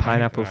 like a Right,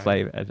 pineapple right.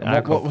 flavour.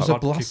 And what was a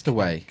vodka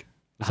blastaway? cake.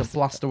 It was a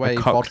blastaway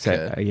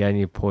cocktail. vodka. Yeah, and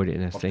you poured it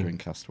in a Vodka thing. and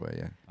castaway,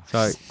 yeah.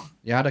 So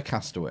You had a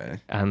castaway.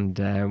 and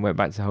went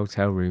back to the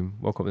hotel room.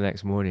 Woke up the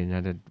next morning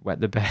and I'd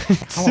wet the bed.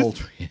 How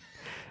old were you?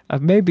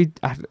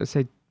 I'd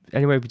say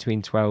anywhere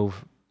between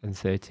 12 and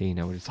 13.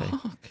 I would say.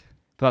 Fuck.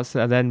 But that's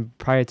and then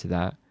prior to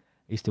that, I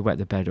used to wet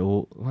the bed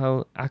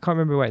I can't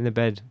remember wetting the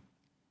bed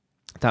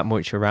that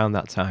much around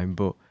that time,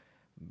 but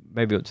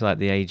maybe up to like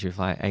the age of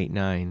like 8,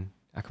 9,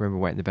 I can remember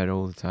wetting the bed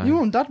all the time. Your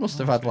mum and dad must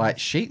have had like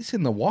sheets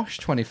in the wash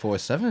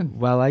 24/7.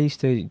 Well, I used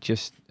to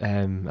just,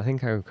 I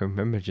think I can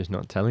remember just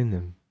not telling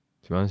them,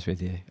 to be honest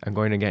with you. I'm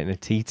going and getting a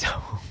tea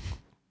towel,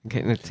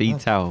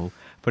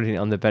 putting it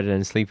on the bed and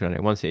then sleeping on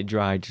it. Once it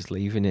dried, just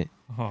leaving it.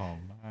 Oh,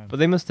 man. But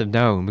they must have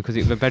known because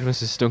the bed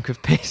must have stunk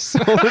of piss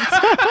all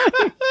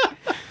the time.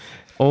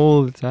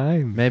 All the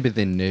time. Maybe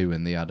they knew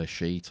and they had a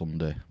sheet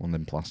under one of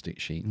them plastic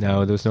sheets.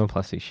 No, there was no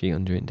plastic sheet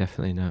under it,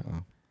 definitely not.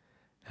 Oh.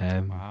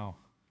 Wow.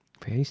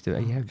 But I used to,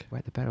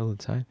 wet the bed all the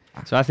time.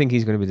 So I think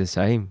he's going to be the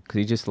same because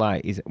he just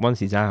once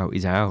he's out,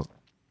 he's out. Do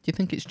you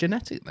think it's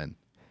genetic then?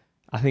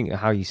 I think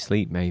how you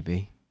sleep,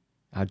 maybe.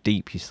 How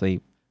deep you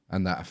sleep.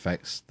 And that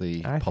affects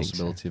the I think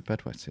possibility of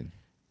bedwetting?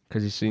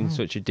 Because he's in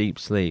such a deep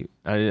sleep.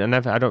 I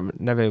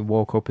never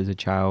woke up as a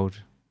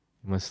child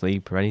in my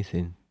sleep or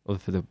anything, other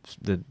for the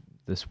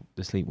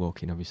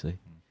sleepwalking, obviously.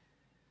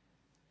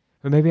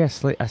 But maybe I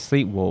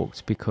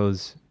sleepwalked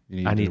because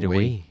I need a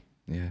wee.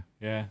 Yeah.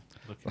 Yeah.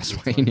 That's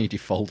why you need your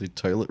folded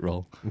toilet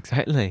roll.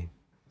 Exactly.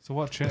 So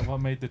what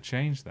made the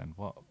change then?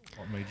 What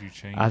made you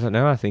change? I don't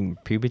know. I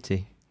think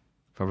puberty,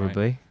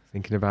 probably. Right.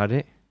 Thinking about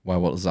it. Why?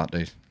 What does that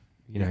do?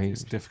 You know,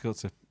 It's difficult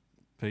to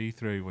pee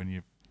through when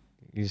you...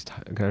 you just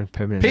got a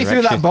permanent Pee through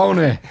erection. that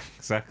boner.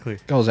 Exactly.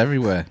 Goes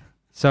everywhere.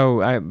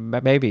 So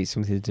maybe it's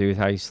something to do with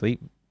how your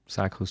sleep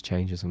cycles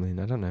change or something.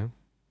 I don't know.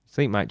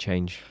 Sleep might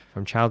change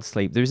from child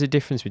sleep. There is a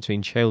difference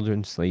between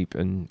children's sleep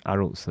and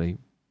adult sleep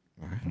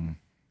Right.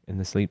 in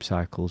the sleep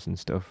cycles and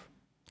stuff.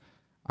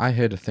 I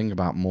heard a thing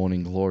about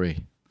morning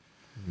glory,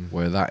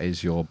 where that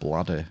is your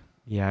bladder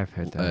Yeah, I've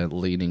heard that.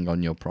 leaning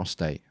on your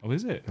prostate, Oh,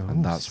 is it?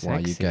 and that's why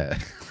you sexy.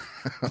 get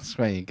that's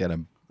why you get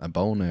a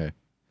boner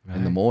in the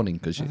Right. morning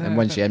and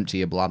once you empty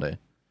your bladder.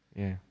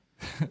 Yeah.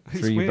 It's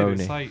Through your weird.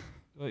 It's bony.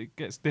 like it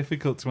gets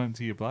difficult to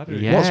empty your bladder.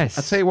 Yes.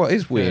 I tell you what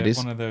is weird is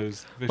one of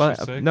those vicious Well,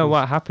 circles. no,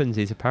 what happens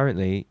is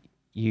apparently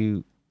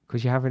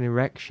because you have an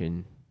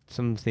erection,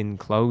 something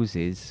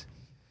closes,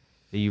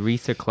 the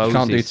urethra you closes.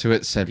 can't do two at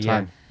the same Yeah.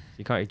 time.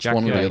 You can't It's one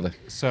or the ejaculate.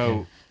 other.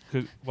 So,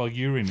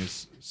 urine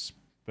is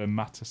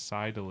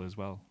spermaticidal as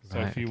well. So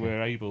Right, if you okay.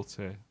 were able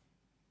to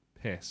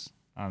piss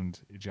and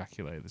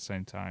ejaculate at the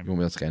same time, You won't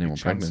be able to get anyone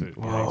pregnant.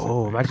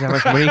 Whoa, imagine how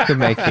much money you could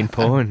make in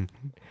porn.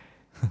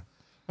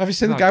 Have you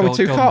seen the guy with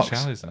two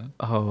cocks?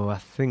 Oh, I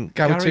think...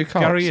 Guy with two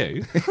cocks. Gary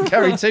who?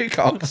 Gary Two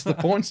Cocks, the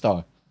porn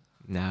star.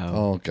 No.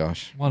 Oh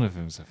gosh, One of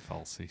them's a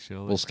falsie,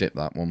 surely. we'll skip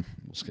that one.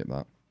 We'll skip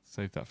that.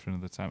 Save that for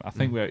another time. I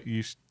think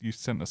you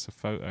sent us a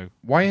photo.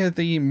 Why are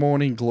the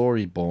morning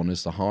glory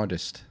boners the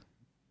hardest?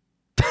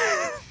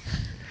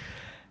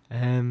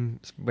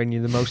 When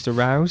you're the most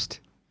aroused?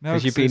 No,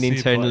 'Cause you've been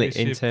it's internally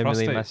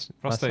prostate's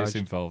massaged.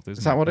 involved, isn't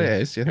Is that it? what it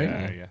is? Do you think?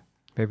 Yeah.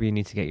 Maybe you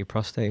need to get your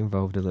prostate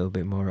involved a little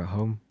bit more at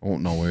home. I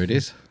won't know where it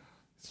is.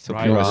 It's up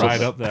right, your arse.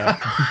 right up there.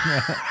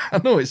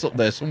 I know it's up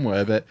there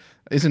somewhere, but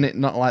isn't it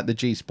not like the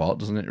G spot?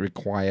 Doesn't it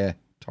require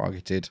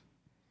targeted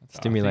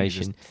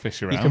Stimulation. I think you just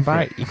fish You around can for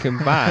buy. it. You can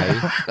buy.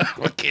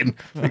 fucking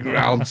big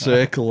round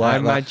circle I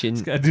like that?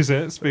 imagine. Get a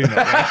dessert spoon up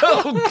there.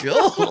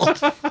 Oh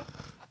god!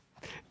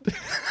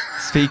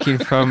 Speaking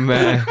from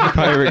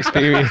prior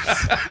experience.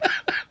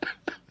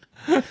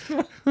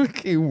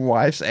 Fucking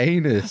wife's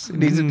anus. It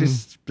needs a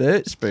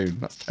dessert spoon.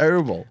 That's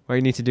terrible. What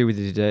you need to do with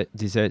the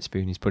dessert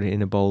spoon is put it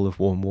in a bowl of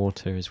warm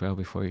water as well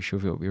before you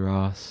shove it up your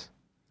arse.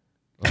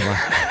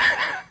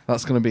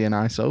 That's going to be a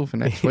nice O for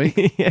next week.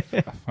 Yeah.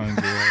 I find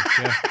you,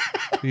 yeah.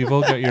 You've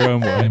all got your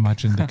own way. I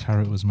imagine the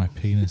carrot was my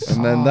penis.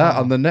 And then that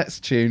on the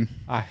next tune.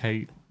 I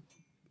hate.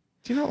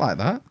 Do you not like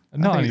that?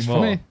 Not think it's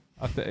anymore. funny.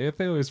 I think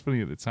it was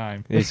funny at the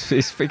time. It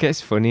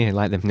gets funny. I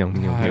like them.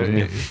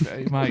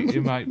 It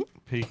might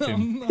peak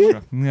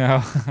in. No,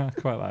 I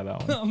quite like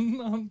that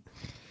one.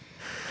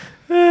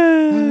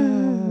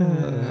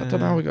 I don't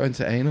know how we got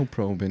into anal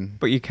probing.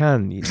 But you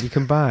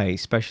can buy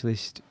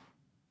specialist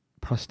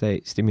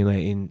prostate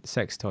stimulating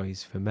sex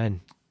toys for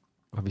men.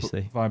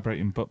 Obviously.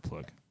 Vibrating butt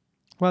plug.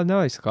 Well,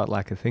 no, it's got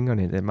like a thing on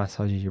it that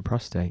massages your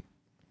prostate.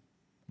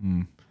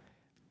 Mm.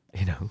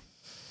 You know.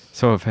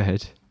 So I've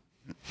heard.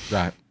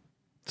 Right.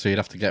 So you'd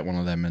have to get one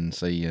of them and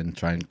see and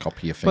try and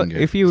copy your But finger.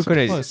 if you were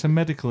going Well, to, it's a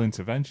medical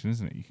intervention,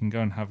 isn't it? You can go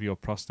and have your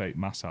prostate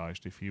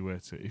massaged if you were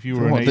what,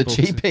 the unable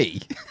to.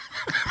 GP?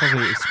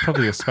 It's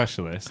probably a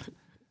specialist.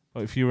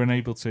 But if you were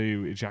unable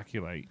to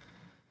ejaculate,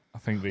 I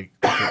think they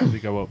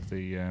go up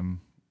the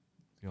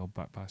old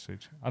back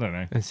passage. I don't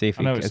know. and see if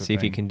I know you, it's and a see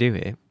if you thing. can do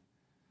it.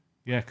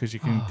 Yeah, because you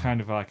can kind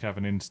of like have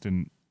an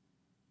instant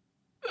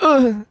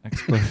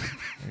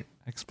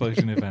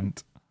explosion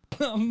event.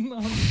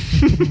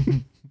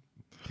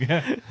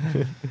 Yeah.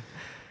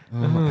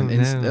 No.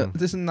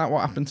 Isn't that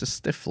what happened to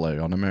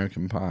Stifler on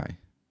American Pie?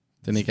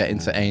 Didn't he get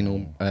into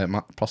anal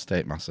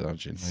prostate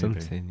massaging?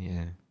 Something,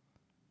 yeah.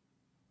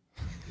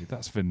 Dude,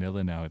 that's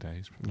vanilla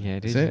nowadays. Probably. Yeah,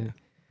 it Is is. it? isn't it?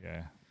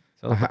 Yeah.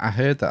 It's all about- I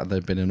heard that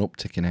there'd been an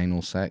uptick in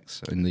anal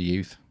sex in the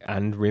youth.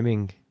 and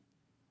rimming.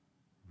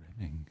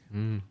 Rimming.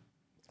 Mm.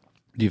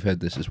 You've heard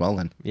this as well,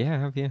 then? Yeah, I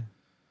have, yeah.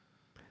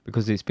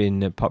 Because it's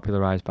been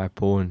popularised by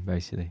porn,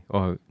 basically,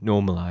 or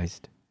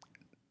normalised.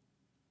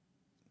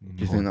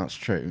 Do you think that's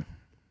true?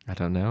 I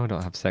don't know. I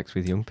don't have sex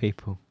with young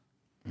people.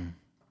 Mm.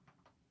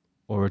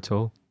 Or at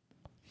all.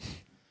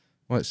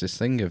 Well, it's this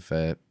thing of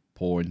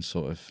porn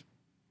sort of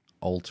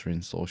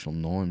altering social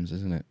norms,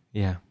 isn't it?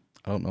 Yeah.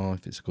 I don't know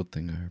if it's a good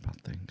thing or a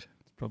bad thing. Do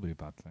It's probably a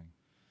bad thing.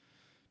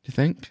 you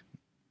think?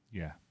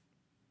 Yeah.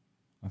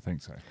 I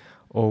think so.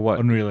 Or what?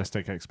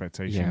 Unrealistic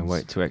expectations. Yeah,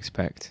 what to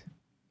expect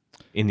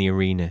in the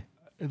arena.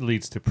 It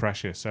leads to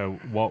pressure. So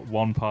what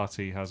one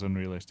party has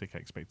unrealistic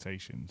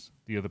expectations,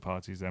 the other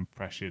party is then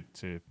pressured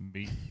to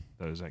meet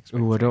those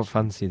expectations. Oh, I don't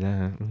fancy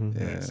that. Mhm.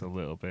 Yeah. It's a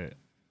little bit.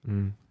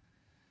 Mm.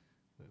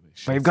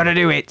 shitty. But you've got to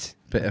do it.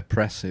 Bit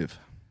oppressive.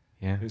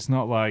 Yeah. It's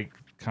not like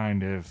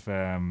kind of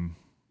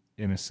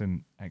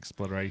innocent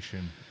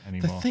exploration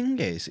anymore. The thing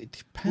is, it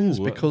depends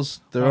Ooh, because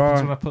What there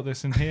happens when I are put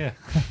this in here?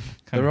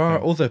 there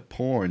are other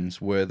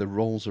porns where the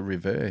roles are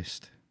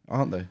reversed,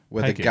 aren't there?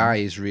 Where Pegging. the guy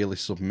is really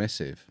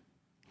submissive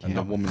and Yeah.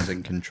 the woman's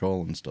in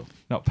control and stuff.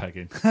 Not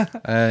pegging.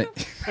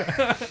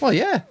 Well,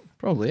 yeah,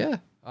 probably, yeah.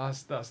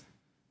 That's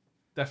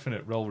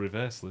definite role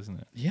reversal, isn't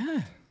it?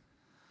 Yeah.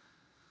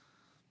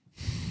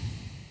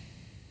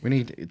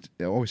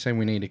 I always saying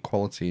we need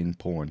equality in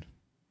porn,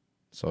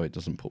 so it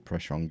doesn't put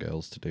pressure on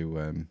girls to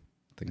do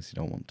things they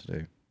don't want to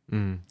do.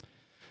 Mm.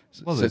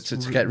 Well, So there's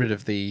to get rid of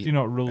Do the you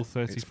know what Rule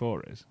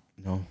 34 is?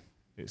 no,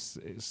 It's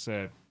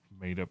a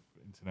made up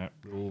internet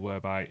rule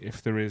whereby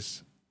if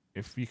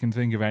you can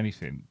think of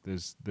anything,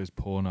 there's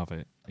porn of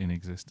it in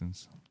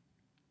existence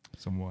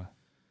somewhere.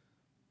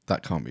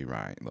 that can't be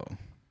right though.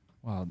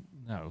 Well,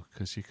 no,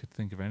 because you could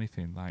think of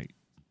anything like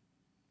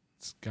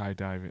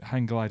skydiving,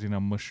 hang gliding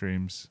on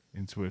mushrooms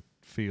into a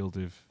field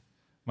of.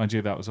 Mind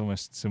you, that was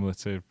almost similar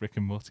to Rick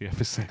and Morty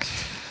episode.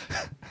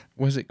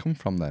 Where's it come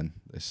from then?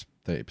 This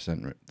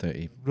 30%,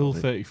 30 Rule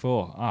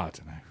 34. I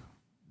don't know.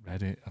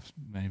 Reddit,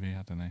 maybe.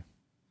 I don't know.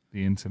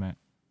 The internet.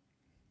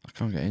 I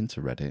can't get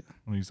into Reddit.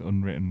 One of these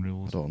unwritten I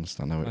rules. don't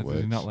understand how it Did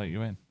works. he not let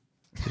you in?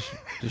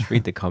 Just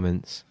read the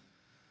comments.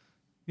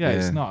 Yeah, Yeah.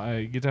 it's not.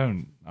 You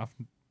don't.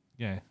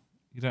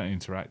 You don't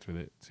interact with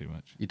it too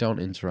much. You don't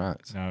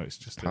interact. No, it's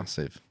just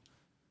Passive.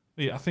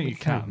 I think you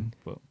can,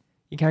 but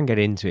You can get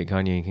into it,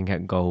 can't you? You can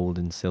get gold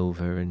and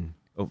silver and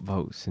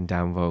upvotes and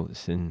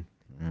downvotes, and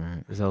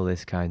Right. there's all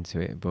this kind to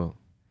it. And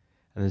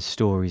there's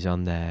stories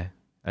on there,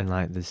 and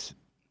like there's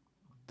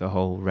the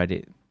whole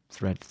Reddit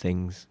thread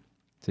things.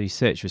 So you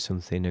search for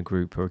something, a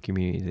group or a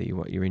community that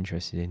you're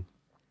interested in.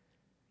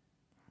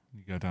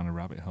 you go down a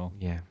rabbit hole.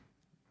 Yeah,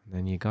 and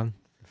then you're gone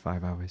for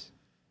 5 hours.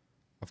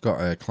 I've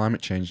got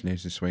climate change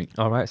news this week.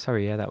 All right,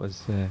 sorry, yeah, that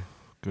was.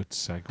 Good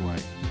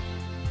segue.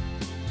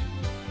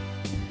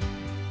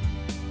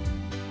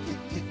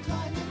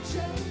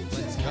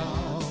 Let's go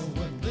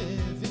and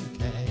live in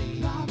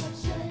caves.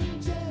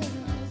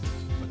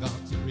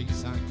 Forgot to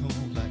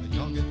recycle like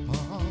yogurt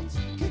pots.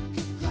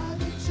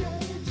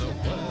 The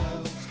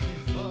world's too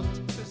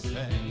fucked to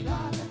stay.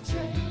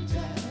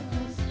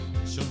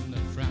 Shouldn't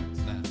have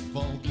fracked that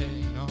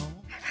volcano.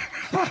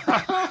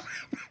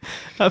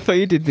 I thought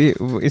you did the.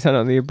 Is that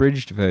not the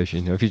abridged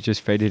version, or have you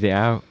just faded it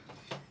out?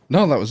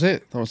 No, that was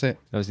it. That was it.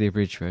 That was the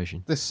abridged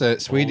version. This All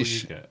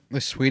Swedish you get.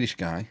 this Swedish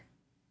guy,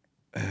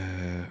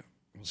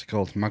 what's he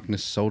called?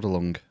 Magnus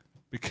Soderlung.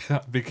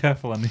 Be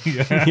careful on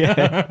the.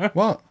 Yeah.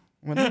 What?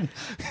 What am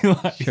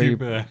I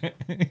doing?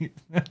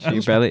 Like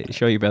Show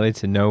Show your belly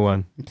to no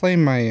one. I'm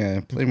playing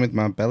with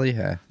my belly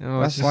hair. Oh,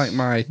 That's it's like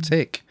my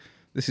tick.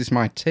 This is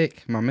my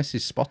tick. My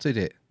missus spotted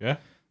it. Yeah.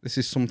 This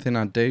is something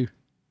I do.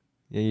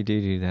 Yeah, you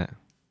do that.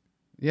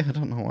 Yeah, I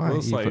don't know why.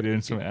 Looks like you're put-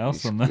 doing something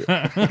else on that.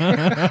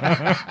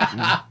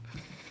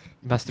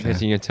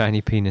 Masturbating your tiny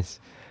penis.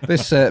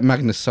 This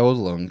Magnus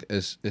Soderlung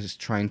is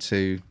trying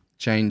to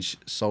change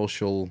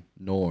social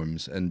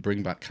norms and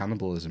bring back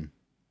cannibalism.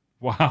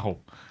 Wow.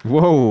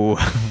 Whoa.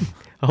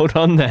 Hold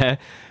on there.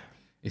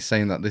 He's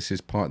saying that this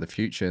is part of the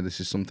future. This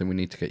is something we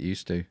need to get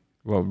used to.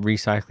 Well,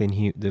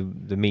 recycling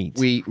the meat.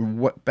 We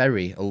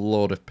bury a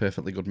load of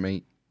perfectly good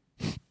meat,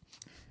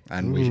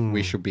 and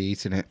we should be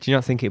eating it Do you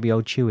not think it'd be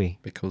all chewy?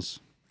 because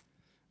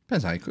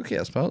depends how you cook it,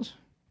 I suppose.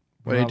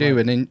 What Well, do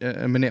you do?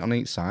 A minute on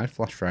each side,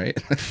 flash fry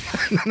it,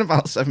 and then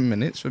about 7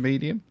 minutes for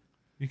medium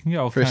You can get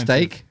all for a kinds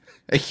steak,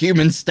 a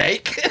human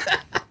steak.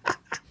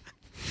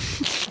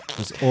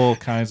 There's all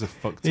kinds of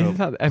fucked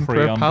Isn't up that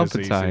Emperor prion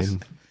diseases.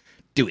 Palpatine?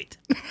 Do it.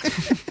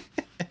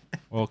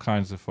 All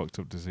kinds of fucked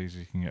up diseases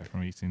you can get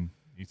from eating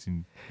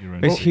your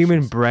own. It's human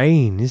species.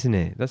 brain, isn't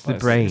it? That's Well, the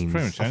it's brain.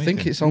 pretty much I think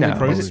anything. it's only No.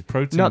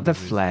 protein. Not the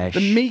disease. flesh.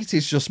 The meat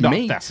is just Not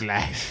meat. the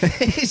flesh.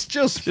 It's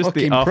just the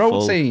fucking offal.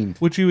 protein.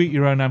 Would you eat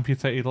your own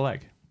amputated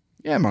leg?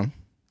 Yeah, man.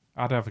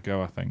 I'd have a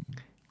go, I think.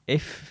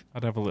 If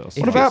I'd have a little. What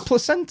slice. about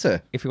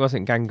placenta? it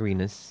wasn't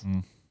gangrenous.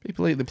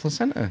 People eat the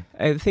placenta.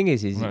 The thing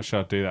is I'm not sure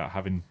I'd do that.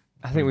 Having.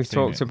 I think we've seen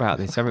talked it. about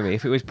this, haven't we?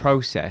 If it was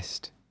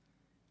processed,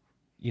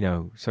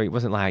 so it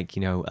wasn't like,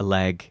 a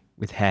leg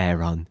with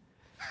hair on.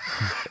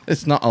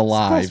 It's not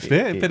alive.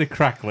 Bit of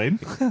crackling.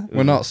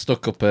 We're not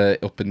stuck up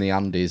in the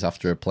Andes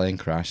after a plane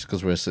crash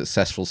because we're a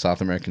successful South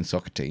American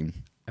soccer team.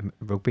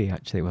 Rugby,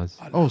 actually, it was.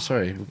 Oh,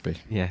 sorry, rugby.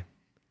 Yeah.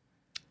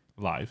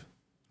 Live.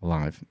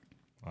 Alive.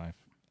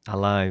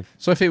 Alive.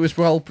 So if it was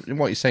what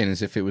you're saying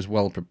is if it was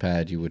well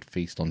prepared, you would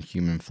feast on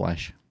human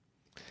flesh.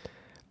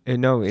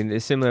 No,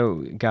 it's similar,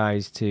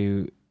 guys,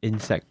 to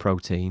insect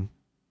protein.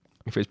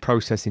 If it was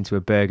processed into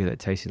a burger that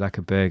tasted like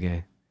a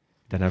burger,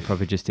 then I'd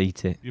probably just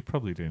eat it. You're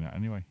probably doing that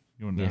anyway.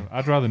 You wouldn't Yeah. know.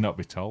 I'd rather not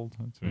be told.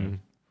 to be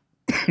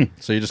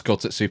honest. So you just go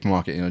to the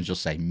supermarket and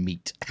just say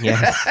meat,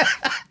 Yeah.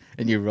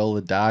 and you roll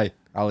the die.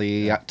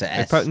 Ali to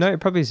S. No,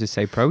 it probably just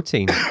say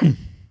protein.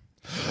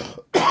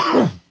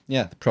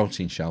 Yeah, the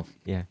protein shelf.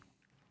 Yeah.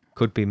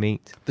 Could be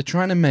meat. They're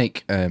trying to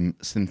make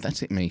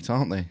synthetic meat,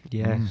 aren't they?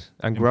 Yes.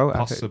 And grow it.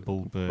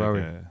 Impossible grow it.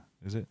 burger.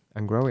 Is it?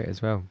 And grow it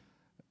as well.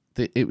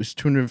 It was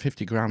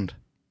 250 grand.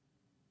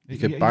 You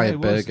could buy a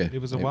burger.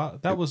 It was a while.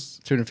 That was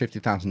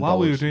 $250,000. while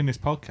we were doing this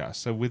podcast.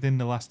 So within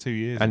the last 2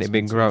 years, And it's it'd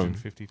been grown.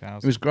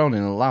 250,000. It was grown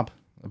in a lab.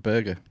 A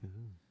burger.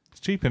 It's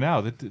cheaper now.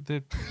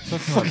 They're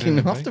Fucking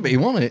have to be,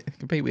 won't it?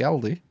 Compete with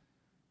Aldi.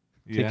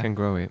 You Yeah. can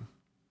grow it.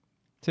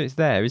 So it's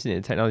there, isn't it?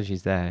 The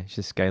technology's there. It's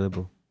just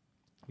scalable.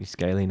 You're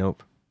scaling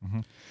up.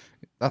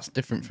 That's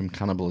different from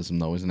cannibalism,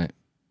 though, isn't it?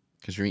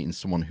 Because you're eating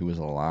someone who was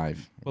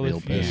alive, a Well,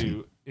 real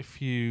person.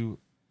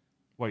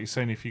 what you're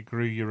saying, if you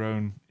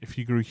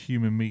grew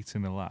human meat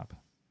in a lab,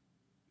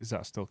 is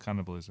that still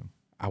cannibalism?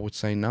 I would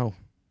say no.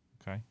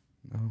 Okay.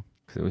 No.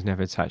 Because it was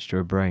never attached to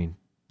a brain.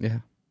 Yeah.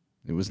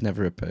 It was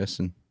never a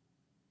person.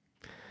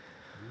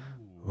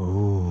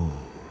 Oh.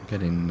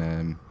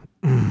 Getting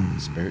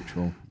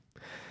spiritual.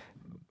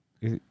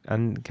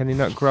 And can you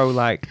not grow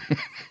like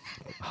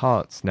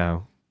hearts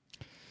now?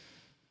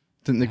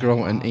 Didn't they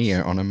grow an Mouse.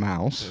 ear on a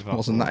mouse? Bit of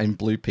Wasn't that in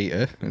Blue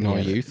Peter in our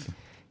Yeah. youth?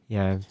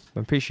 Yeah,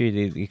 I'm pretty sure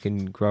you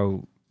can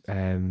grow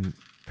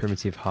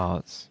primitive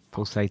hearts,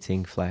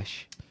 pulsating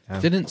flesh.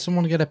 Didn't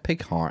someone get a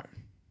pig heart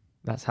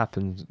That's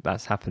happened.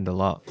 That's happened a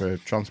lot. for a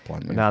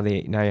transplant? But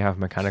Yeah. now you have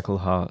mechanical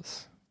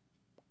hearts.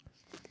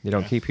 They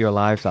don't Yeah. keep you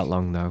alive that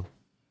long though.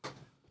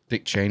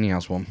 Dick Cheney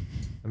has one.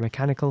 A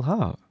mechanical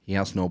heart. He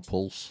has no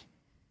pulse.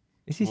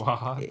 Is he?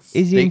 What?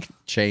 Is he? Dick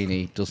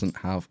Cheney doesn't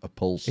have a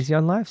pulse. Is he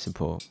on life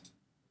support?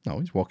 No,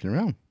 he's walking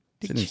around.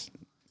 Dick Dick,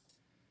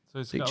 So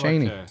it's Dick got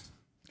Cheney. Like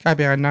Guy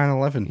behind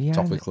 9/11, Yeah,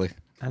 topically.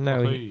 I a,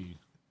 know. Hey.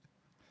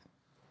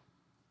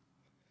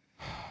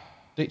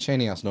 Dick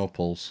Cheney has no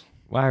pulse.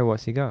 Why?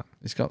 What's he got?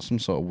 He's got some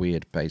sort of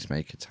weird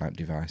pacemaker type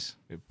device.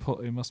 It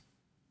must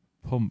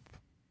pump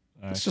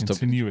It's just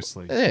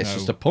continuously. Yeah, it's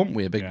just a pump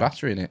with a big Yeah.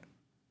 battery in it.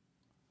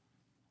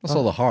 That's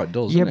all the heart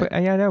does, Yeah, isn't but I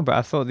know. But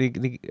I thought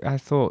I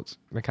thought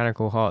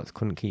mechanical hearts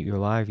couldn't keep you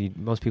alive.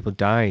 Most people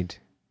died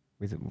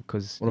with it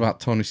because What about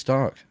Tony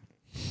Stark?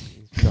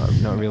 he's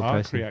not a real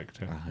arc person.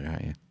 reactor. Ah,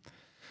 right, yeah.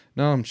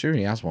 No, I'm sure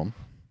he has one.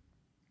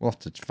 We'll have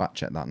to fact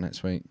check that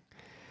next week.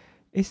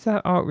 Is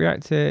that arc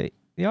reactor?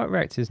 The arc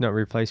reactor is not a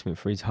replacement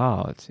for his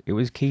heart. It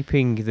was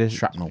keeping the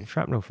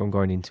Shrapnel. from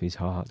going into his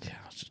heart, Yeah,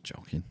 I was just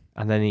joking.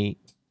 and then he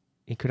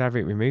could have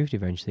it removed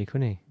eventually,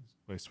 couldn't he?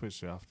 Well, he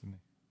switched it off, didn't he?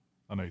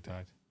 I know he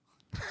died.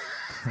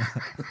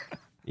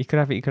 He could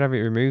have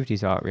it removed,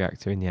 his arc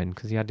reactor, in the end,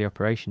 because he had the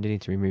operation, didn't he,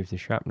 to remove the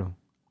shrapnel.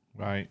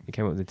 Right. He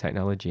came up with the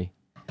technology.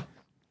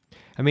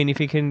 I mean, if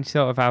he can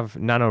sort of have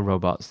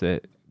nanorobots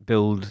that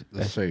build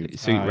The a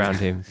suit. around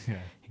him, Yeah.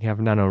 he can have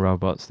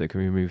nanorobots that can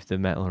remove the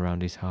metal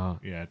around his heart.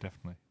 Yeah,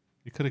 definitely.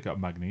 You could have got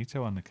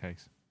Magneto on the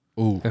case.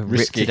 Ooh, Ripped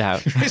risky. it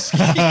out.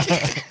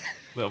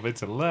 Little bit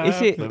to the left,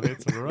 Is it- little bit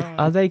to the right.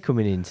 Are they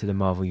coming into the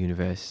Marvel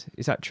universe?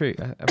 Is that true?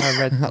 Have I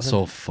read? That's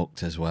all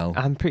fucked as well.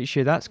 I'm pretty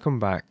sure that's come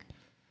back.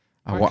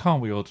 Why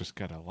can't we all just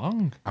get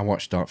along? I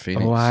watched Dark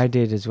Phoenix. Oh, I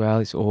did as well.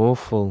 It's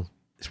awful.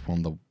 It's one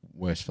of the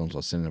worst films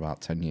I've seen in about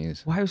 10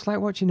 years. Why, it was like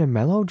watching a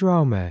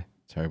melodrama.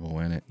 Terrible,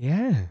 wasn't it?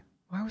 Yeah.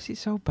 Why was it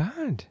so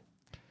bad?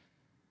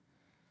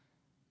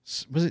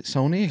 Was it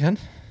Sony again?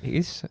 It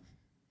is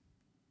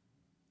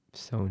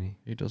Sony.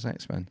 Who does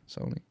X-Men?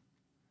 Sony?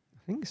 I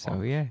think so.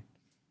 Fox. Yeah.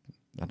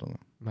 I don't know.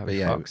 Might But be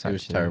yeah, Fox, it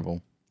was actually.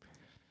 terrible.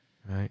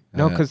 Right.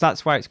 No, Uh, because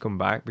that's why it's come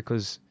back,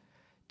 because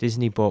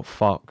Disney bought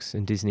Fox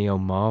and Disney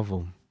owned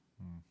Marvel.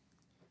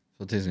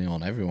 So Disney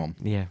on everyone,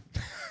 Yeah.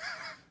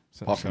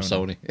 apart from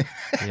Sony.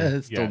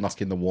 Still Yeah.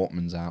 knocking the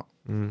Walkmans out.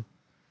 Mm.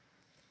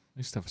 I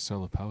used to have a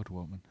solar powered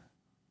Walkman.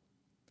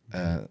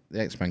 The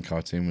X-Men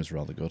cartoon was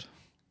rather good.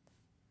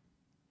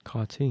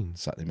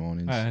 Cartoons. Saturday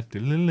mornings. I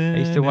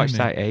used to watch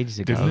that ages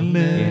ago.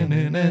 Yeah.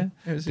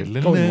 It was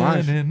going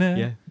live.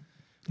 Yeah.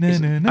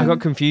 I got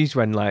confused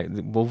when like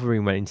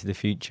Wolverine went into the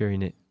future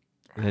in it,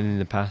 and then in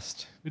the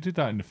past. We did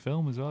that in the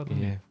film as well,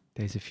 didn't Yeah,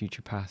 Days of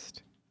Future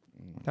Past.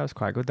 That was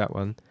quite good. That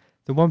one.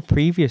 The one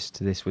previous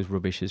to this was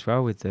rubbish as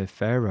well, with the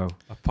Pharaoh.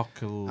 we?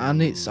 Apocalypse.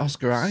 And it's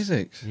Oscar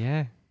Isaacs.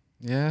 Yeah.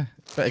 Yeah.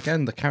 But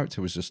again, the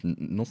character was just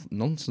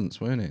nonsense,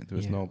 weren't it? There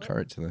was Yeah. no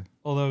character there.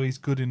 Although he's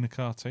good in the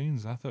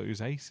cartoons. I thought he was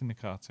ace in the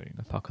cartoons.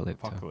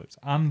 Apocalypse.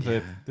 And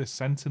the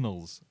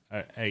Sentinels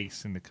are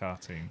ace in the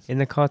cartoons. In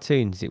the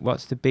cartoons,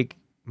 what's the big,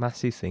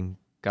 massive thing?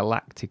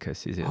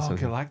 Galacticus, is it? or Oh,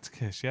 something?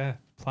 Galacticus, yeah.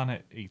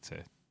 Planet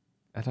Eater.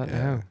 I don't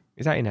Yeah. know.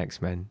 Is that in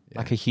X-Men? Yeah.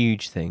 Like a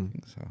huge I thing?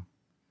 think so.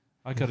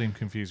 I got him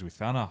confused with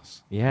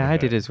Thanos. Yeah, I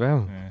did as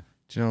well. Yeah.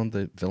 Do you know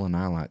the villain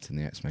I liked in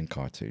the X-Men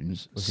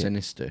cartoons? Was it?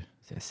 Sinister.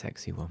 Is it a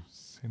sexy one?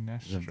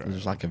 Sinestro. It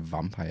was like a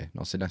vampire.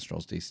 No,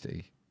 Sinestro's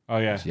DC. Oh,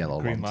 yeah. it's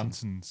Yellow Green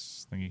Lantern.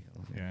 Lanterns thingy.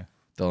 Yeah.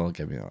 Don't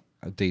give me that.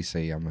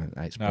 DC, I'm an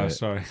expert. No,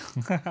 sorry.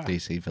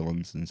 DC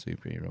villains and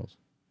superheroes.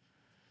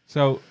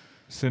 So,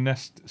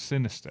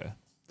 Sinister.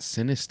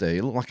 Sinister. He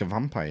looked like a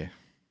vampire.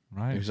 He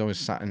Right. was always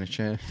sat in a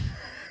chair.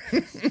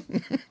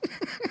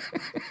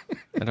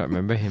 I don't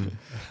remember him.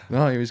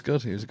 No, he was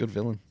good. He was a good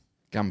villain.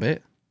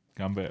 Gambit.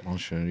 Gambit.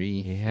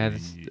 Moncherie. Yeah,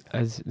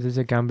 there's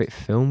a Gambit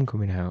film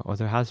coming out, or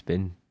there has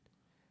been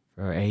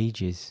for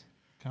ages.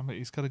 Gambit,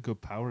 he's got a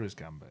good power as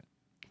Gambit.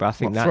 But I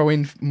think What, that throw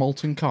in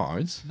molten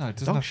cards? No, it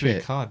doesn't Dog have to be a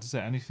shit. card, does it?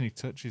 Anything he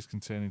touches can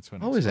turn into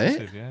an Oh, is it?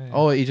 explosive. Yeah, yeah.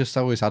 Oh, he just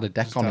always had a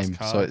deck Just on has him, so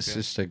cards, it's yeah.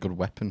 just a good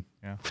weapon.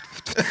 Yeah.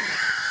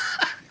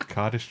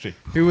 Cardistry.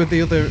 Who were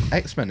the other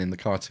X-Men in the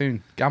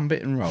cartoon?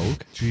 Gambit and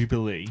Rogue.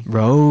 Jubilee.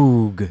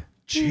 Rogue.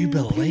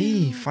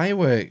 Jubilee.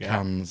 Firework Yeah.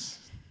 hands.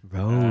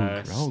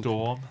 Rogue.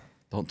 Storm.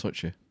 Don't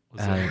touch you.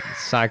 Was it?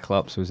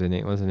 Cyclops was in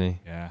it, wasn't he?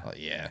 Yeah. Oh,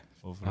 yeah.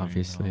 Wolverine,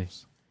 obviously.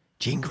 Elves.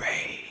 Jean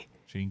Grey.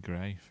 Jean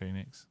Grey,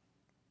 Phoenix.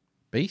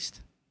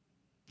 Beast?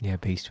 Yeah,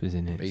 Beast was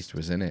in it. Beast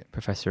was in it.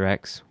 Professor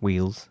X,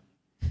 Wheels.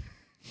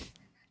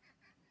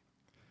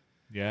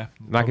 Yeah.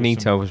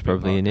 Magneto some was big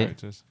probably part in it.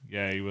 characters.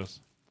 Yeah, he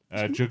was.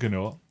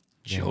 Juggernaut.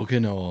 Yeah.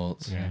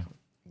 Juggernaut. Yeah.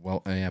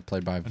 Well, yeah,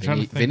 played by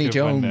trying to think Vinnie of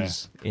when,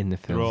 Jones. In the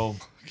They're film. all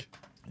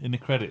in the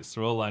credits.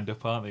 They're all lined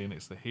up, aren't they? And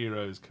it's the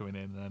heroes coming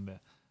in and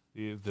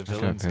the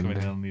villains coming in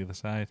remember. on the other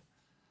side.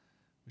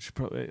 We should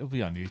probably it'll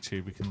be on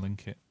YouTube. We can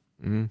link it.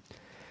 Mm.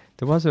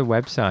 There was a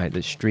website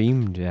that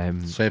streamed.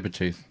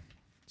 Sabretooth.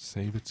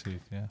 Sabretooth,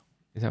 yeah.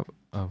 Is that?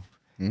 Oh.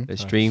 Hmm? That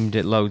streamed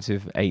at loads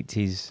of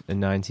 80s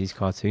and 90s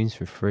cartoons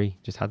for free.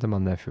 Just had them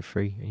on there for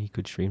free. And you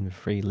could stream them for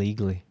free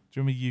legally. Do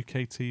you remember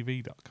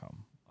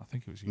UKTV.com? I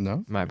think it was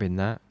No. Might have been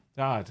that.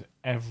 Dad,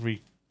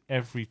 every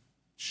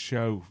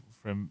show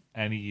from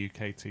any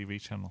UK TV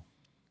channel,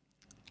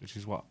 which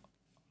is what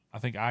I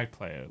think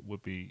iPlayer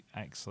would be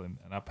excellent,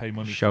 and I pay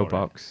money for it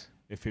Showbox.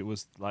 if it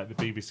was like the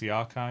BBC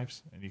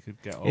archives, and you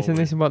could get all. Isn't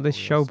this what this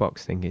all the- Showbox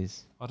thing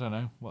is? I don't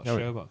know what No,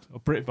 Showbox or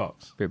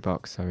BritBox.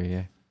 BritBox, sorry,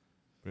 yeah.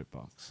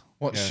 BritBox.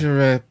 What's Yeah.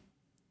 your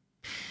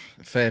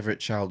favourite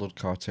childhood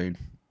cartoon?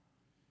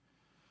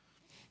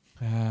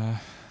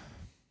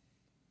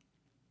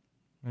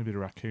 Maybe the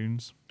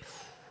raccoons.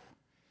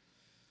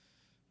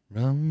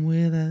 Run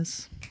with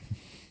us.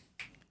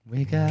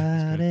 We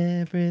got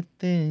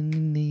everything you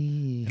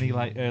need. Any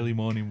like early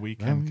morning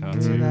weekend Run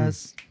cartoon. with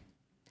us.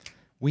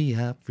 We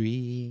are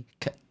free.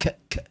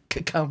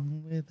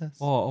 Come with us.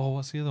 Oh,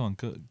 what's the other one?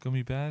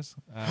 Gummy bears.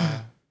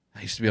 I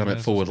used to be on at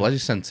Bears Forward was Leisure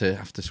Centre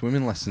after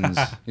swimming lessons.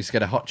 Used to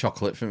get a hot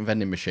chocolate from a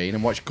vending machine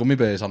and watch Gummy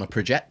Bears on a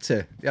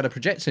projector. They had a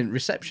projector in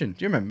reception.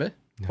 Do you remember?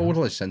 Forward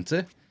Leisure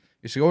Centre.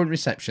 Used to go in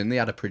reception. They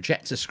had a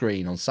projector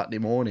screen on Saturday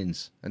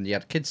mornings, and you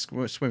had kids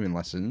swimming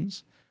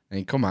lessons. And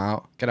you come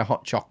out, get a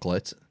hot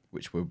chocolate,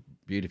 which were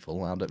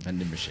beautiful out at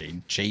vending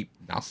machine. Cheap,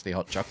 nasty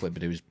hot chocolate,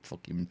 but it was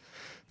fucking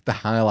the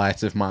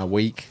highlight of my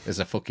week as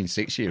a fucking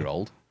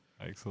 6-year-old.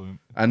 Excellent.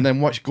 And then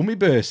watch Gummy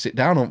Bears. Sit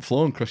down on the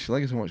floor and cross your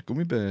legs and watch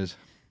Gummy Bears.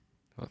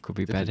 What could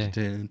be better?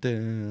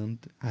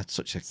 I had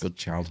such a good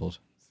childhood.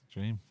 It's a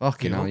dream.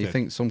 Fucking We hell, all you did.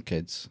 think some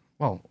kids,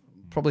 well,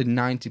 probably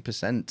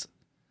 90%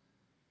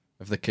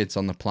 of the kids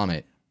on the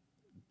planet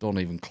don't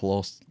even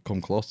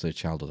come close to the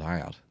childhood I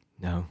had.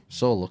 No.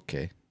 So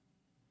lucky.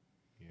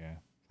 Yeah.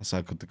 That's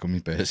how good the Gummy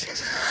Bears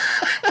is.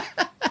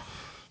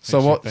 Makes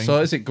you think.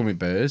 So is it Gummy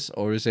Bears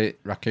or is it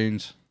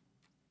raccoons?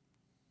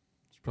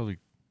 It's probably.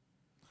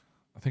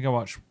 I think I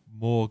watch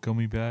more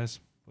Gummy Bears,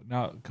 but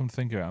now come to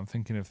think of it, I'm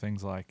thinking of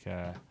things like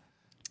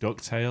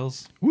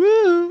DuckTales.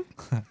 Woo!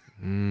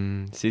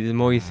 See, the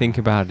more you think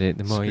about it,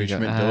 the more you Scrooge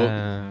go.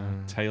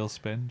 McDuck.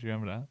 Tailspin. Do you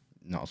remember that?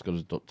 Not as good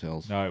as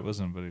DuckTales. No, it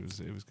wasn't, but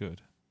it was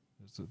good.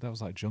 That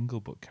was like Jungle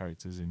Book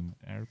characters in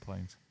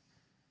airplanes.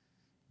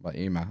 Like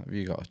you, Matt, have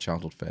you got a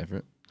childhood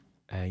favourite?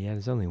 Yeah,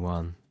 there's only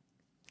one.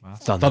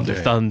 Thunder.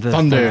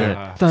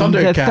 Thundercats.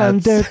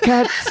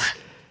 Thundercats.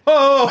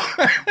 Oh!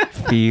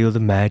 Feel the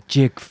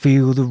magic,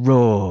 feel the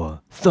roar.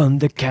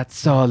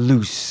 Thundercats are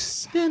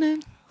loose.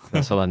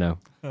 That's all I know.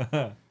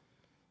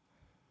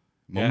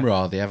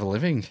 Mumra, the ever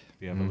living.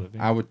 The Ever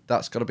Living.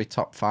 That's got to be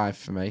top 5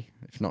 for me,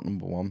 if not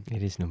number 1.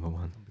 It is number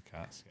one.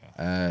 Cats,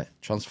 yeah.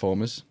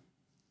 Transformers.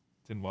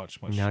 Didn't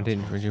watch much. No, I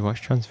didn't. Did you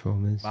watch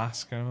Transformers?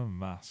 Mask. I remember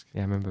Mask.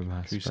 Yeah, I remember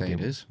Mask.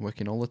 Crusaders,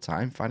 working all the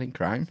time, fighting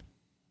crime.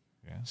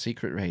 Yeah.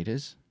 Secret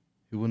Raiders,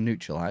 who will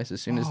neutralise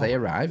as soon as they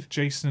arrive.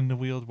 Jason and the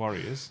Wheeled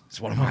Warriors. It's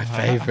one of my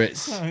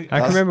favourites. I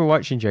can remember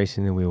watching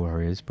Jason and the Wheel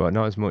Warriors, but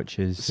not as much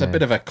as. It's a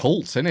bit of a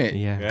cult, isn't it?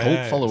 Yeah.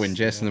 Cult following Yes,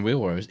 Jason and the Wheel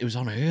Warriors. It was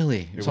on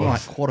early. It was on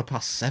like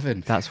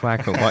 7:15. That's why I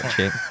couldn't watch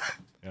it.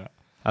 Yeah.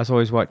 I was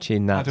always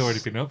watching that. I'd already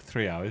been up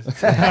 3 hours.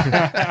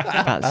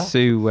 That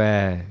Sue,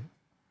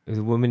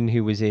 the woman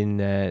who was in.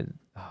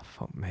 Oh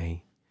fuck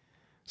me.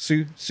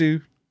 Sue.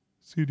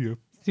 Studio.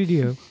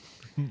 Studio.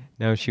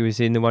 No, she was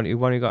in the one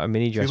who got a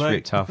mini dress late.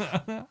 ripped off.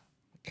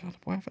 God,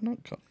 why have I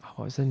not got? Oh,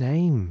 what was her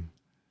name?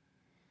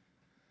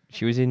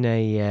 She was in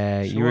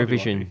a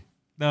Eurovision.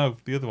 No,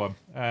 the other one.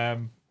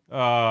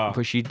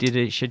 But she did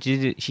it. She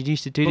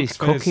used to do Bucks this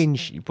Fizz.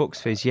 cooking.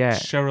 Bucks Fizz, yeah.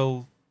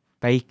 Cheryl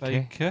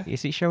Baker.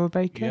 Is it Cheryl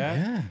Baker?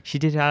 Yeah. She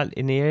did that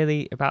in the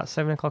early, about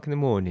 7 o'clock in the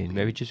morning,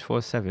 maybe just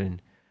before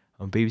 7,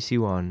 on BBC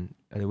One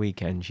at the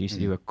weekend. She used to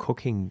do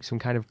some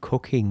kind of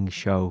cooking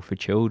show for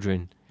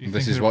children.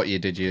 This is what you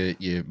did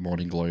your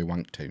morning glory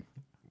wank to.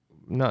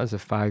 Not as a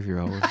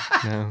 5-year-old,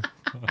 no.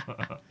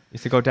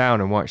 Used to go down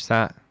and watch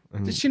that.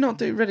 And Did she not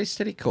do Ready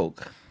Steady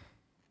Cook?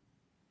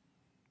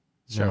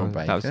 no, Cheryl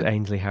Baker. that was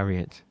Ainsley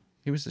Harriott.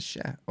 He was the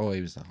chef. Oh,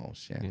 he was the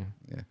host. Yeah.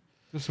 Yeah.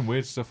 There's some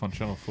weird stuff on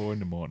Channel 4 in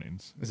the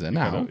mornings. Is there If you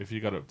got now? up- If you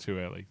got up too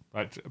early.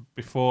 Like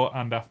before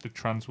and after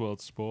Trans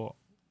World Sport.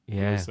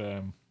 Yeah,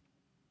 There's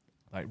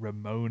like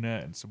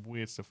Ramona and some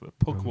weird stuff. Like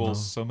Pugwall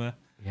Summer.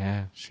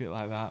 yeah. Shit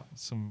like that.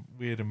 Some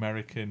weird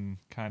American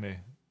kind of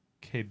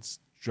kids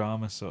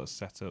drama sort of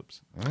setups.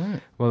 Right.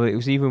 Well, it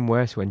was even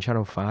worse when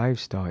Channel 5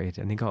 started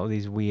and they got all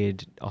these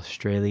weird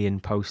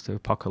Australian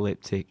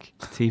post-apocalyptic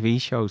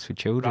TV shows for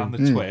children.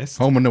 Round the Twist.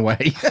 Home and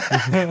away.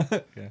 Yeah.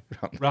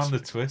 Round the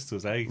Twist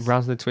was ace.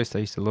 Round the Twist, I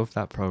used to love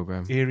that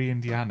programme. Erie,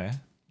 Indiana.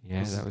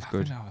 Yeah, that was I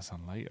good. think that was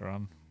on later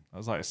on. That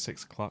was like a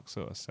 6 o'clock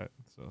sort of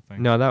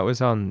thing. No, that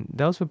was on.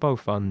 Those were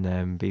both on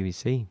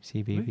BBC,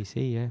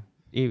 CBBC. Yeah,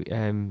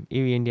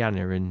 Erie,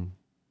 Indiana, and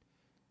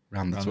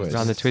Round the Round the Twist.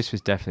 Round the Twist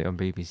was definitely on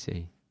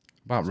BBC.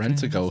 About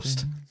Rent a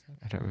Ghost.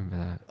 I don't remember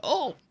that.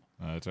 Oh,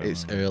 I don't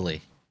it's remember.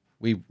 early.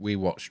 We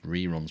watched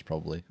reruns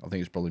probably. I think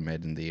it's probably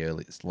made in the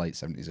late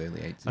 70s, early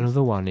 80s.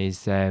 Another one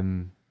is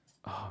In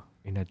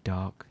a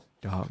Dark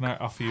dark Can I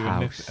offer you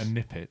house. a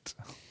nippet?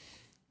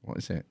 What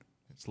is it?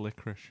 It's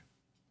licorice.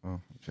 Oh,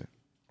 okay.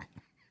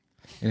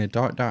 In a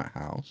dark, dark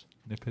house.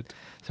 Nippet.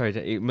 Sorry,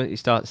 it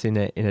starts in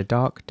a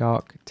dark,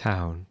 dark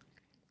town,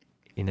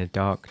 in a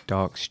dark,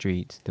 dark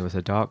street. There was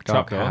a dark,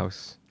 dark Trapdoor?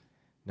 house.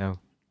 No.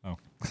 Oh.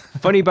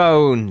 Funny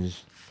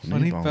Bones.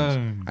 Funny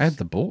Bones. I had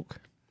the book. Do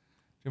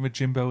you remember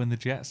Jimbo in the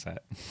Jet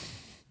Set?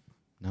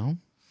 No.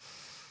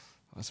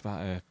 That's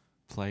about a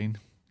plane,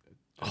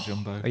 a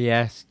jumbo Oh,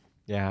 yes.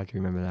 Yeah, I do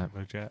remember that.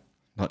 jumbo jet.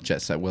 Not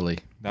Jet Set Willy.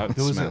 No,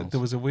 Smells. there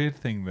was a weird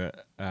thing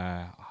that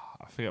I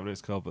forget what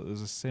it's called, but there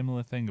was a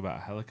similar thing about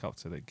a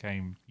helicopter that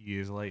came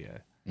years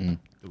later. Mm.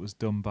 That was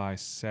done by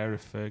Sarah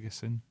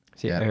Ferguson.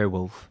 Is it Yeah.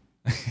 Airwolf?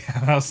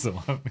 Yeah, that's the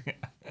one.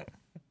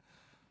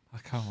 I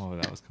can't remember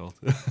what that was called.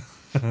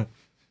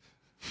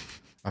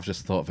 I've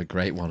just thought of a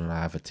great one, and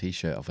I have a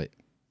T-shirt of it.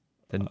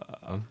 Then,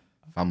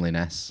 Family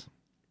Ness.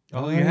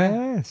 Oh,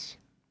 yeah. Yes.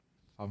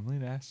 Family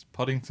Nest.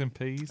 Poddington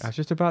Peas. I was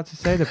just about to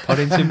say the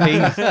Poddington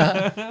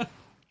Peas.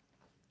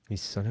 You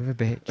son of a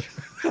bitch.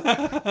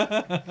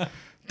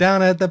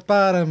 Down at the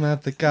bottom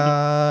of the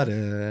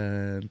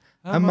garden,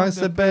 amongst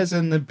the birds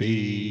and the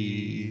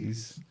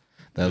bees,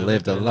 there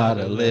lived a lot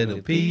of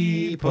little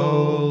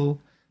people.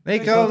 They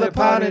called it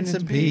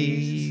Poddington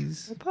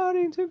Peas. The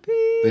Poddington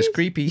Peas. It's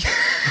creepy.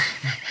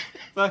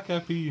 Black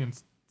Happy and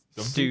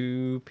Stumpy.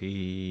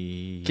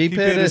 Stupid. Keep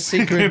it a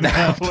secret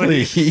now,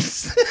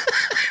 please.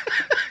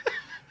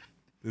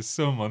 There's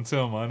someone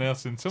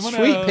else and someone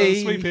Sweet else.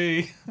 pea. Sweet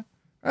pea.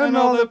 And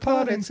all the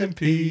Poddington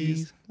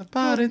Peas. The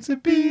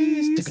Poddington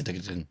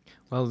Peas.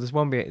 Well,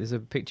 there's a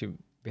picture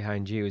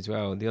behind you as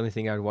well. The only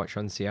thing I'd watch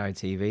on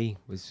CITV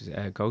was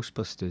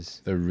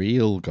Ghostbusters. The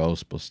real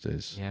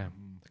Ghostbusters. Yeah.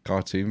 The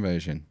cartoon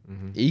version.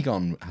 Mm-hmm.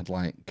 Egon had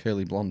like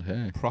curly blonde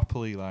hair.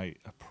 Properly like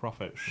a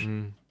prophet.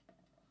 Mm.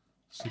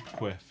 Super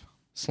quiff.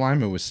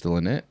 Slimer was still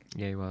in it.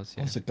 Yeah, he was.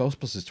 Yeah. What's the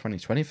Ghostbusters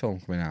 2020 film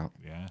coming out?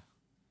 Yeah.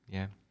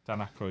 Yeah. Dan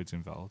Aykroyd's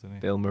involved, isn't he?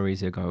 Bill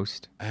Murray's a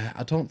ghost.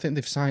 I don't think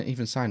they've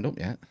even signed up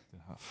yet.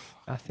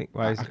 I think.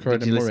 Why?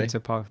 Aykroyd Did you and listen Murray. to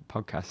a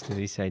podcast? Did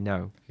he say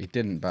no? He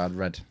didn't, but I'd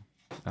read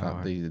that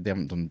right. they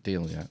haven't done a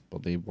deal yet,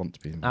 but they want to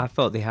be in. I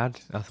thought they had.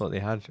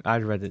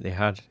 I'd read that they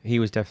had. He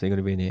was definitely going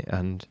to be in it,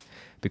 and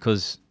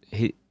because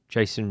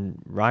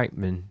Jason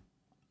Reitman,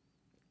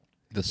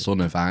 The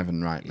son of Ivan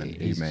Reitman,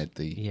 who he's- made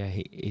the yeah,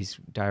 he's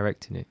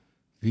directing it.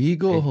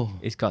 Vigo.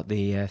 He's got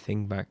the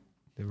thing back,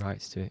 the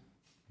rights to it.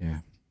 Yeah,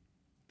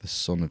 the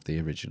son of the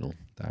original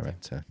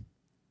director.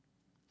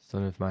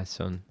 Son of my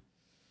son.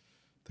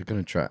 They're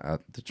going to try.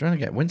 They're trying to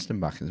get Winston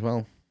back as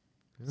well.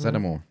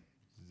 Zeddemore.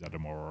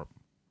 Zeddemore.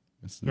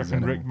 Mr. You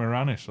reckon Zeddemore. Rick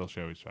Moranis will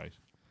show his face?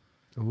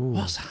 Ooh.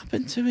 What's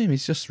happened to him?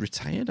 He's just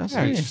retired,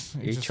 hasn't he?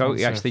 He just wants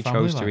he a actually family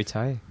chose to life.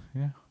 retire.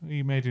 Yeah,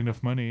 he made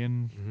enough money,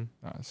 and Mhm.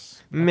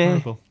 that's Meh.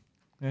 admirable.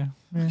 Yeah,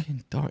 yeah.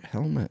 Fucking Dark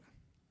Helmet.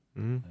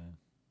 Mm.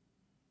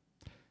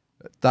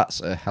 That's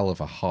a hell of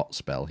a hot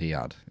spell he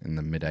had in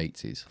the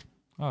mid-80s.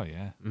 Oh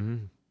yeah,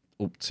 Mm.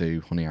 Up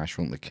to Honey, I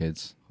Shrunk the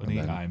Kids. and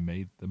honey, then- I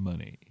made the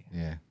money.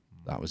 Yeah,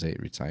 that was it.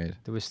 Retired.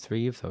 There was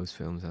 3 of those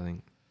films, I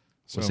think.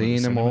 Was Saw him he at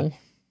in the them cinema. all?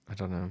 I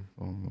don't know.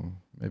 Or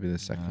maybe the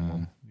second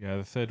one. Yeah,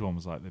 the third one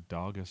was like the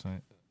dog, isn't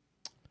it?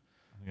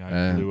 I think I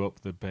Uh, blew up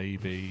the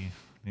baby.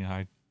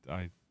 Yeah,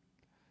 I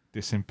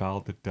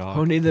disemboweled the dog.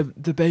 Honey,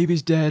 the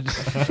baby's dead.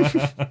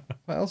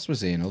 What else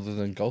was he in other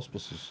than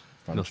Ghostbusters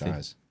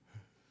franchise?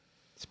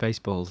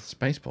 Spaceballs.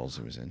 Spaceballs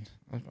he was in.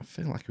 I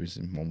feel like he was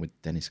in one with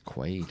Dennis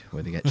Quaid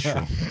where they get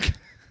shrunk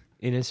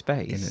In a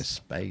space. in a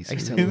space. I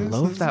used to In a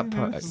love that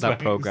space. that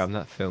program,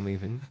 that film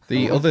even.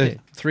 The I loved other it.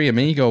 Three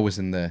Amigo was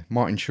in there.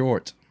 Martin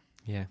Short.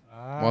 Yeah,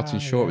 Martin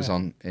Short was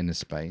on Inner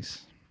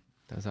Space.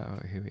 that's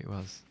who it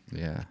was.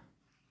 Yeah.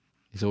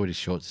 He's already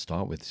short to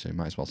start with, so you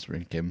might as well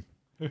shrink him.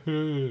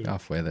 on.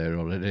 Halfway there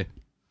already.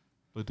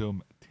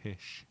 Badum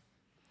tish.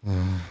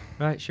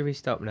 Right, should we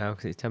stop now?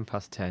 Because it's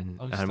 10:10,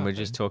 Oh, and stop we're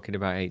just then. talking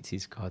about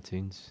 80s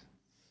cartoons.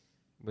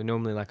 We're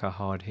normally like a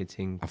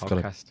hard-hitting I've got a-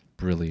 podcast.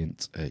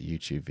 Brilliant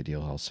YouTube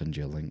video. I'll send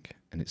you a link.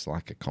 And it's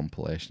like a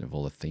compilation of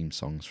all the theme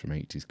songs from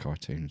 80s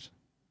cartoons.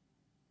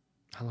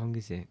 How long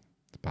is it?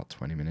 About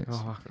 20 minutes.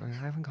 Oh, I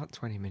haven't got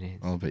 20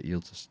 minutes. I'll bet you'll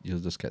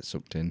just get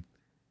sucked in.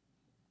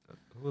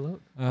 Oh,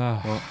 look.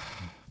 Some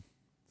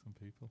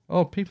people.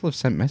 Oh, people have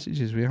sent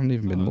messages. We haven't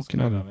even been Oh, looking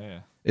it's at not them. on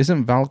here.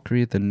 Isn't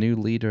Valkyrie the new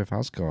leader of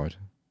Asgard?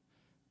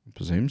 I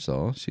presume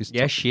so. She's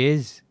Yes, she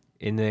is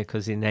in there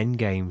because in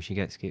Endgame she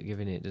gets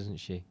given it, doesn't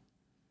she?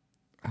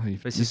 Oh,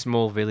 But it's a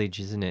small village,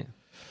 isn't it?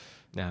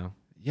 Now,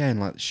 yeah, in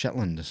like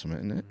Shetland or something,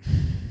 isn't it?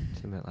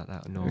 something like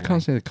that. We Norway.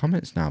 can't see the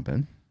comments now,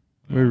 Ben.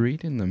 We're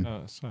reading them.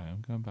 Oh, sorry,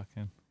 I'm going back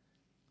in.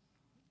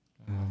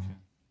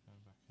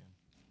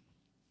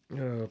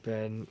 Oh,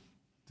 Ben.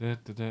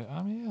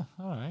 I'm here.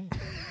 All right.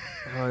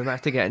 Oh, we might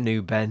have to get a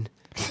new Ben.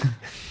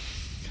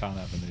 Can't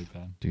have a new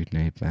pen. Dude,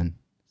 Nate, Ben.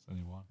 It's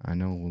only one. I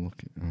know, we're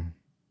looking.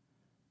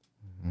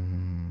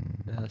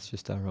 That's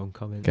just our own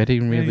comment.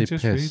 Getting Yeah, really you're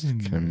just pissed reading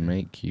can them.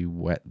 make you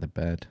wet the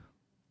bed.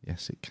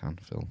 Yes, it can,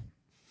 Phil.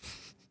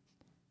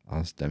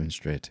 As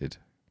demonstrated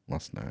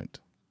last night.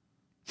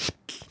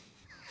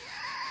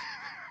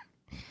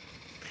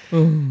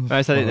 Right,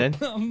 is that it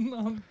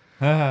then?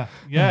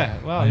 Yeah,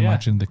 well, I yeah.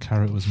 imagined the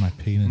carrot was my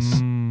penis.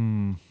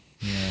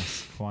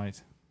 Yes,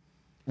 quite.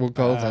 We'll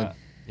go then.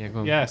 Yeah, go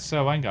on. Yeah,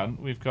 so hang on.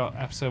 We've got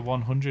episode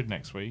 100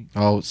 next week.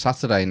 Oh,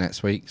 Saturday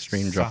next week,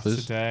 stream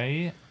droppers.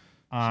 Saturday.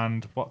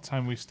 And what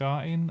time are we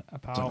starting?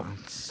 About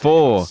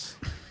 4.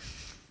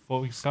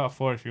 4. We can start at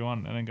 4 if you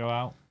want and then go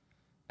out.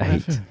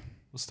 8.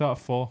 We'll start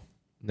at 4.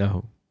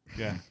 No.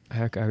 Yeah.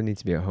 I need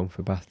to be at home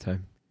for bath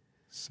time.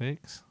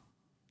 6.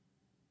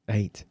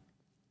 8.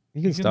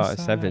 You can You can start at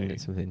say. 7 or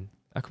something.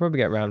 I could probably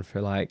get round for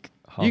like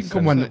half. You can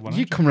come seven. when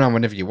you come around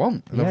whenever you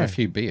want. We'll have Yeah. a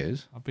few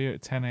beers. I'll be here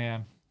at 10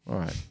 a.m. All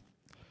right.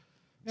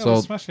 Yeah, So-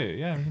 we'll smash it.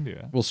 Yeah, we can do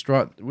it. We'll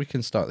start. We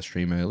can start the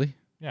stream early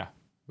Yeah.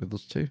 with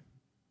us too.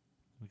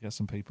 We get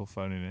some people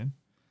phoning in.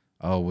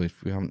 Oh, we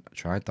haven't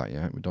tried that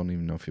yet. We don't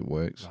even know if it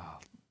works. Wow,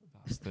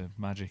 that's the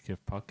magic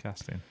of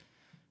podcasting.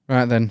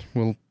 Right then,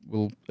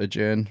 we'll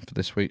adjourn for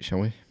this week, shall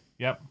we?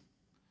 Yep.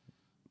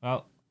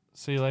 Well,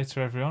 see you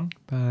later, everyone.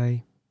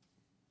 Bye.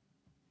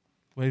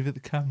 Wave at the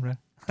camera.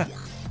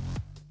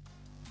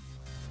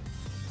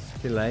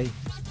 Delay.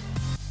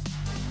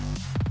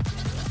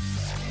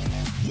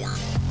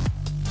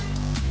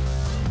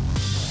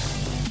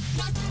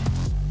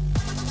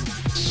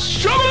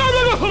 Shut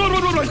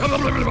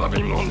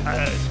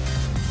up!